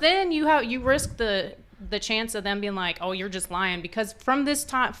plus, then you risk the chance of them being like, "Oh, you're just lying," because from this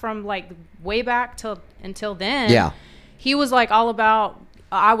time, from like way back until then, Yeah. he was like all about.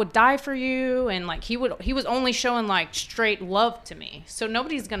 I would die for you, and like he was only showing like straight love to me, so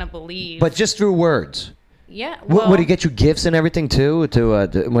nobody's gonna believe. But just through words. Yeah. Well, Would he get you gifts and everything too, to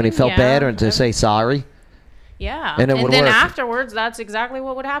when he felt bad, or to say sorry? Yeah. And it would then work. afterwards, that's exactly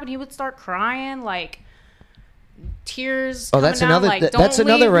what would happen. He would start crying, like tears. Oh, that's coming down, another- Like, that's Don't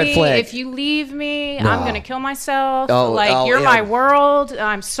another leave red me. flag. If you leave me, No. I'm gonna kill myself. Oh, like you're yeah. my world.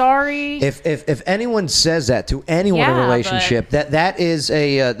 I'm sorry. If anyone says that to anyone in a Yeah, relationship, that is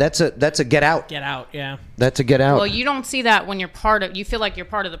that's a get out. Get out, yeah. That's a get out. Well, you don't see that when you're you feel like you're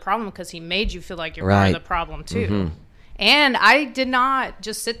part of the problem because he made you feel like you're part Right. of the problem too. Mhm. And I did not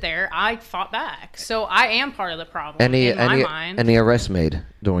just sit there. I fought back. So I am part of the problem in my mind. Any arrests made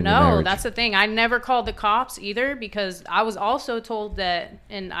during your marriage? No, that's the thing. I never called the cops either because I was also told that,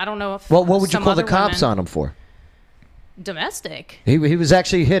 and I don't know if Well, what would you some call the other cops women- on him for? Domestic. He was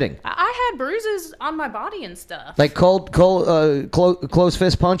actually hitting. I had bruises on my body and stuff. Like close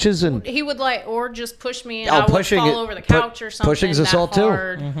fist punches and He would or just push me and Oh, I would pushing fall it- over the couch or something. pushing's that assault too.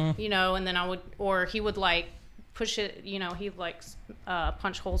 hard, Mhm. You know, and then or he would push it, you know, he'd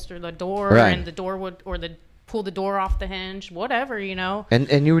punch holes through the door Right. and the door pull the door off the hinge, whatever, you know.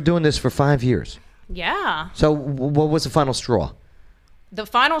 And you were doing this for 5 years. Yeah. So what was the final straw? The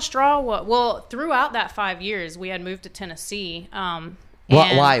final straw, well, throughout that 5 years, we had moved to Tennessee.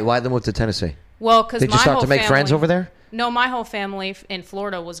 Why the move to Tennessee? Well, because did you start to make friends over there? No, my whole family in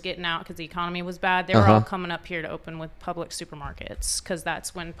Florida was getting out because the economy was bad. They were all coming up here to open with Public supermarkets because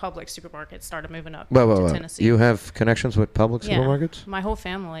that's when Public supermarkets started moving up to Tennessee. You have connections with Public supermarkets? My whole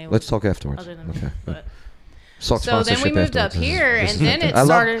family. Let's talk afterwards. Other than okay. But, So then we moved up here, and then it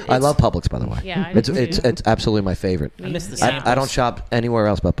started. I love Publix, by the way. Yeah, I do it's absolutely my favorite. I miss the samples. I don't shop anywhere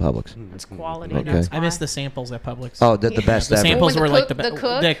else but Publix. It's quality. Okay. That's I miss the samples at Publix. Oh, the best The ever. samples When were the like cook- the the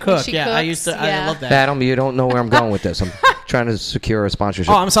cook, The when cook, she yeah. I cooks, used to. I yeah. love that. Adam, you don't know where I'm going with this. I'm trying to secure a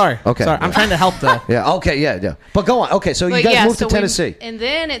sponsorship. Oh, I'm sorry. Okay. Sorry. I'm trying to help though. Yeah. Okay. Yeah. But go on. Okay. So you guys moved to Tennessee. And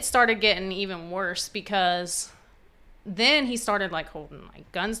then it started getting even worse because then he started holding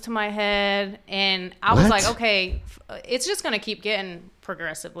guns to my head, and I was What? like, okay, it's just gonna keep getting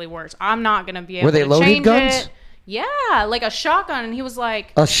progressively worse. I'm not gonna be able Were they to loaded change guns? it. Yeah, like a shotgun, and he was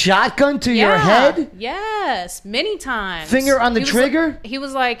like, A shotgun to your yeah, head? Yes, many times. Finger on the He was trigger? like- he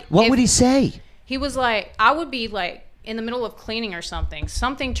was like, What if- would he say? He was like, I would be in the middle of cleaning or something.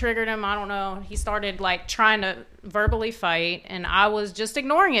 Something triggered him. I don't know. He started trying to verbally fight, and I was just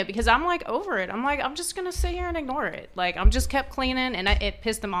ignoring it because I'm over it. I'm just gonna sit here and ignore it. I'm just kept cleaning, and it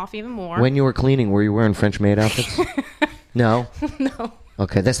pissed him off even more. When you were cleaning, were you wearing French maid outfits? No. No.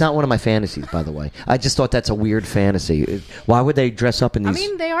 Okay, that's not one of my fantasies, by the way. I just thought that's a weird fantasy. Why would they dress up in I these?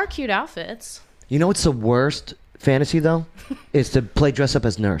 mean, they are cute outfits. You know what's the worst fantasy though? Is to play dress up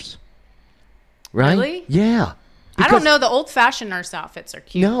as nurse. Right? Really? Yeah. I don't know. The old-fashioned nurse outfits are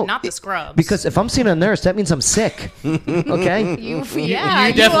cute, not the scrubs. Because if I'm seeing a nurse, that means I'm sick. Okay? you are sick. You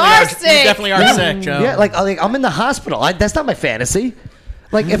definitely are sick, Joe. Yeah, I'm in the hospital. That's not my fantasy.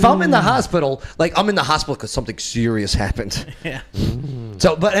 If I'm in the hospital, I'm in the hospital because something serious happened. Yeah.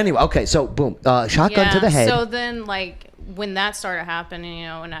 So, but anyway, okay. So, boom, shotgun to the head. So then, when that started happening,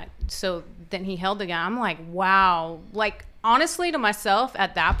 so then he held the gun. I'm like, wow. Honestly, to myself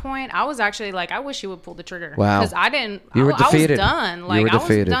at that point, I was actually I wish he would pull the trigger. Wow. Because I didn't. You were defeated. I was done. You were I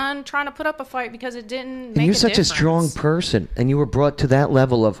defeated. was done trying to put up a fight because it didn't make And you're a such difference. a strong person, and you were brought to that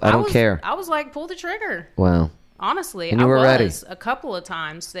level of I don't care. I was like, pull the trigger. Wow. Honestly, And you were I ready. was a couple of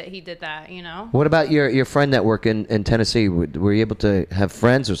times that he did that. What about your friend network in Tennessee? Were you able to have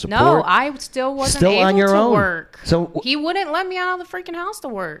friends or support? No, I still wasn't Still able on your to own. work. So he wouldn't let me out of the freaking house to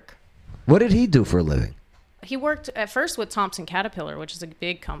work. what did he do for a living? He worked at first with Thompson Caterpillar, which is a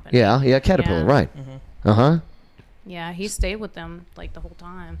big company. Yeah, Caterpillar, right? Mm-hmm. Yeah, he stayed with them the whole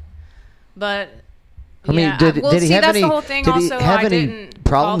time. But I mean, did he have that's any? the whole thing. Did he Also, have I any didn't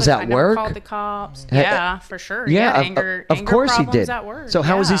problems call the, at I never work? called the cops. Ha- Yeah, for sure. Yeah, He had of anger course he problems did. At work. So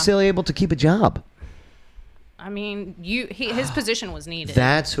how was he Yeah. still able to keep a job? I mean, his position was needed.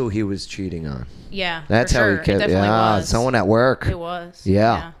 That's who he was cheating on. Yeah, That's for how sure. he It kept. definitely Yeah, was. someone at work. It was.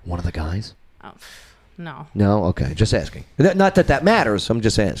 Yeah, one of the guys. Oh, no. No, okay, just asking. Not that matters. I'm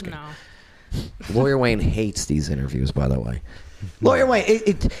just asking. No. Lawyer Wayne hates these interviews, by the way. Lawyer Wayne,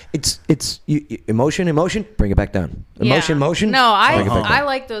 it's emotion. Bring it back down. Emotion. No, bring it back down. I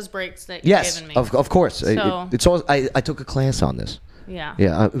like those breaks that you've Yes, given me. of course. So, It's all. I took a class on this. Yeah.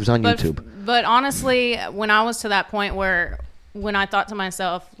 Yeah, it was on YouTube. But honestly, when I was to that point where when I thought to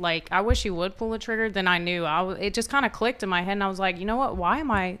myself, I wish he would pull the trigger, then I knew it just kind of clicked in my head, and I was like, you know what? Why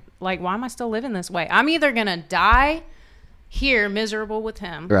am I still living this way? I'm either gonna die here miserable with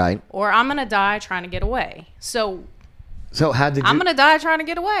him, Right. or I'm gonna die trying to get away. So how did you? I'm gonna die trying to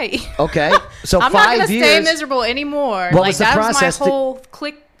get away. Okay, so I'm 5 not gonna years. stay miserable anymore. What was the that process was my to- whole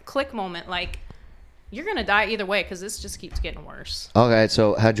click moment. You're gonna die either way because this just keeps getting worse. Okay,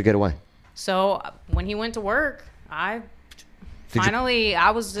 so how'd you get away? So when he went to work, I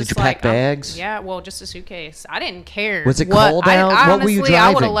was just Did you pack bags? Yeah, well, just a suitcase. I didn't care. Was it cold out? I What were you honestly, I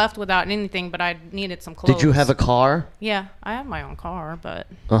would driving? have left without anything, but I needed some clothes. Did you have a car? Yeah, I have my own car, but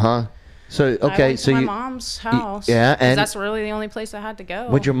So I okay, went so to my you. mom's house. yeah, 'cause and that's really the only place I had to go.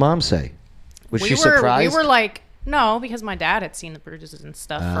 What'd your mom say? Was we she were, surprised? We were no, because my dad had seen the bruises and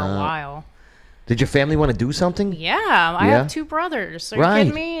stuff for a while. Did your family want to do something? Yeah, I have 2 brothers. Are you Right.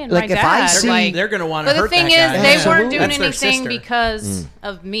 kidding me? And Like, my if dad. I see- like, They're gonna wanna But the hurt thing that is, guy. they Absolutely. weren't doing That's their anything sister. because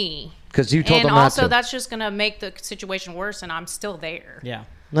of me. 'Cause you told and them not also to. that's just gonna make the situation worse, and I'm still there. Yeah.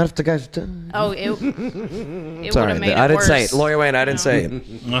 Not if the guys. Oh, it would Sorry, have made it I didn't worse. say it. Lawyer Wayne, I didn't say it.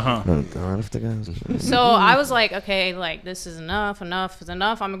 Uh-huh. Not if the guys. So I was like, okay, like this is enough. Enough is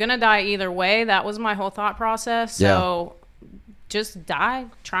enough. I'm gonna die either way. That was my whole thought process. So just die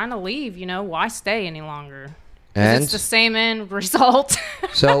trying to leave. Why stay any longer? 'Cause And it's the same end result.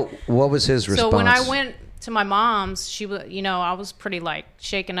 so, what was his response? So when I went to my mom's, she was, I was pretty like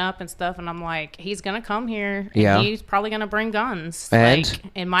shaken up and stuff, and I'm like, he's gonna come here, and he's probably gonna bring guns.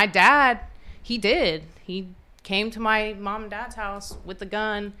 And my dad, he did. He came to my mom and dad's house with the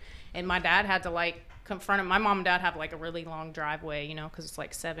gun, and my dad had to like confront him. My mom and dad have like a really long driveway, because it's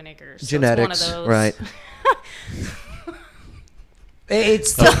like 7 acres. Genetics, so it's one of those. right?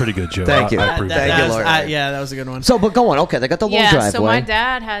 It's That's a pretty good joke. Thank you. I approve Thank you, Lord. Yeah, that was a good one. So, but go on. Okay, they got the long driveway. So my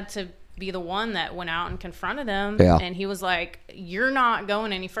dad had to be the one that went out and confronted him. Yeah. And he was like, you're not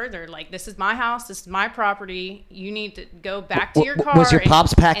going any further. Like, this is my house. This is my property. You need to go back to your car. Was your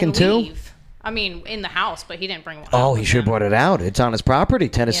pops packing and too? leave. I mean, in the house, but he didn't bring one. Oh, he should have brought it out. It's on his property,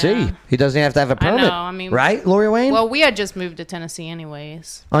 Tennessee. Yeah. He doesn't have to have a permit. I know. I mean, right, Lori Wayne? Well, we had just moved to Tennessee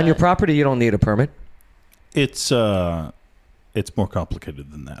anyways. On your property, you don't need a permit. It's more complicated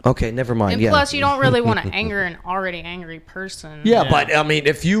than that. Okay, never mind. And plus, you don't really want to anger an already angry person. Yeah, but I mean,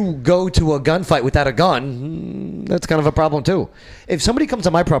 if you go to a gunfight without a gun, that's kind of a problem too. If somebody comes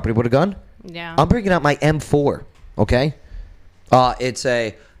on my property with a gun, I'm bringing out my M4. Okay, it's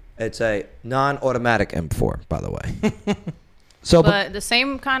a non-automatic M4, by the way. So, but the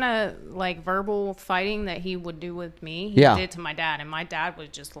same kind of like verbal fighting that he would do with me, he did to my dad, and my dad was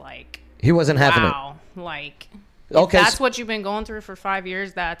just like, he wasn't having it. Wow, like. Okay, if that's what you've been going through for 5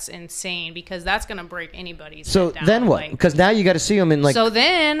 years, that's insane because that's going to break anybody's So head down. then what? Because now you got to see him in like. So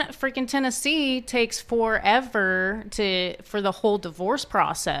then, freaking Tennessee takes forever for the whole divorce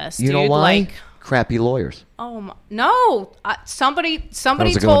process. You know why? Crappy lawyers. Oh my, no! Somebody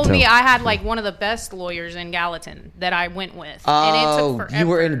told me I had like one of the best lawyers in Gallatin that I went with, and it took forever. You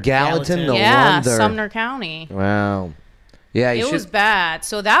were in Gallatin, no yeah, wonder. Sumner County. Wow. Yeah, it was bad.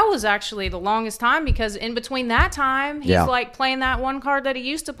 So that was actually the longest time because in between that time, he's like playing that one card that he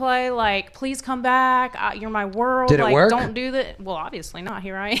used to play, like, please come back. You're my world. Did it like, work? Don't do that. Well, obviously not.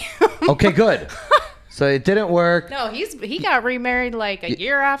 Here I am. Okay, good. So it didn't work. No, he got remarried like a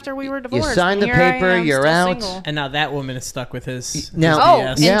year after we were divorced. You signed the Here I paper, am, you're still out. single. And now that woman is stuck with his And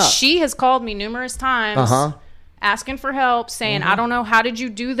BS. she has called me numerous times. Asking for help, saying, I don't know, how did you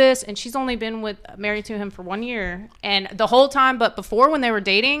do this? And she's only been married to him for 1 year. And the whole time, but before when they were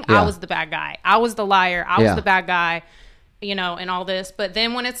dating, I was the bad guy. I was the liar. I was the bad guy, and all this. But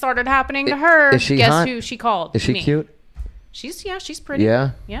then when it started happening to her, Is she guess hot? who she called? Is she Me. cute? She's pretty.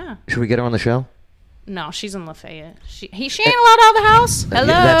 Yeah? Yeah. Should we get her on the show? No, she's in Lafayette. She ain't allowed out of the house. Hello.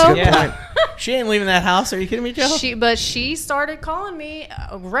 That's a good point. She ain't leaving that house. Are you kidding me, Joe? But she started calling me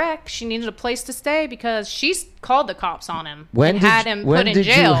a wreck. She needed a place to stay because she called the cops on him and had him put in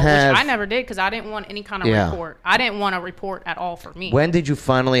jail, which I never did because I didn't want any kind of report. I didn't want a report at all for me. When did you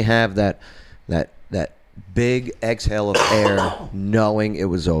finally have that big exhale of air knowing it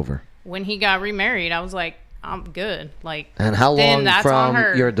was over? When he got remarried, I was like, I'm good. Like, And how long that's on from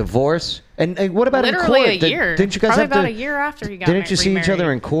her. your divorce? And what about Literally in court? a year. Didn't you guys Probably have about to, a year after he got Didn't you see each other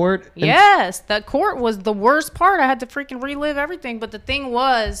remarried. in court? And- Yes, the court was the worst part. I had to freaking relive everything. But the thing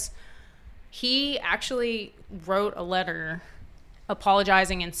was, he actually wrote a letter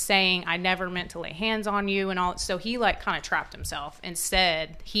apologizing and saying, I never meant to lay hands on you and all. So he like kind of trapped himself and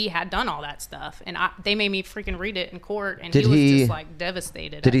said he had done all that stuff. And they made me freaking read it in court. And he was just like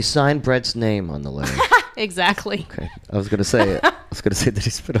devastated. Did he sign Brett's name on the letter? Exactly. Okay. I was going to say it. I was going to say that he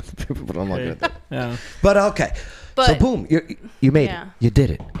spit on the paper, but I'm not going to do it. Yeah. But okay. So But- boom, you made it. You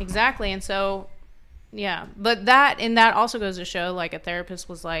did it. Exactly. And so, yeah. But that also goes to show, like, a therapist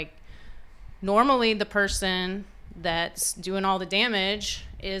was like, normally the person that's doing all the damage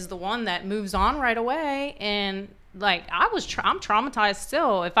is the one that moves on right away. And, like, I'm traumatized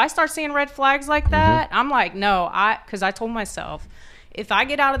still. If I start seeing red flags like that, I'm like, no, because I told myself, if I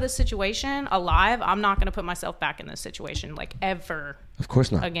get out of this situation alive, I'm not going to put myself back in this situation, like, ever. Of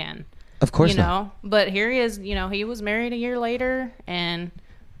course not. Again. Of course not. know, but here he is, he was married a year later, and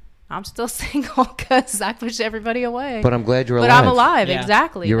I'm still single because I pushed everybody away. But I'm glad you're alive. alive. But I'm alive, Yeah.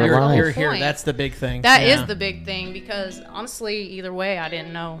 exactly. You're That's the alive. whole You're here. point. That's the big thing. That is Yeah. the big thing because honestly, either way, I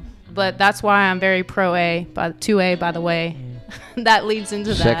didn't know. But that's why I'm very pro A, 2A, by the way. That leads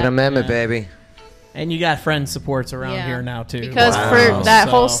into that. Second Amendment, baby. And you got friend supports around here now too. Because for that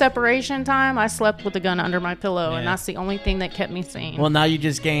whole separation time, I slept with a gun under my pillow, and that's the only thing that kept me sane. Well, now you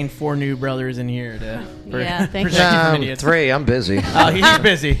just gained 4 new brothers in here to thank you. 3. I'm busy. Oh, he's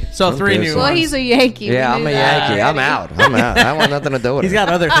busy. So 3 new. Well, ones. he's a Yankee. Yeah, I'm a Yankee. I'm out. I want nothing to do with it. He's got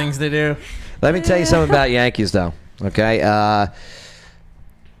other things to do. Let me tell you something about Yankees, though. Okay,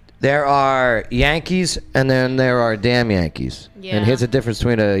 there are Yankees, and then there are damn Yankees. Yeah. And here's the difference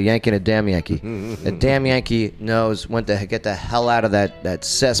between a Yankee and a damn Yankee. A damn Yankee knows when to get the hell out of that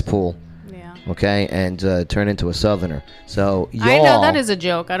cesspool. Yeah. Okay, and turn into a Southerner. So y'all, I know that is a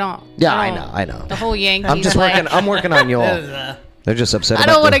joke. I don't. I know. The whole Yankee. I'm just working. I'm working on y'all. They're just upset. I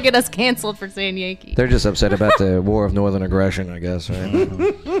about don't want to get us canceled for saying Yankee. They're just upset about the war of northern aggression, I guess. Right?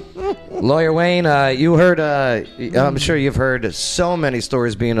 Lawyer Wayne, you heard. I'm sure you've heard so many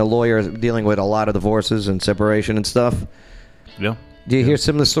stories being a lawyer dealing with a lot of divorces and separation and stuff. Yeah. Do you hear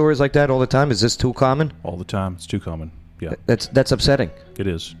similar stories like that all the time? Is this too common? All the time. It's too common. Yeah. That's upsetting. It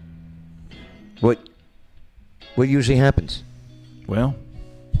is. What usually happens? Well,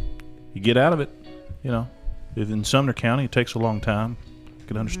 you get out of it. You know, if in Sumner County it takes a long time. I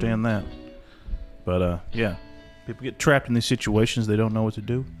can understand that. But yeah, people get trapped in these situations. They don't know what to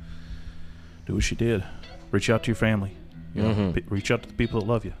do. Do what she did. Reach out to your family. You know, reach out to the people that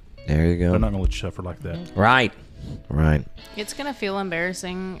love you. There you go. They're not going to let you suffer like that. Right. It's gonna feel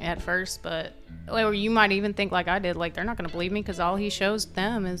embarrassing at first, but or you might even think like I did, like they're not gonna believe me because all he shows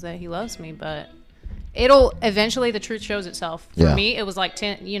them is that he loves me. But it'll eventually, the truth shows itself. For me, it was like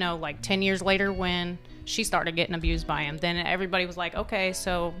 10 years later when she started getting abused by him. Then everybody was like, okay,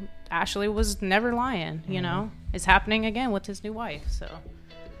 so Ashley was never lying. You know, it's happening again with his new wife. So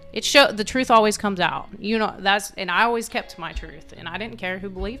the truth always comes out. You know, and I always kept my truth, and I didn't care who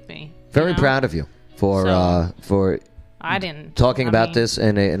believed me. Very proud of you for I didn't talking about this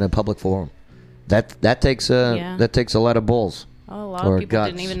in a public forum. That takes a lot of balls. Oh, a lot of people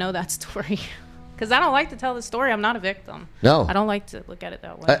didn't even know that story. Because I don't like to tell the story. I'm not a victim. No. I don't like to look at it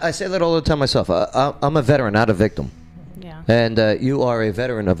that way. I say that all the time myself. I'm a veteran, not a victim. Yeah. And you are a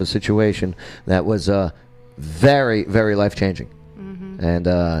veteran of a situation that was very, very life-changing. Mm-hmm. And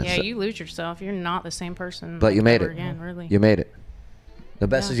you lose yourself. You're not the same person. But you made it. Again, really. You made it. The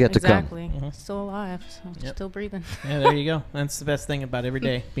best is yet to come. Exactly. Still alive. So still breathing. Yeah, there you go. That's the best thing about every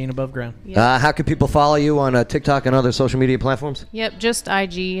day, being above ground. How can people follow you on TikTok and other social media platforms? Yep, just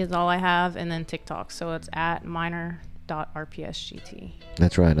IG is all I have, and then TikTok. So it's at minor.rpsgt.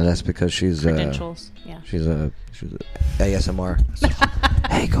 That's right, and that's because she's credentials. She's a ASMR.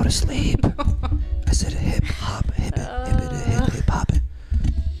 Hey, go to sleep. I said hip hop, hip hop.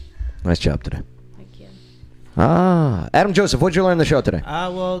 Nice job today. Adam Joseph, what'd you learn on the show today?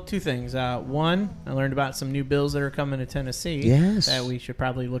 Well, 2 things. One, I learned about some new bills that are coming to Tennessee. Yes. That we should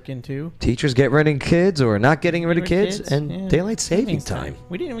probably look into. Teachers get rid of kids or not getting rid of kids, and daylight saving time.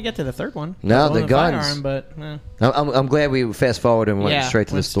 We didn't even get to the third one. No, the guns. Firearm, but I'm glad we fast forwarded and went straight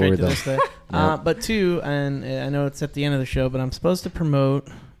to the story, though. But 2, and I know it's at the end of the show, but I'm supposed to promote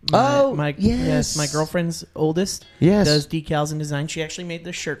my girlfriend's oldest. Yes. Does decals and design. She actually made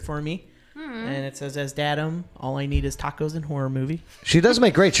this shirt for me. And it says, as Datum, all I need is tacos and horror movie. She does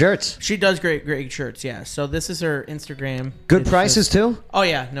make great shirts. She does great shirts, yeah. So this is her Instagram. Good prices, too? Oh,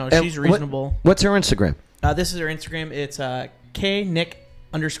 yeah. No, she's reasonable. What's her Instagram? This is her Instagram. It's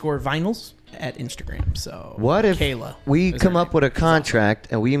Knick_vinyls at Instagram. So what if Kayla we come up with a contract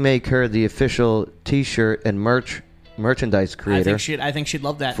and we make her the official T-shirt and merchandise creator? I think she'd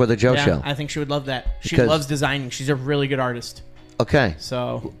love that. For the Joe Show. I think she would love that. She loves designing. She's a really good artist. Okay.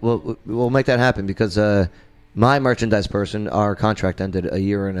 So we'll make that happen because my merchandise person, our contract ended a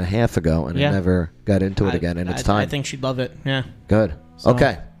year and a half ago, and I never got into it again, and it's time. I think she'd love it. Yeah. Good. So,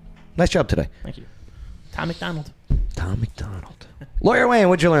 okay. Nice job today. Thank you. Tom McDonald. Lawyer Wayne,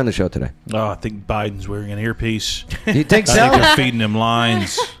 what'd you learn on the show today? Oh, I think Biden's wearing an earpiece. You think so? I think they're feeding them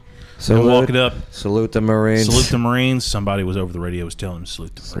lines. So walk it up. Salute the Marines. Salute the Marines. Somebody was over the radio was telling him to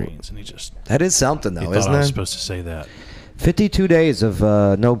salute the Marines, and he just... That is something, though, isn't it? I was supposed to say that. 52 days of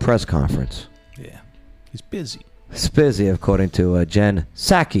no press conference. Yeah. He's busy. He's busy, according to Jen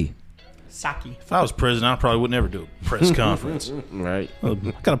Psaki. If I was president, I probably would never do a press conference. Right. I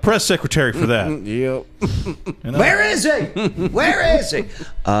got a press secretary for that. Yep. You know? Where is he? Where is he?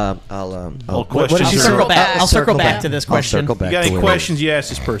 I'll circle back to this question. You got any questions, you ask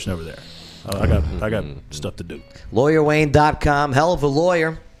this person over there. I got stuff to do. LawyerWayne.com. Hell of a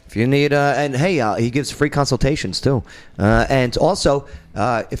lawyer. If you need, and hey, he gives free consultations too. And also,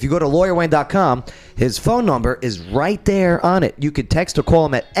 if you go to LawyerWayne.com, his phone number is right there on it. You could text or call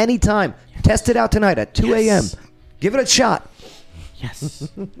him at any time. Test it out tonight at 2 a.m. Give it a shot. Yes.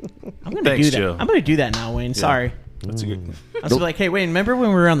 I'm gonna Thanks, do that. Joe. I'm gonna do that now, Wayne. Sorry. That's a good. I was like, hey, Wayne, remember when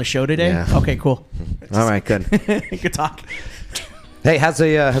we were on the show today? Yeah. Okay, cool. All right, good. Good talk. Hey, how's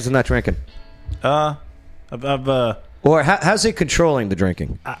the not drinking? Or how's he controlling the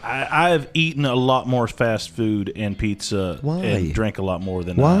drinking? I've eaten a lot more fast food and pizza and drank a lot more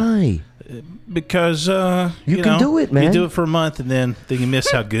than Why? Because you can do it, man. You do it for a month and then you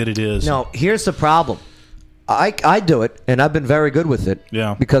miss how good it is. No, here's the problem. I do it, and I've been very good with it.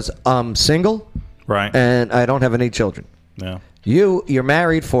 Yeah. Because I'm single, right, and I don't have any children. Yeah. You're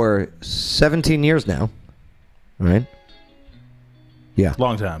married for 17 years now, right? Yeah.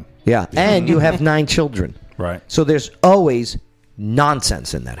 Long time. Yeah, and you have 9 children. Right. So there's always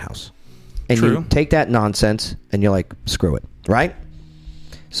nonsense in that house. And True. you take that nonsense and you're like, screw it, right?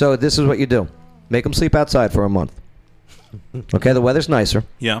 So this is what you do. Make them sleep outside for a month. Okay, the weather's nicer.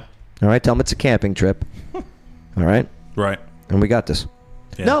 Yeah. All right, tell them it's a camping trip. All right? Right. And we got this.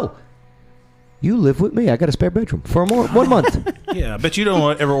 Yeah. No. You live with me. I got a spare bedroom for 1 month. Yeah, but you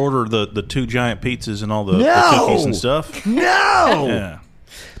don't ever order the 2 giant pizzas and all the No! cookies and stuff. No! Yeah.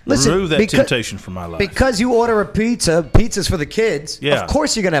 Listen, remove that temptation from my life. Because you order a pizza's for the kids. Yeah. Of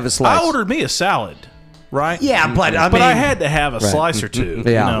course you're going to have a slice. I ordered me a salad, right? Yeah, but I I mean- had to have a Right. slice or two.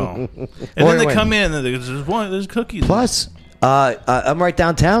 Yeah. You know? And then they come in and there's cookies. Plus, I'm right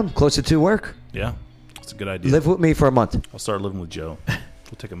downtown, closer to work. Yeah, that's a good idea. Live with me for a month. I'll start living with Joe.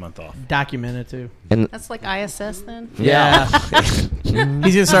 We'll take a month off. Document it too. And That's like ISS then. Yeah. He's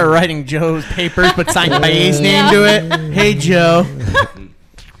gonna start writing Joe's papers, but sign Bae's name to it. Hey, Joe.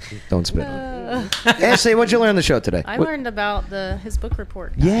 Don't spit on it. Ashley, what'd you learn on the show today? I What- learned about his book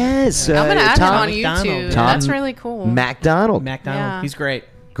report. Yes. I'm gonna add Tom him on YouTube. Tom That's really cool. MacDonald. Yeah. He's great.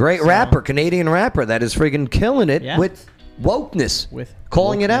 Great rapper, Canadian rapper that is friggin' killing it Yeah. with wokeness. With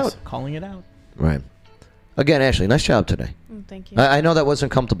calling it wokeness. out. Calling it out. Right. Again, Ashley, nice job today. Thank you. I know that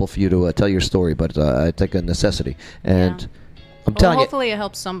wasn't comfortable for you to tell your story, but I think a necessity. And I'm Well, telling you, hopefully it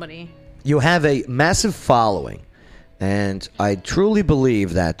helps somebody. you have a massive following, and I truly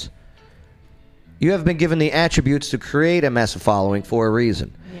believe that you have been given the attributes to create a massive following for a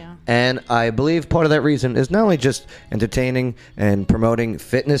reason. Yeah. And I believe part of that reason is not only just entertaining and promoting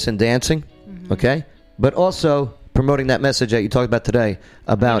fitness and dancing, okay, but also promoting that message that you talked about today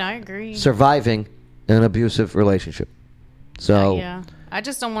about I agree. surviving an abusive relationship. So Yeah. I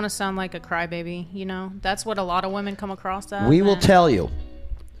just don't want to sound like a crybaby, you know? That's what a lot of women come across as. we will and- tell you.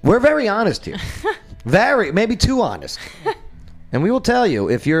 We're very honest here. Maybe too honest. And we will tell you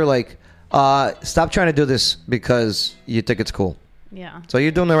if you're like, stop trying to do this because you think it's cool. Yeah. So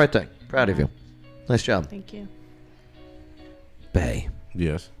you're doing the right thing. Proud of you. Nice job. Thank you. Bay.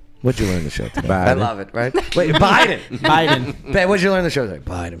 Yes. What'd you learn on the show today? Biden. I love it, right? Wait, Biden. Biden. Bay, what'd you learn on the show today?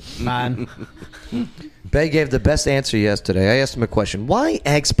 Biden. Biden. Bay gave the best answer yesterday. I asked him a question. Why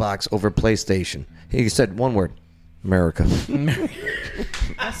Xbox over PlayStation? He said one word. America.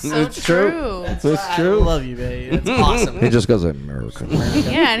 That's so true. That's true. I love you, babe. It's awesome. He just goes, America.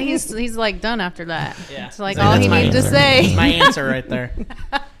 Yeah, and he's like done after that. Yeah. It's like So all that's he my needed to answer. say. That's my answer right there.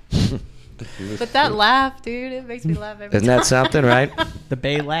 But that laugh, dude, it makes me laugh every Isn't time. that something, right? The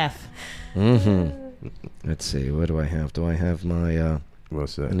Bay laugh. Mm-hmm. Let's see. What do I have? Do I have my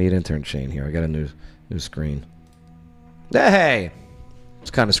What's that? I need intern Shane here. I got a new screen. Hey! It's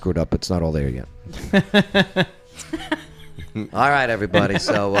kind of screwed up. It's not all there yet. All right, everybody.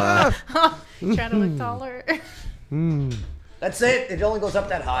 So Try to look taller. that's it. It only goes up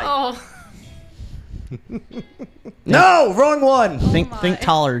that high. Oh. No, wrong one. Think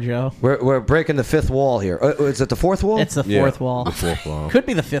taller, Joe. We're breaking the fifth wall here. Is it the fourth wall? It's the fourth wall. The fourth wall. Could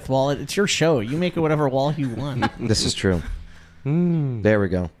be the fifth wall. It's your show. You make it whatever wall you want. This is true. There we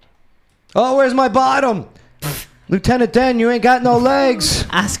go. Oh, where's my bottom? Lieutenant Dan, you ain't got no legs.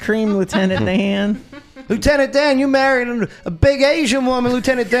 Ice cream, Lieutenant Dan. Lieutenant Dan, you married a big Asian woman,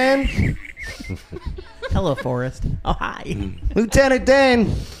 Lieutenant Dan. Hello, Forrest. Oh, hi. Lieutenant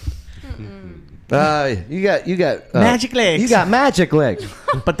Dan. You got Magic legs. You got magic legs.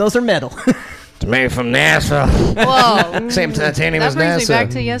 But those are metal. It's made from NASA. Whoa. Same titanium as That brings NASA. me back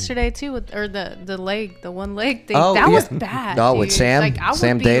to yesterday too, with the one leg thing. Oh, that yeah. was bad. Oh, with dude. Sam? Like, I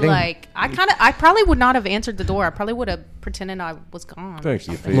Sam would be dating? like, I probably would not have answered the door. I probably would have pretended I was gone. Thank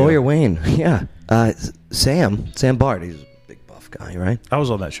you. Lawyer Wayne. Yeah. Sam Bart. He's a big buff guy, right? I was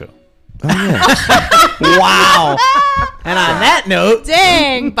on that show. Oh yeah. Wow. And on that note,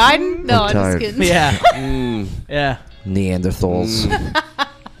 Dang, Biden. No, I'm I'm tired. just kidding. yeah, yeah. Neanderthals.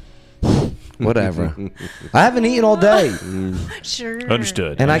 whatever. I haven't eaten all day. Sure.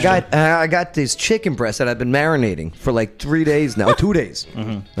 Understood. And I got these chicken breasts that I've been marinating for like 3 days now, 2 days.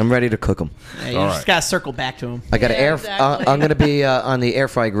 I'm ready to cook them. Yeah, you just got to circle back to him. I got to exactly. I'm going to be on the air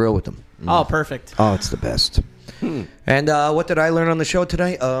fry grill with them. Oh, perfect. Oh, it's the best. And what did I learn on the show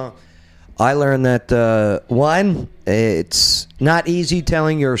today? I learned that, one, it's not easy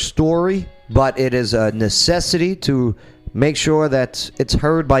telling your story, but it is a necessity to make sure that it's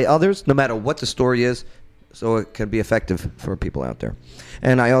heard by others, no matter what the story is, so it can be effective for people out there.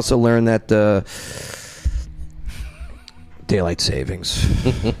 And I also learned that daylight savings.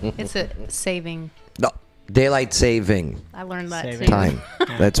 It's a saving. No, daylight saving. I learned that Saving. too. Time.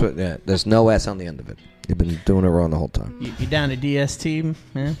 That's what. Yeah, there's no S on the end of it. You've been doing it wrong the whole time. You down to DST?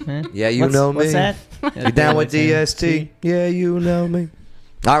 Yeah, you know me. What's that? You down with DST? Yeah, you know me.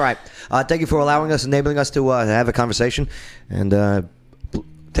 All right. Thank you for allowing us, enabling us to have a conversation, and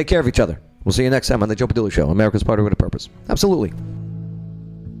take care of each other. We'll see you next time on the Joe Padula Show, America's Party with a Purpose. Absolutely.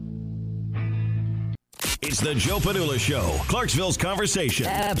 It's the Joe Padula Show, Clarksville's conversation.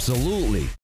 Absolutely.